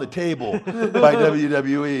Meat on the Table by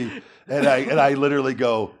WWE. And I literally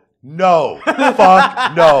go, no,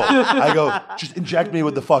 fuck no. I go, just inject me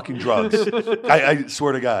with the fucking drugs. I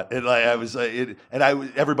swear to God. And I was like,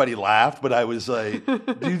 everybody laughed, but I was like,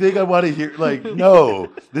 do you think I want to hear? Like,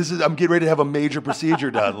 no, I'm getting ready to have a major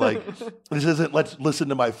procedure done. Like, this isn't, let's listen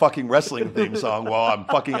to my fucking wrestling theme song while I'm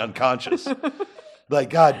fucking unconscious.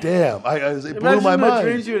 Like, God damn. It blew my mind.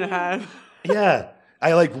 Dreams you would have. Yeah.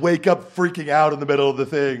 I like wake up freaking out in the middle of the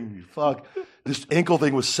thing. Fuck. This ankle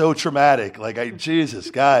thing was so traumatic. Like,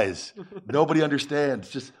 Jesus, guys, nobody understands.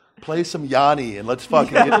 Just play some Yanni and let's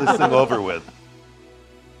fucking get this thing over with.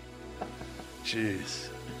 Jeez.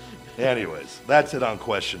 Anyways, that's it on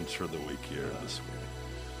questions for the week here this week.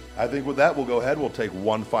 I think with that, we'll go ahead. We'll take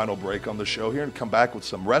one final break on the show here and come back with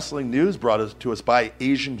some wrestling news brought to us by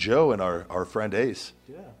Asian Joe and our friend Ace.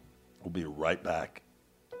 Yeah. We'll be right back.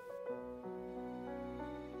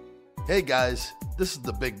 Hey guys, this is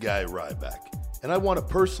the big guy Ryback, and I want to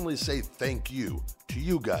personally say thank you to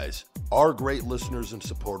you guys, our great listeners and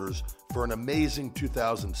supporters, for an amazing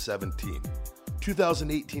 2017.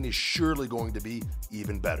 2018 is surely going to be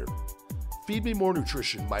even better. Feed Me More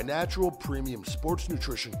Nutrition, my natural premium sports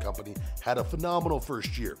nutrition company, had a phenomenal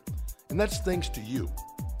first year, and that's thanks to you.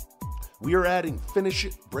 We are adding Finish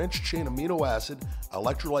It branched chain amino acid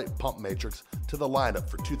electrolyte pump matrix to the lineup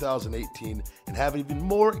for 2018 and have even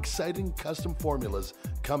more exciting custom formulas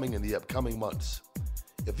coming in the upcoming months.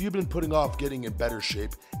 If you've been putting off getting in better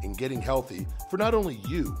shape and getting healthy for not only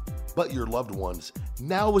you, but your loved ones,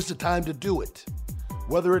 now is the time to do it.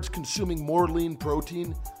 Whether it's consuming more lean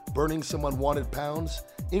protein, burning some unwanted pounds,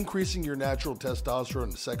 increasing your natural testosterone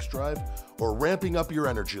and sex drive, or ramping up your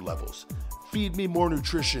energy levels, Feed Me More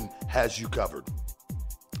Nutrition has you covered.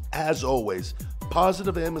 As always,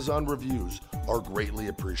 positive Amazon reviews are greatly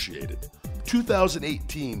appreciated.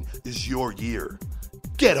 2018 is your year.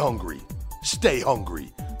 Get hungry, stay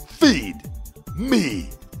hungry, feed me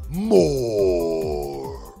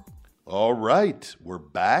more. All right, we're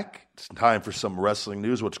back. It's time for some wrestling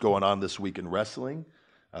news. What's going on this week in wrestling?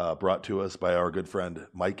 Brought to us by our good friend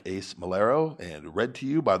Mike Ace Malero and read to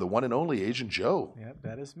you by the one and only Asian Joe. Yep,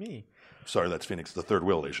 that is me. Sorry, that's Phoenix, the third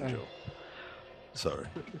wheel Asian Joe. Sorry.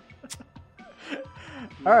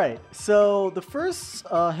 All right, so the first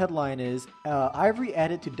headline is Ivory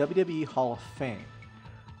added to WWE Hall of Fame.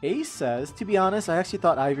 Ace says, to be honest, I actually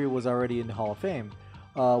thought Ivory was already in the Hall of Fame.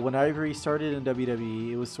 When Ivory started in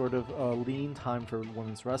WWE, it was sort of a lean time for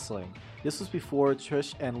women's wrestling. This was before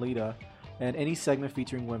Trish and Lita, and any segment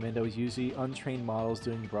featuring women that was usually untrained models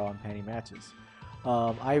doing bra and panty matches.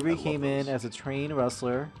 Ivory came in as a trained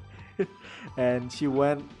wrestler, and she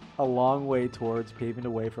went a long way towards paving the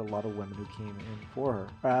way for a lot of women who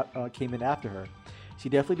came in after her. She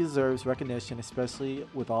definitely deserves recognition, especially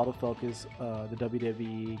with all the focus the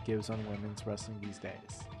WWE gives on women's wrestling these days.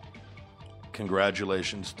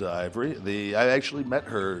 Congratulations to Ivory. I actually met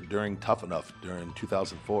her during Tough Enough during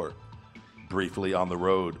 2004, briefly on the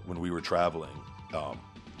road when we were traveling,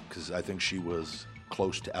 because I think she was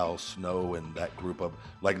close to Al Snow and that group of,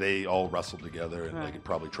 like, they all wrestled together and Right. like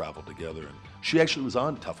probably traveled together. And she actually was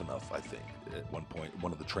on Tough Enough, I think, at one point,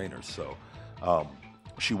 one of the trainers. So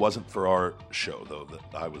she wasn't for our show though that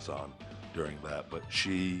I was on during that, but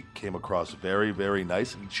she came across very, very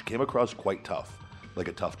nice, and she came across quite tough, like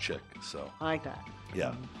a tough chick. So I like that.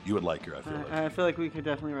 yeah, you would like her. I feel like. I feel like we could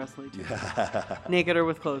definitely wrestle each other. Naked or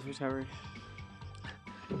with clothes, whichever.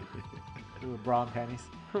 With bra and panties.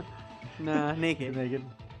 Nah, naked. Naked.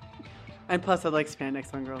 And plus, I like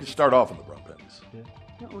spandex on You girls. start off in the brown pennies.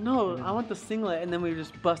 No, I want the singlet, and then we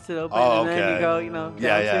just bust it open, Oh, and then okay. you go, Yeah, down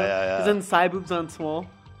yeah, to it. yeah. Because then side boobs on swole.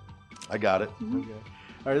 I got it. Okay.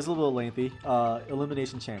 All right, this is a little lengthy.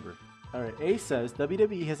 Elimination Chamber. All right, Ace says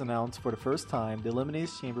WWE has announced for the first time the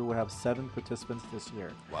Elimination Chamber will have 7 participants this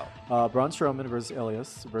year. Wow. Braun Strowman versus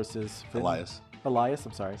Elias versus Elias. Elias,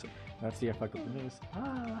 I'm sorry. That's the I fucked up the news.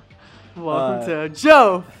 Welcome to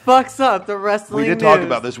Joe Fucks Up the Wrestling We did talk News.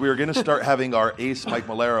 about this. We were going to start having our ace, Mike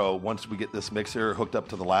Malero, once we get this mixer hooked up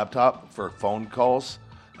to the laptop for phone calls.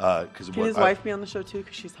 Can his wife be on the show too?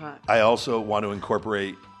 Because she's hot. I also want to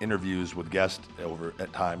incorporate interviews with guests over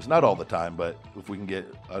at times. Not all the time, but if we can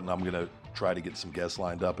get, and I'm going to try to get some guests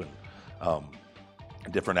lined up in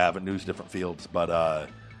different avenues, different fields. But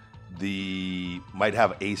might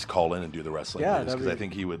have Ace call in and do the wrestling news because I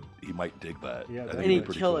think he might dig that. Yeah, I think and it'd be he'd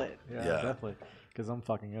pretty kill cool. it. Yeah, Yeah. definitely. Because I'm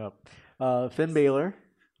fucking up. Finn Balor.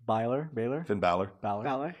 Finn Balor.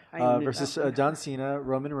 Balor. I knew Versus that one. John Cena,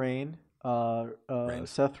 Roman Reigns,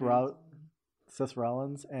 Seth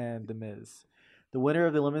Rollins, and The Miz. The winner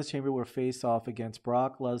of the Elimination Chamber will face off against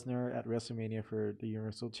Brock Lesnar at WrestleMania for the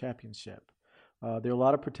Universal Championship. There are a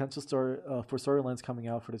lot of potential storylines coming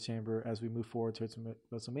out for the Chamber as we move forward towards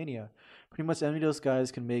WrestleMania. Pretty much any of those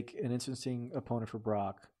guys can make an interesting opponent for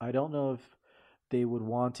Brock. I don't know if they would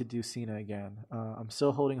want to do Cena again. I'm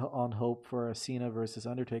still holding on hope for a Cena versus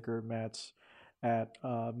Undertaker match at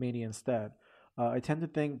Mania instead. I tend to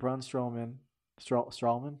think Braun Strowman,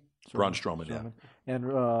 Braun Strowman, yeah. and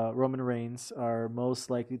Roman Reigns are most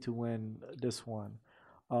likely to win this one.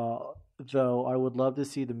 Though I would love to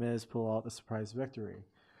see The Miz pull out the surprise victory.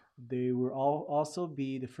 They will also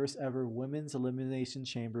be the first ever women's elimination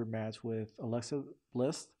chamber match with Alexa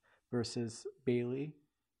Bliss versus Bayley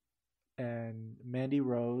and Mandy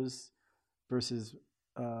Rose versus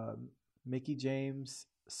Mickie James,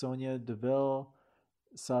 Sonya Deville,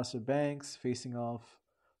 Sasha Banks facing off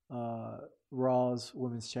Raw's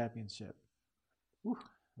Women's Championship. Whew,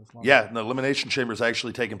 that's long. Yeah, and the Elimination Chamber is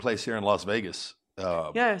actually taking place here in Las Vegas.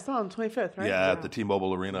 Yeah, I saw on 25th, right? Yeah, at the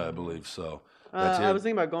T-Mobile Arena, I believe. So that's it. I was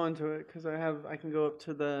thinking about going to it because I can go up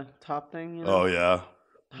to the top thing. You know, Oh yeah.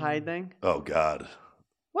 hide thing. Oh God.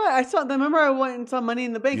 What I saw? Remember, I went and saw Money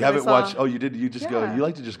in the Bank. You and I haven't saw- watched? Oh, you did. You just go. Yeah. You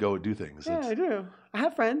like to just go and do things. Yeah, I do. I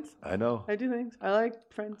have friends. I know. I do things. I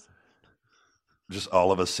like friends. Just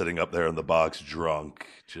all of us sitting up there in the box, drunk,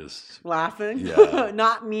 just Laughing. Yeah.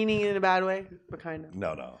 Not meaning it in a bad way, but kind of.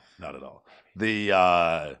 no, not at all.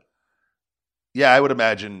 Yeah, I would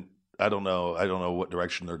imagine. I don't know what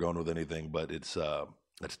direction they're going with anything, but it's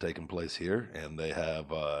taking place here, and they have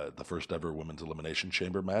the first ever women's elimination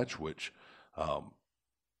chamber match, which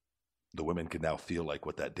the women can now feel like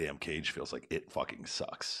what that damn cage feels like. It fucking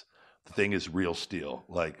sucks. The thing is real steel.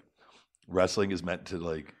 Like wrestling is meant to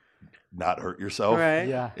like not hurt yourself, Right.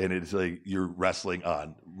 Yeah. and it's like you're wrestling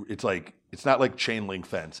on. It's like it's not like chain link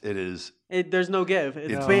fence. It is. There's no give.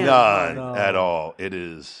 It's It's bam. none No. at all. It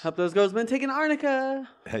is. Hope those girls been taking arnica.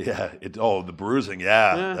 Yeah. The bruising.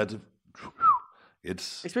 Yeah. Yeah. That's.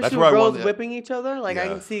 It's Especially that's with where I girls want. whipping each other. Like I Yeah.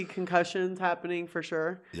 can see concussions happening for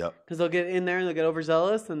sure. Yep. Because they'll get in there and they'll get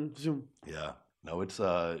overzealous and zoom. Yeah. No, it's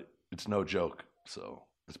no joke. So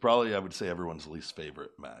it's probably I would say everyone's least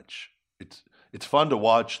favorite match. It's fun to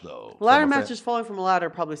watch though. Ladder From a fan- matches falling from a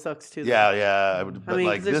ladder probably sucks too. though. Yeah. I would. I But mean,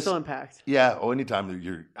 like 'cause there's this. still impact. Yeah. Oh, anytime that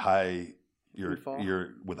you're high, You fall. you're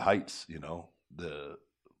with heights. You know the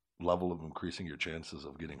level of increasing your chances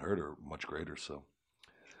of getting hurt are much greater. So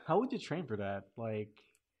How would you train for that? Like,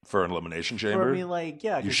 for an elimination or, chamber, I mean, like,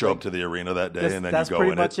 yeah. you 'cause, show like, up to the arena that day, that's- and then that's you go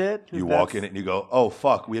pretty in much it? You walk That's- in it and you go, "Oh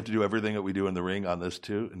fuck, we have to do everything that we do in the ring on this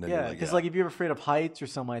too." And then Yeah, you're like, because like if you're afraid of heights or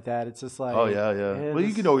something like that, it's just like, "Oh yeah." yeah, Well, you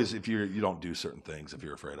this- can always if you don't do certain things if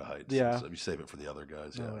you're afraid of heights. Yeah. So you save it for the other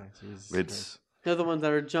guys. Yeah, Oh, Jesus it's They're the ones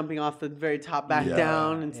that are jumping off the very top back Yeah.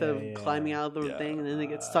 down instead Yeah, of yeah. climbing out of the Yeah. thing, and then they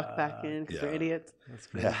get stuck back in because they're Yeah. idiots. That's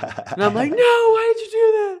crazy. And I'm like, no, why did you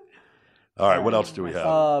do that? all right. What else do we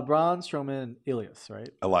have? Braun Strowman, Elias, right?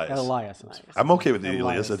 Elias. And Elias. I'm sorry. I'm okay with the Elias.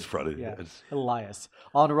 Elias. That's funny. Yeah, It's- Elias.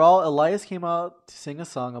 On Raw, Elias came out to sing a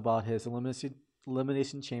song about his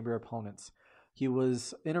elimination chamber opponents. He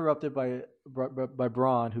was interrupted by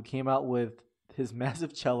Braun, who came out with his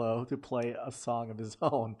massive cello to play a song of his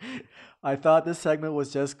own. I thought this segment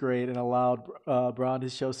was just great and allowed Braun to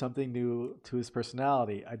show something new to his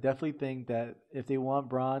personality. I definitely think that if they want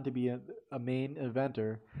Braun to be a main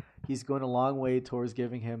eventer, he's going a long way towards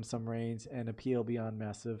giving him some range and appeal beyond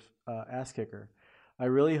massive ass kicker. I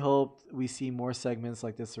really hope we see more segments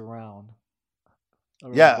like this around.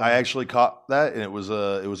 Yeah, I actually caught that, and it was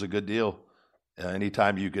a good deal.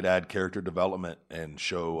 Anytime you could add character development and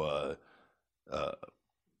show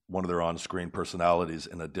one of their on-screen personalities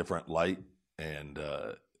in a different light, and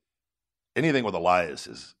anything with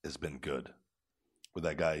Elias has been good with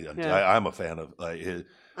that guy. Yeah. I'm a fan of. I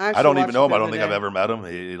don't even know him. I don't think I've ever met him.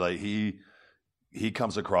 He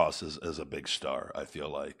comes across as a big star. I feel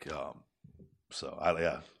like.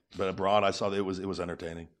 But Braun, I saw that it was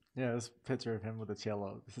entertaining. Yeah, this picture of him with a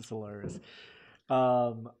cello. This is hilarious.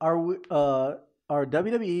 Our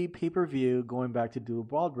WWE pay-per-view going back to dual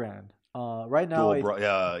broadband. Right now,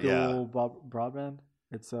 dual broadband.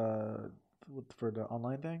 It's for the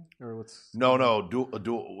online thing, or what's? No,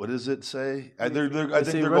 dual. What does it say? I think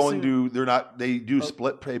they're going to. They're not. They do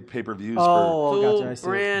split pay-per-views. Gotcha. I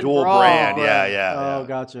see. Dual brand. Yeah. Oh,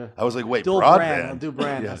 gotcha. I was like, wait, dual broadband. Dual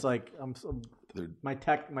brand. It's like my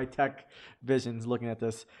tech vision's looking at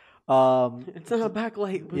this. It's not a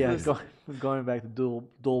backlight. Going back to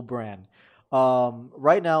dual brand.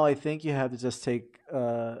 Right now, I think you have to just take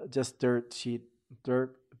just dirt sheet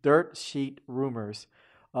rumors.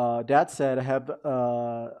 That said,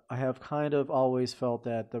 I have kind of always felt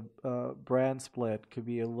that the brand split could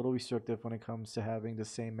be a little restrictive when it comes to having the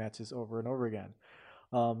same matches over and over again.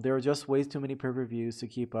 There are just way too many pay-per-views to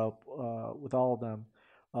keep up with all of them.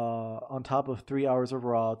 On top of 3 hours of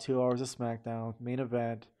Raw, 2 hours of SmackDown, main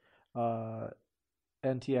event,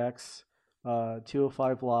 NTX,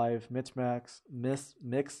 205 Live, mixed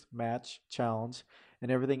match challenge, and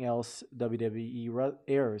everything else WWE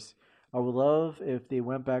airs. I would love if they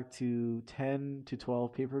went back to 10 to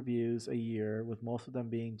 12 pay-per-views a year, with most of them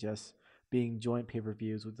being joint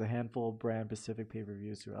pay-per-views with a handful of brand-specific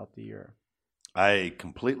pay-per-views throughout the year. I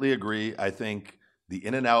completely agree. I think the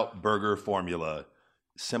In-N-Out burger formula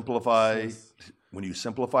when you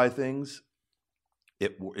simplify things,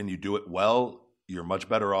 and you do it well, you're much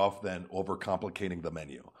better off than overcomplicating the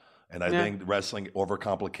menu. And I think wrestling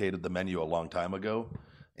overcomplicated the menu a long time ago,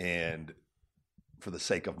 and for the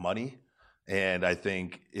sake of money. And I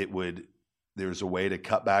think there's a way to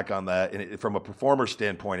cut back on that. And from a performer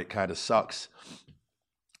standpoint, it kind of sucks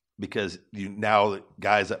because now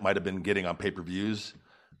guys that might have been getting on pay-per-views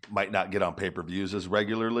might not get on pay-per-views as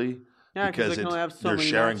regularly because they're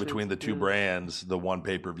sharing between the two brands, the one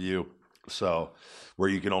pay-per-view. So where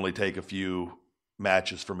you can only take a few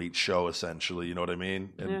matches from each show, essentially, you know what I mean?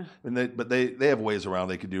 But they have ways around.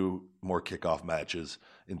 They could do more kickoff matches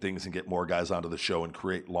and things and get more guys onto the show and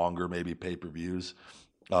create longer maybe pay-per-views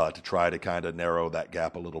to try to kind of narrow that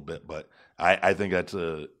gap a little bit. But I think that's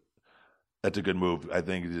a good move. I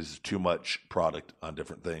think it is too much product on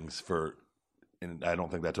different things and I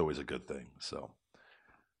don't think that's always a good thing. So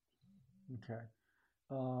okay.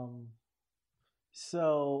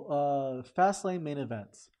 So Fastlane main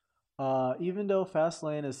events. Even though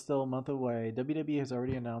Fastlane is still a month away, WWE has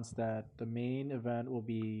already announced that the main event will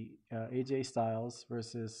be AJ Styles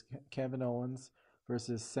versus Kevin Owens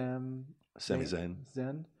versus Sami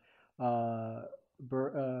Zayn,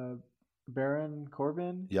 Baron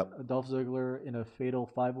Corbin, Dolph Ziggler in a fatal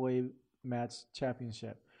 5-way match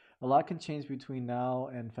championship. A lot can change between now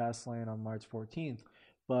and Fastlane on March 14th.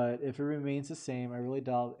 But if it remains the same, I really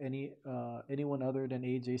doubt anyone other than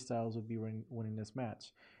AJ Styles would be winning this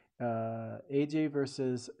match. AJ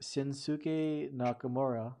versus Shinsuke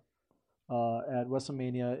Nakamura at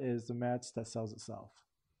WrestleMania is the match that sells itself.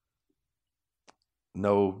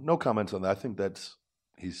 No comments on that. I think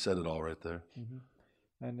he said it all right there. Mm-hmm.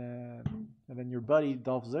 And then your buddy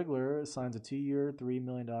Dolph Ziggler signs a 2-year, $3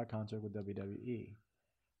 million contract with WWE.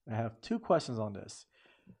 I have 2 questions on this.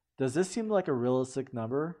 Does this seem like a realistic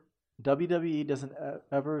number? WWE doesn't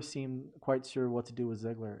ever seem quite sure what to do with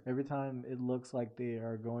Ziggler. Every time it looks like they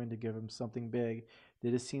are going to give him something big,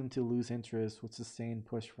 they just seem to lose interest with sustained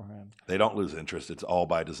push for him. They don't lose interest. It's all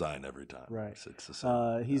by design every time. Right. It's the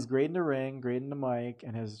same. He's great in the ring, great in the mic,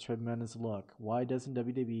 and has a tremendous look. Why doesn't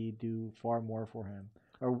WWE do far more for him,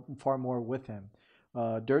 or far more with him?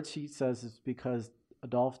 Dirt Sheet says it's because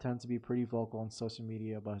Dolph tends to be pretty vocal on social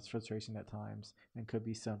media about his frustration at times, and could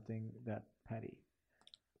be something that petty.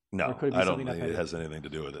 No, I don't think it has anything to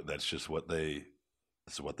do with it. That's just what they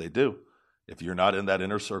do. If you're not in that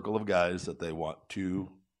inner circle of guys that they want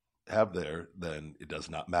to have there, then it does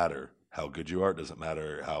not matter how good you are. It doesn't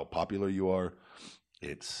matter how popular you are.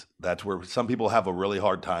 that's where some people have a really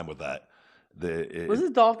hard time with that. Was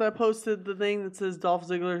it Dolph that posted the thing that says Dolph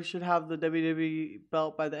Ziggler should have the WWE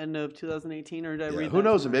belt by the end of 2018, or did I read that? Who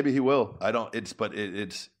knows? somewhere? Maybe he will. I don't. It's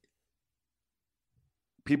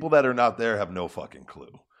people that are not there have no fucking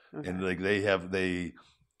clue, and like they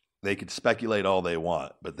could speculate all they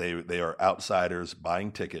want, but they are outsiders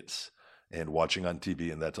buying tickets and watching on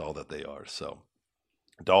TV, and that's all that they are. So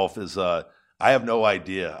Dolph is. I have no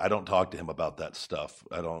idea. I don't talk to him about that stuff.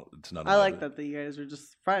 I don't. It's none. I like that you guys are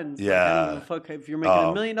just friends. Yeah. Like, I don't give a fuck if you're making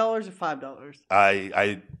 $1 million or $5.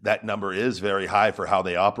 I that number is very high for how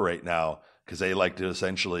they operate now, because they like to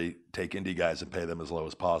essentially take indie guys and pay them as low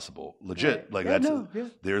as possible. Legit, Right. like Yeah,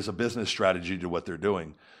 there's a business strategy to what they're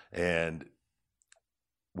doing, and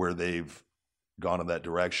where they've gone in that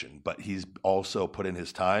direction. But he's also put in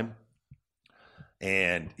his time,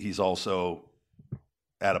 and he's also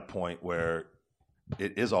at a point where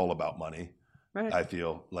it is all about money. Right. I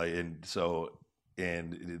feel like, and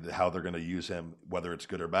how they're going to use him, whether it's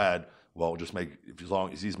good or bad. Well, just as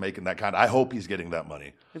long as he's making that kind. I hope he's getting that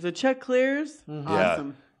money. If the check clears,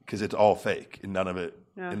 awesome. Because it's all fake, and none of it.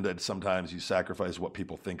 Yeah. And that sometimes you sacrifice what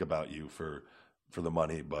people think about you for the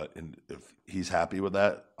money. But if he's happy with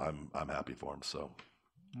that, I'm happy for him. So.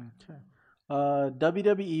 Okay.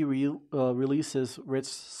 WWE releases Rich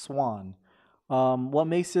Swann. What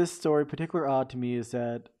makes this story particularly odd to me is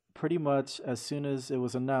that pretty much as soon as it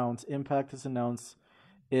was announced, Impact has announced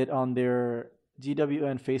it on their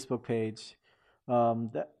GWN Facebook page.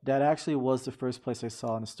 That actually was the first place I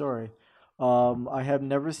saw in the story. I have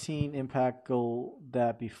never seen Impact go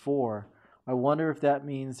that before. I wonder if that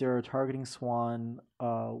means they're targeting Swann,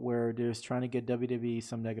 where they're just trying to get WWE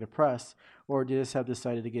some negative press, or they just have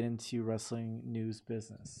decided to get into wrestling news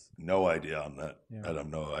business. No idea on that. Yeah. I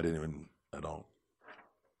don't know. I don't.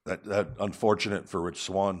 That unfortunate for Rich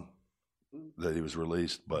Swann that he was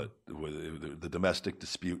released, but the domestic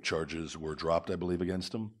dispute charges were dropped, I believe,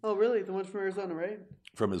 against him. Oh, really? The one from Arizona, right?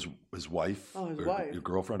 From his wife. Oh, his or wife. Your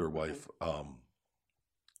girlfriend or wife.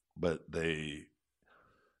 But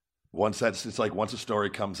once a story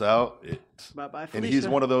comes out, it's Bye-bye, and he's Felicia.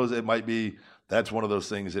 one of those. That's one of those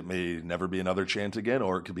things. It may never be another chance again,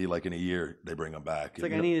 or it could be like in a year they bring him back. It's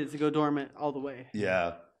like I needed to go dormant all the way.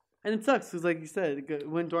 Yeah. And it sucks because, like you said, it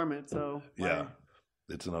went dormant. So Yeah,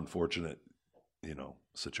 it's an unfortunate,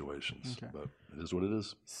 situations, but it is what it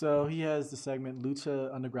is. So he has the segment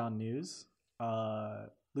Lucha Underground News.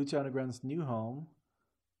 Lucha Underground's new home.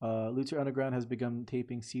 Lucha Underground has begun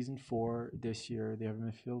taping season 4 this year. They have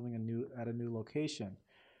been filming at a new location.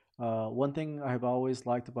 One thing I have always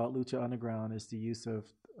liked about Lucha Underground is the use of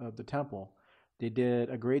the temple. They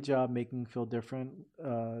did a great job making it feel different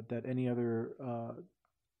than any other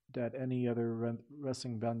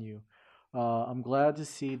wrestling venue. I'm glad to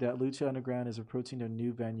see that Lucha Underground is approaching their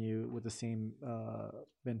new venue with the same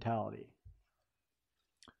mentality.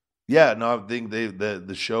 Yeah, no, I think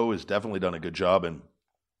the show has definitely done a good job, and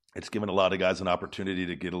it's given a lot of guys an opportunity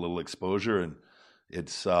to get a little exposure. And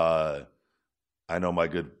it's I know my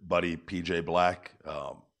good buddy PJ Black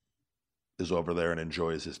is over there and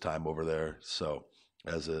enjoys his time over there. So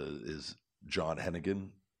is John Hennigan,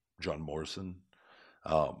 John Morrison.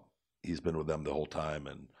 He's been with them the whole time,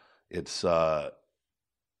 and it's I'd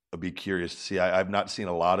be curious to see. I've not seen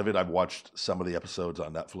a lot of it. I've watched some of the episodes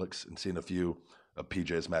on Netflix and seen a few of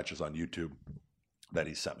PJ's matches on YouTube that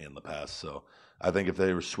he sent me in the past. So I think if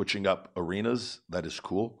they were switching up arenas, that is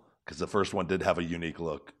cool, because the first one did have a unique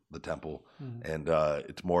look, the temple, and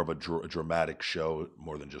it's more of a dramatic show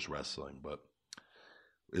more than just wrestling. But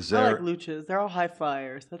is I there? like luchas. They're all high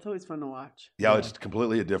flyers. That's always fun to watch. Yeah, it's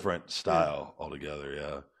completely a different style altogether.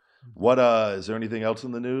 Yeah. What is there anything else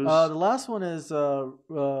in the news? The last one is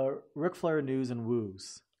Ric Flair news and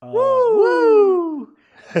woos. Woo!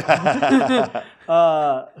 Who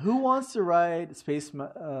wants to ride Space?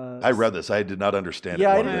 I read this. I did not understand it.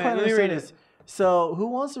 Yeah, I What didn't is quite it? Let me understand read this. So, who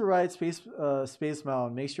wants to ride Space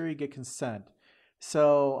Mountain? Make sure you get consent.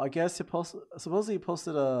 So, I guess supposedly he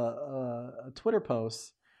posted a Twitter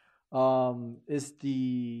post. Is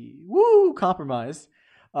the compromise?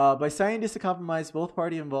 By signing this compromise, both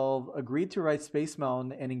parties involved agreed to ride Space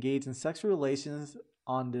Mountain and engage in sexual relations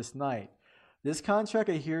on this night. This contract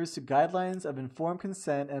adheres to guidelines of informed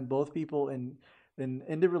consent, and both people in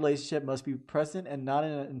the relationship must be present and not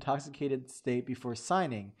in an intoxicated state before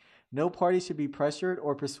signing. No party should be pressured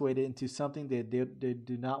or persuaded into something they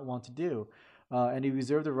do not want to do, and they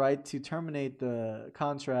reserve the right to terminate the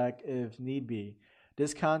contract if need be.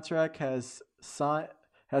 This contract has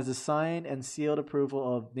the signed and sealed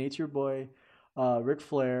approval of Nature Boy Ric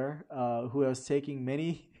Flair, who has taken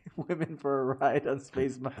many women for a ride on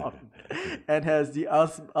Space Mountain and has the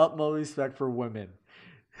utmost respect for women.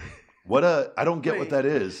 I don't get what Wait. that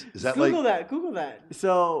is. Is that Google like? Google that.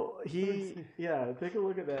 So take a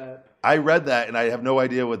look at that. I read that and I have no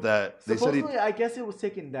idea what that. They said Supposedly, I guess it was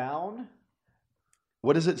taken down.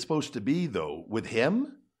 What is it supposed to be though? With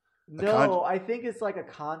him? No, I think it's like a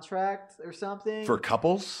contract or something. For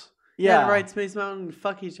couples? Yeah, right. Space Mountain,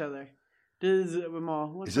 fuck each other. Is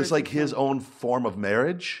this like his own form of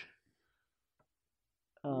marriage?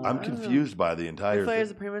 I'm I don't confused by the entire Ric Flair thing.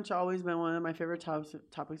 has pretty much always been one of my favorite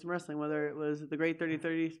topics in wrestling, whether it was the Great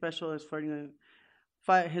 30-30 special, his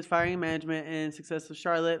firing management and success with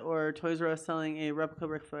Charlotte, or Toys R Us selling a replica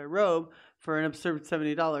Ric Flair robe for an absurd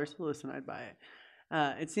 $70. Listen, I'd buy it.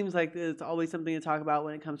 It seems like it's always something to talk about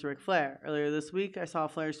when it comes to Ric Flair. Earlier this week, I saw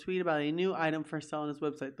Flair's tweet about a new item for sale on his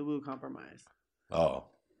website, the Woo Compromise. Oh.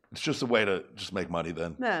 It's just a way to just make money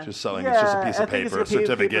then. Yeah. Just selling. It's just a piece of paper, a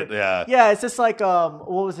certificate. Paper. Yeah. Yeah, it's just like what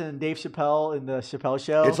was it in Dave Chappelle in the Chappelle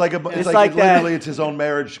show? It's like it's like that. literally it's his own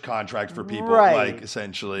marriage contract for people, Right. like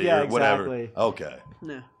essentially, Yeah, or whatever. exactly. Okay.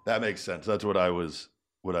 No. That makes sense. That's what I was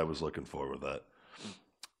looking for with that.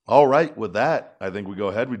 All right, with that, I think we go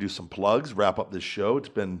ahead. We do some plugs, wrap up this show. It's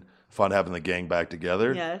been fun having the gang back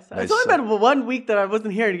together. Yes. Nice, It's only been 1 week that I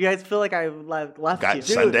wasn't here. Do you guys feel like I left got you?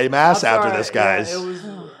 Sunday Mass I'm after sorry. this, guys. Yeah, it was.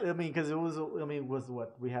 I mean, because it was. I mean, was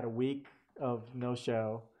what we had a week of no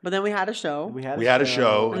show. But then we had a show. We had a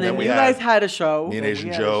show, and then you guys had a show. Me and Then Asian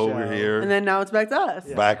we had a Joe show. were here. And then now it's back to us.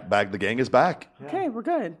 Back. The gang is back. Okay, we're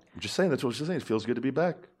good. I'm just saying. That's what she's saying. It feels good to be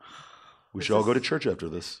back. We should all go to church after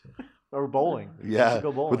this. Or bowling. We Yeah, should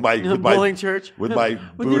go bowling. with my Bowling church. with my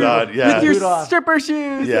With boot your- on. Yeah, With your Boot on. stripper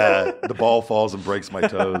shoes. yeah. The ball falls and breaks my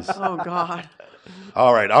toes. Oh, God.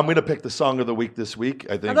 All right, I'm going to pick the song of the week this week.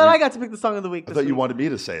 I think. I thought I got to pick the song of the week. I this thought you week. wanted me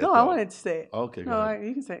to say it. No, though. I wanted to say it. Okay, go No, ahead.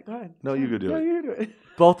 you can say it. Go ahead. No, you could do No, it. you can do it.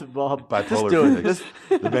 Both. Bipolar just do it. Phoenix.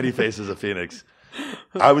 The many faces of Phoenix.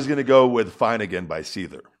 I was going to go with "Fine Again" by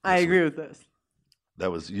Seether. I agree with this. That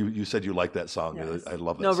was you. You said you liked that song. Yes. I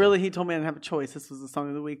love that. No, song. really, he told me I didn't have a choice. This was the song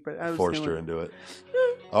of the week, but I was Forced gonna- her into it.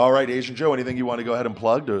 All right, Asian Joe. Anything you want to go ahead and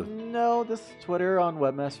plug? To No, this Twitter on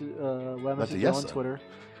Webmaster. That's a Webmaster yes, Joe on then. Twitter.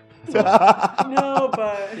 No,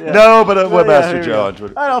 but No, but Yeah, Webmaster here we Joe go. on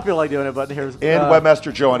Twitter I don't feel like doing it, but here's and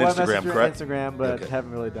Webmaster Joe on Webmaster Instagram. Joe Correct. Instagram, but Okay.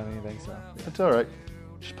 haven't really done anything. So That's all right.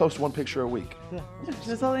 Just post one picture a week.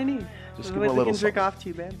 that's all they need. Just The give way them a they little can jerk something. off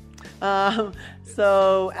to, man.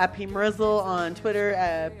 So at P Mrizzle on Twitter,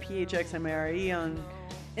 at PHXMARE on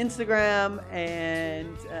Instagram,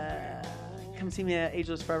 and come see me at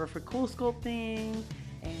Ageless Forever for cool sculpting,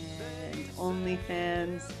 and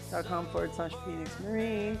onlyfans.com/Phoenix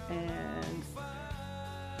Marie, and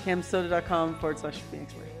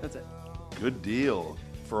camsoda.com/Phoenix Marie. That's it. Good deal.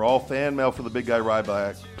 For all fan mail for the Big Guy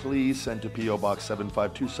Ryback, please send to P.O. Box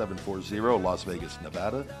 752740, Las Vegas,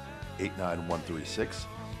 Nevada, 89136.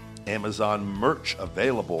 Amazon merch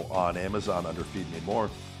available on Amazon under Feed Me More.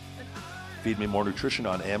 Feed Me More Nutrition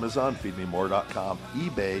on Amazon, feedmemore.com,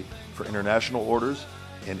 eBay for international orders,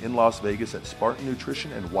 and in Las Vegas at Spartan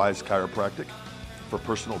Nutrition and Wise Chiropractic. For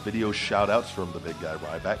personal video shout-outs from the Big Guy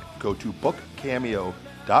Ryback, go to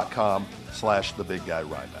bookcameo.com/the Big Guy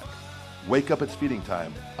Ryback. Wake Up It's Feeding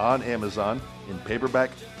Time on Amazon in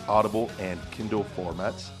paperback, Audible, and Kindle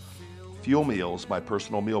formats. Fuel Meals, my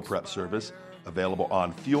personal meal prep service, available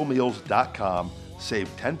on fuelmeals.com. Save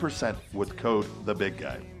 10% with code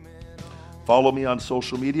THEBIGGUY. Follow me on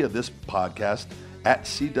social media, this podcast, at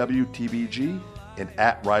CWTBG and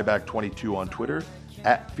at Ryback22 on Twitter,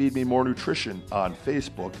 at Feed Me More Nutrition on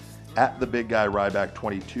Facebook, at The Big Guy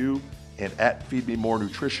Ryback22, and at Feed Me More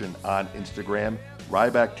Nutrition on Instagram,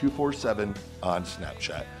 Ryback247 on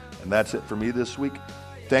Snapchat. And that's it for me this week.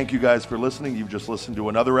 Thank you guys for listening. You've just listened to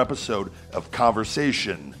another episode of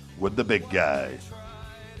Conversation with the Big Guy.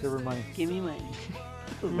 give her money. Give me money.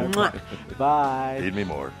 Mwah. Bye. Feed me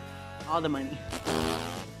more. All the money.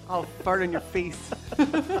 I'll fart on your face.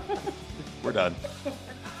 We're done.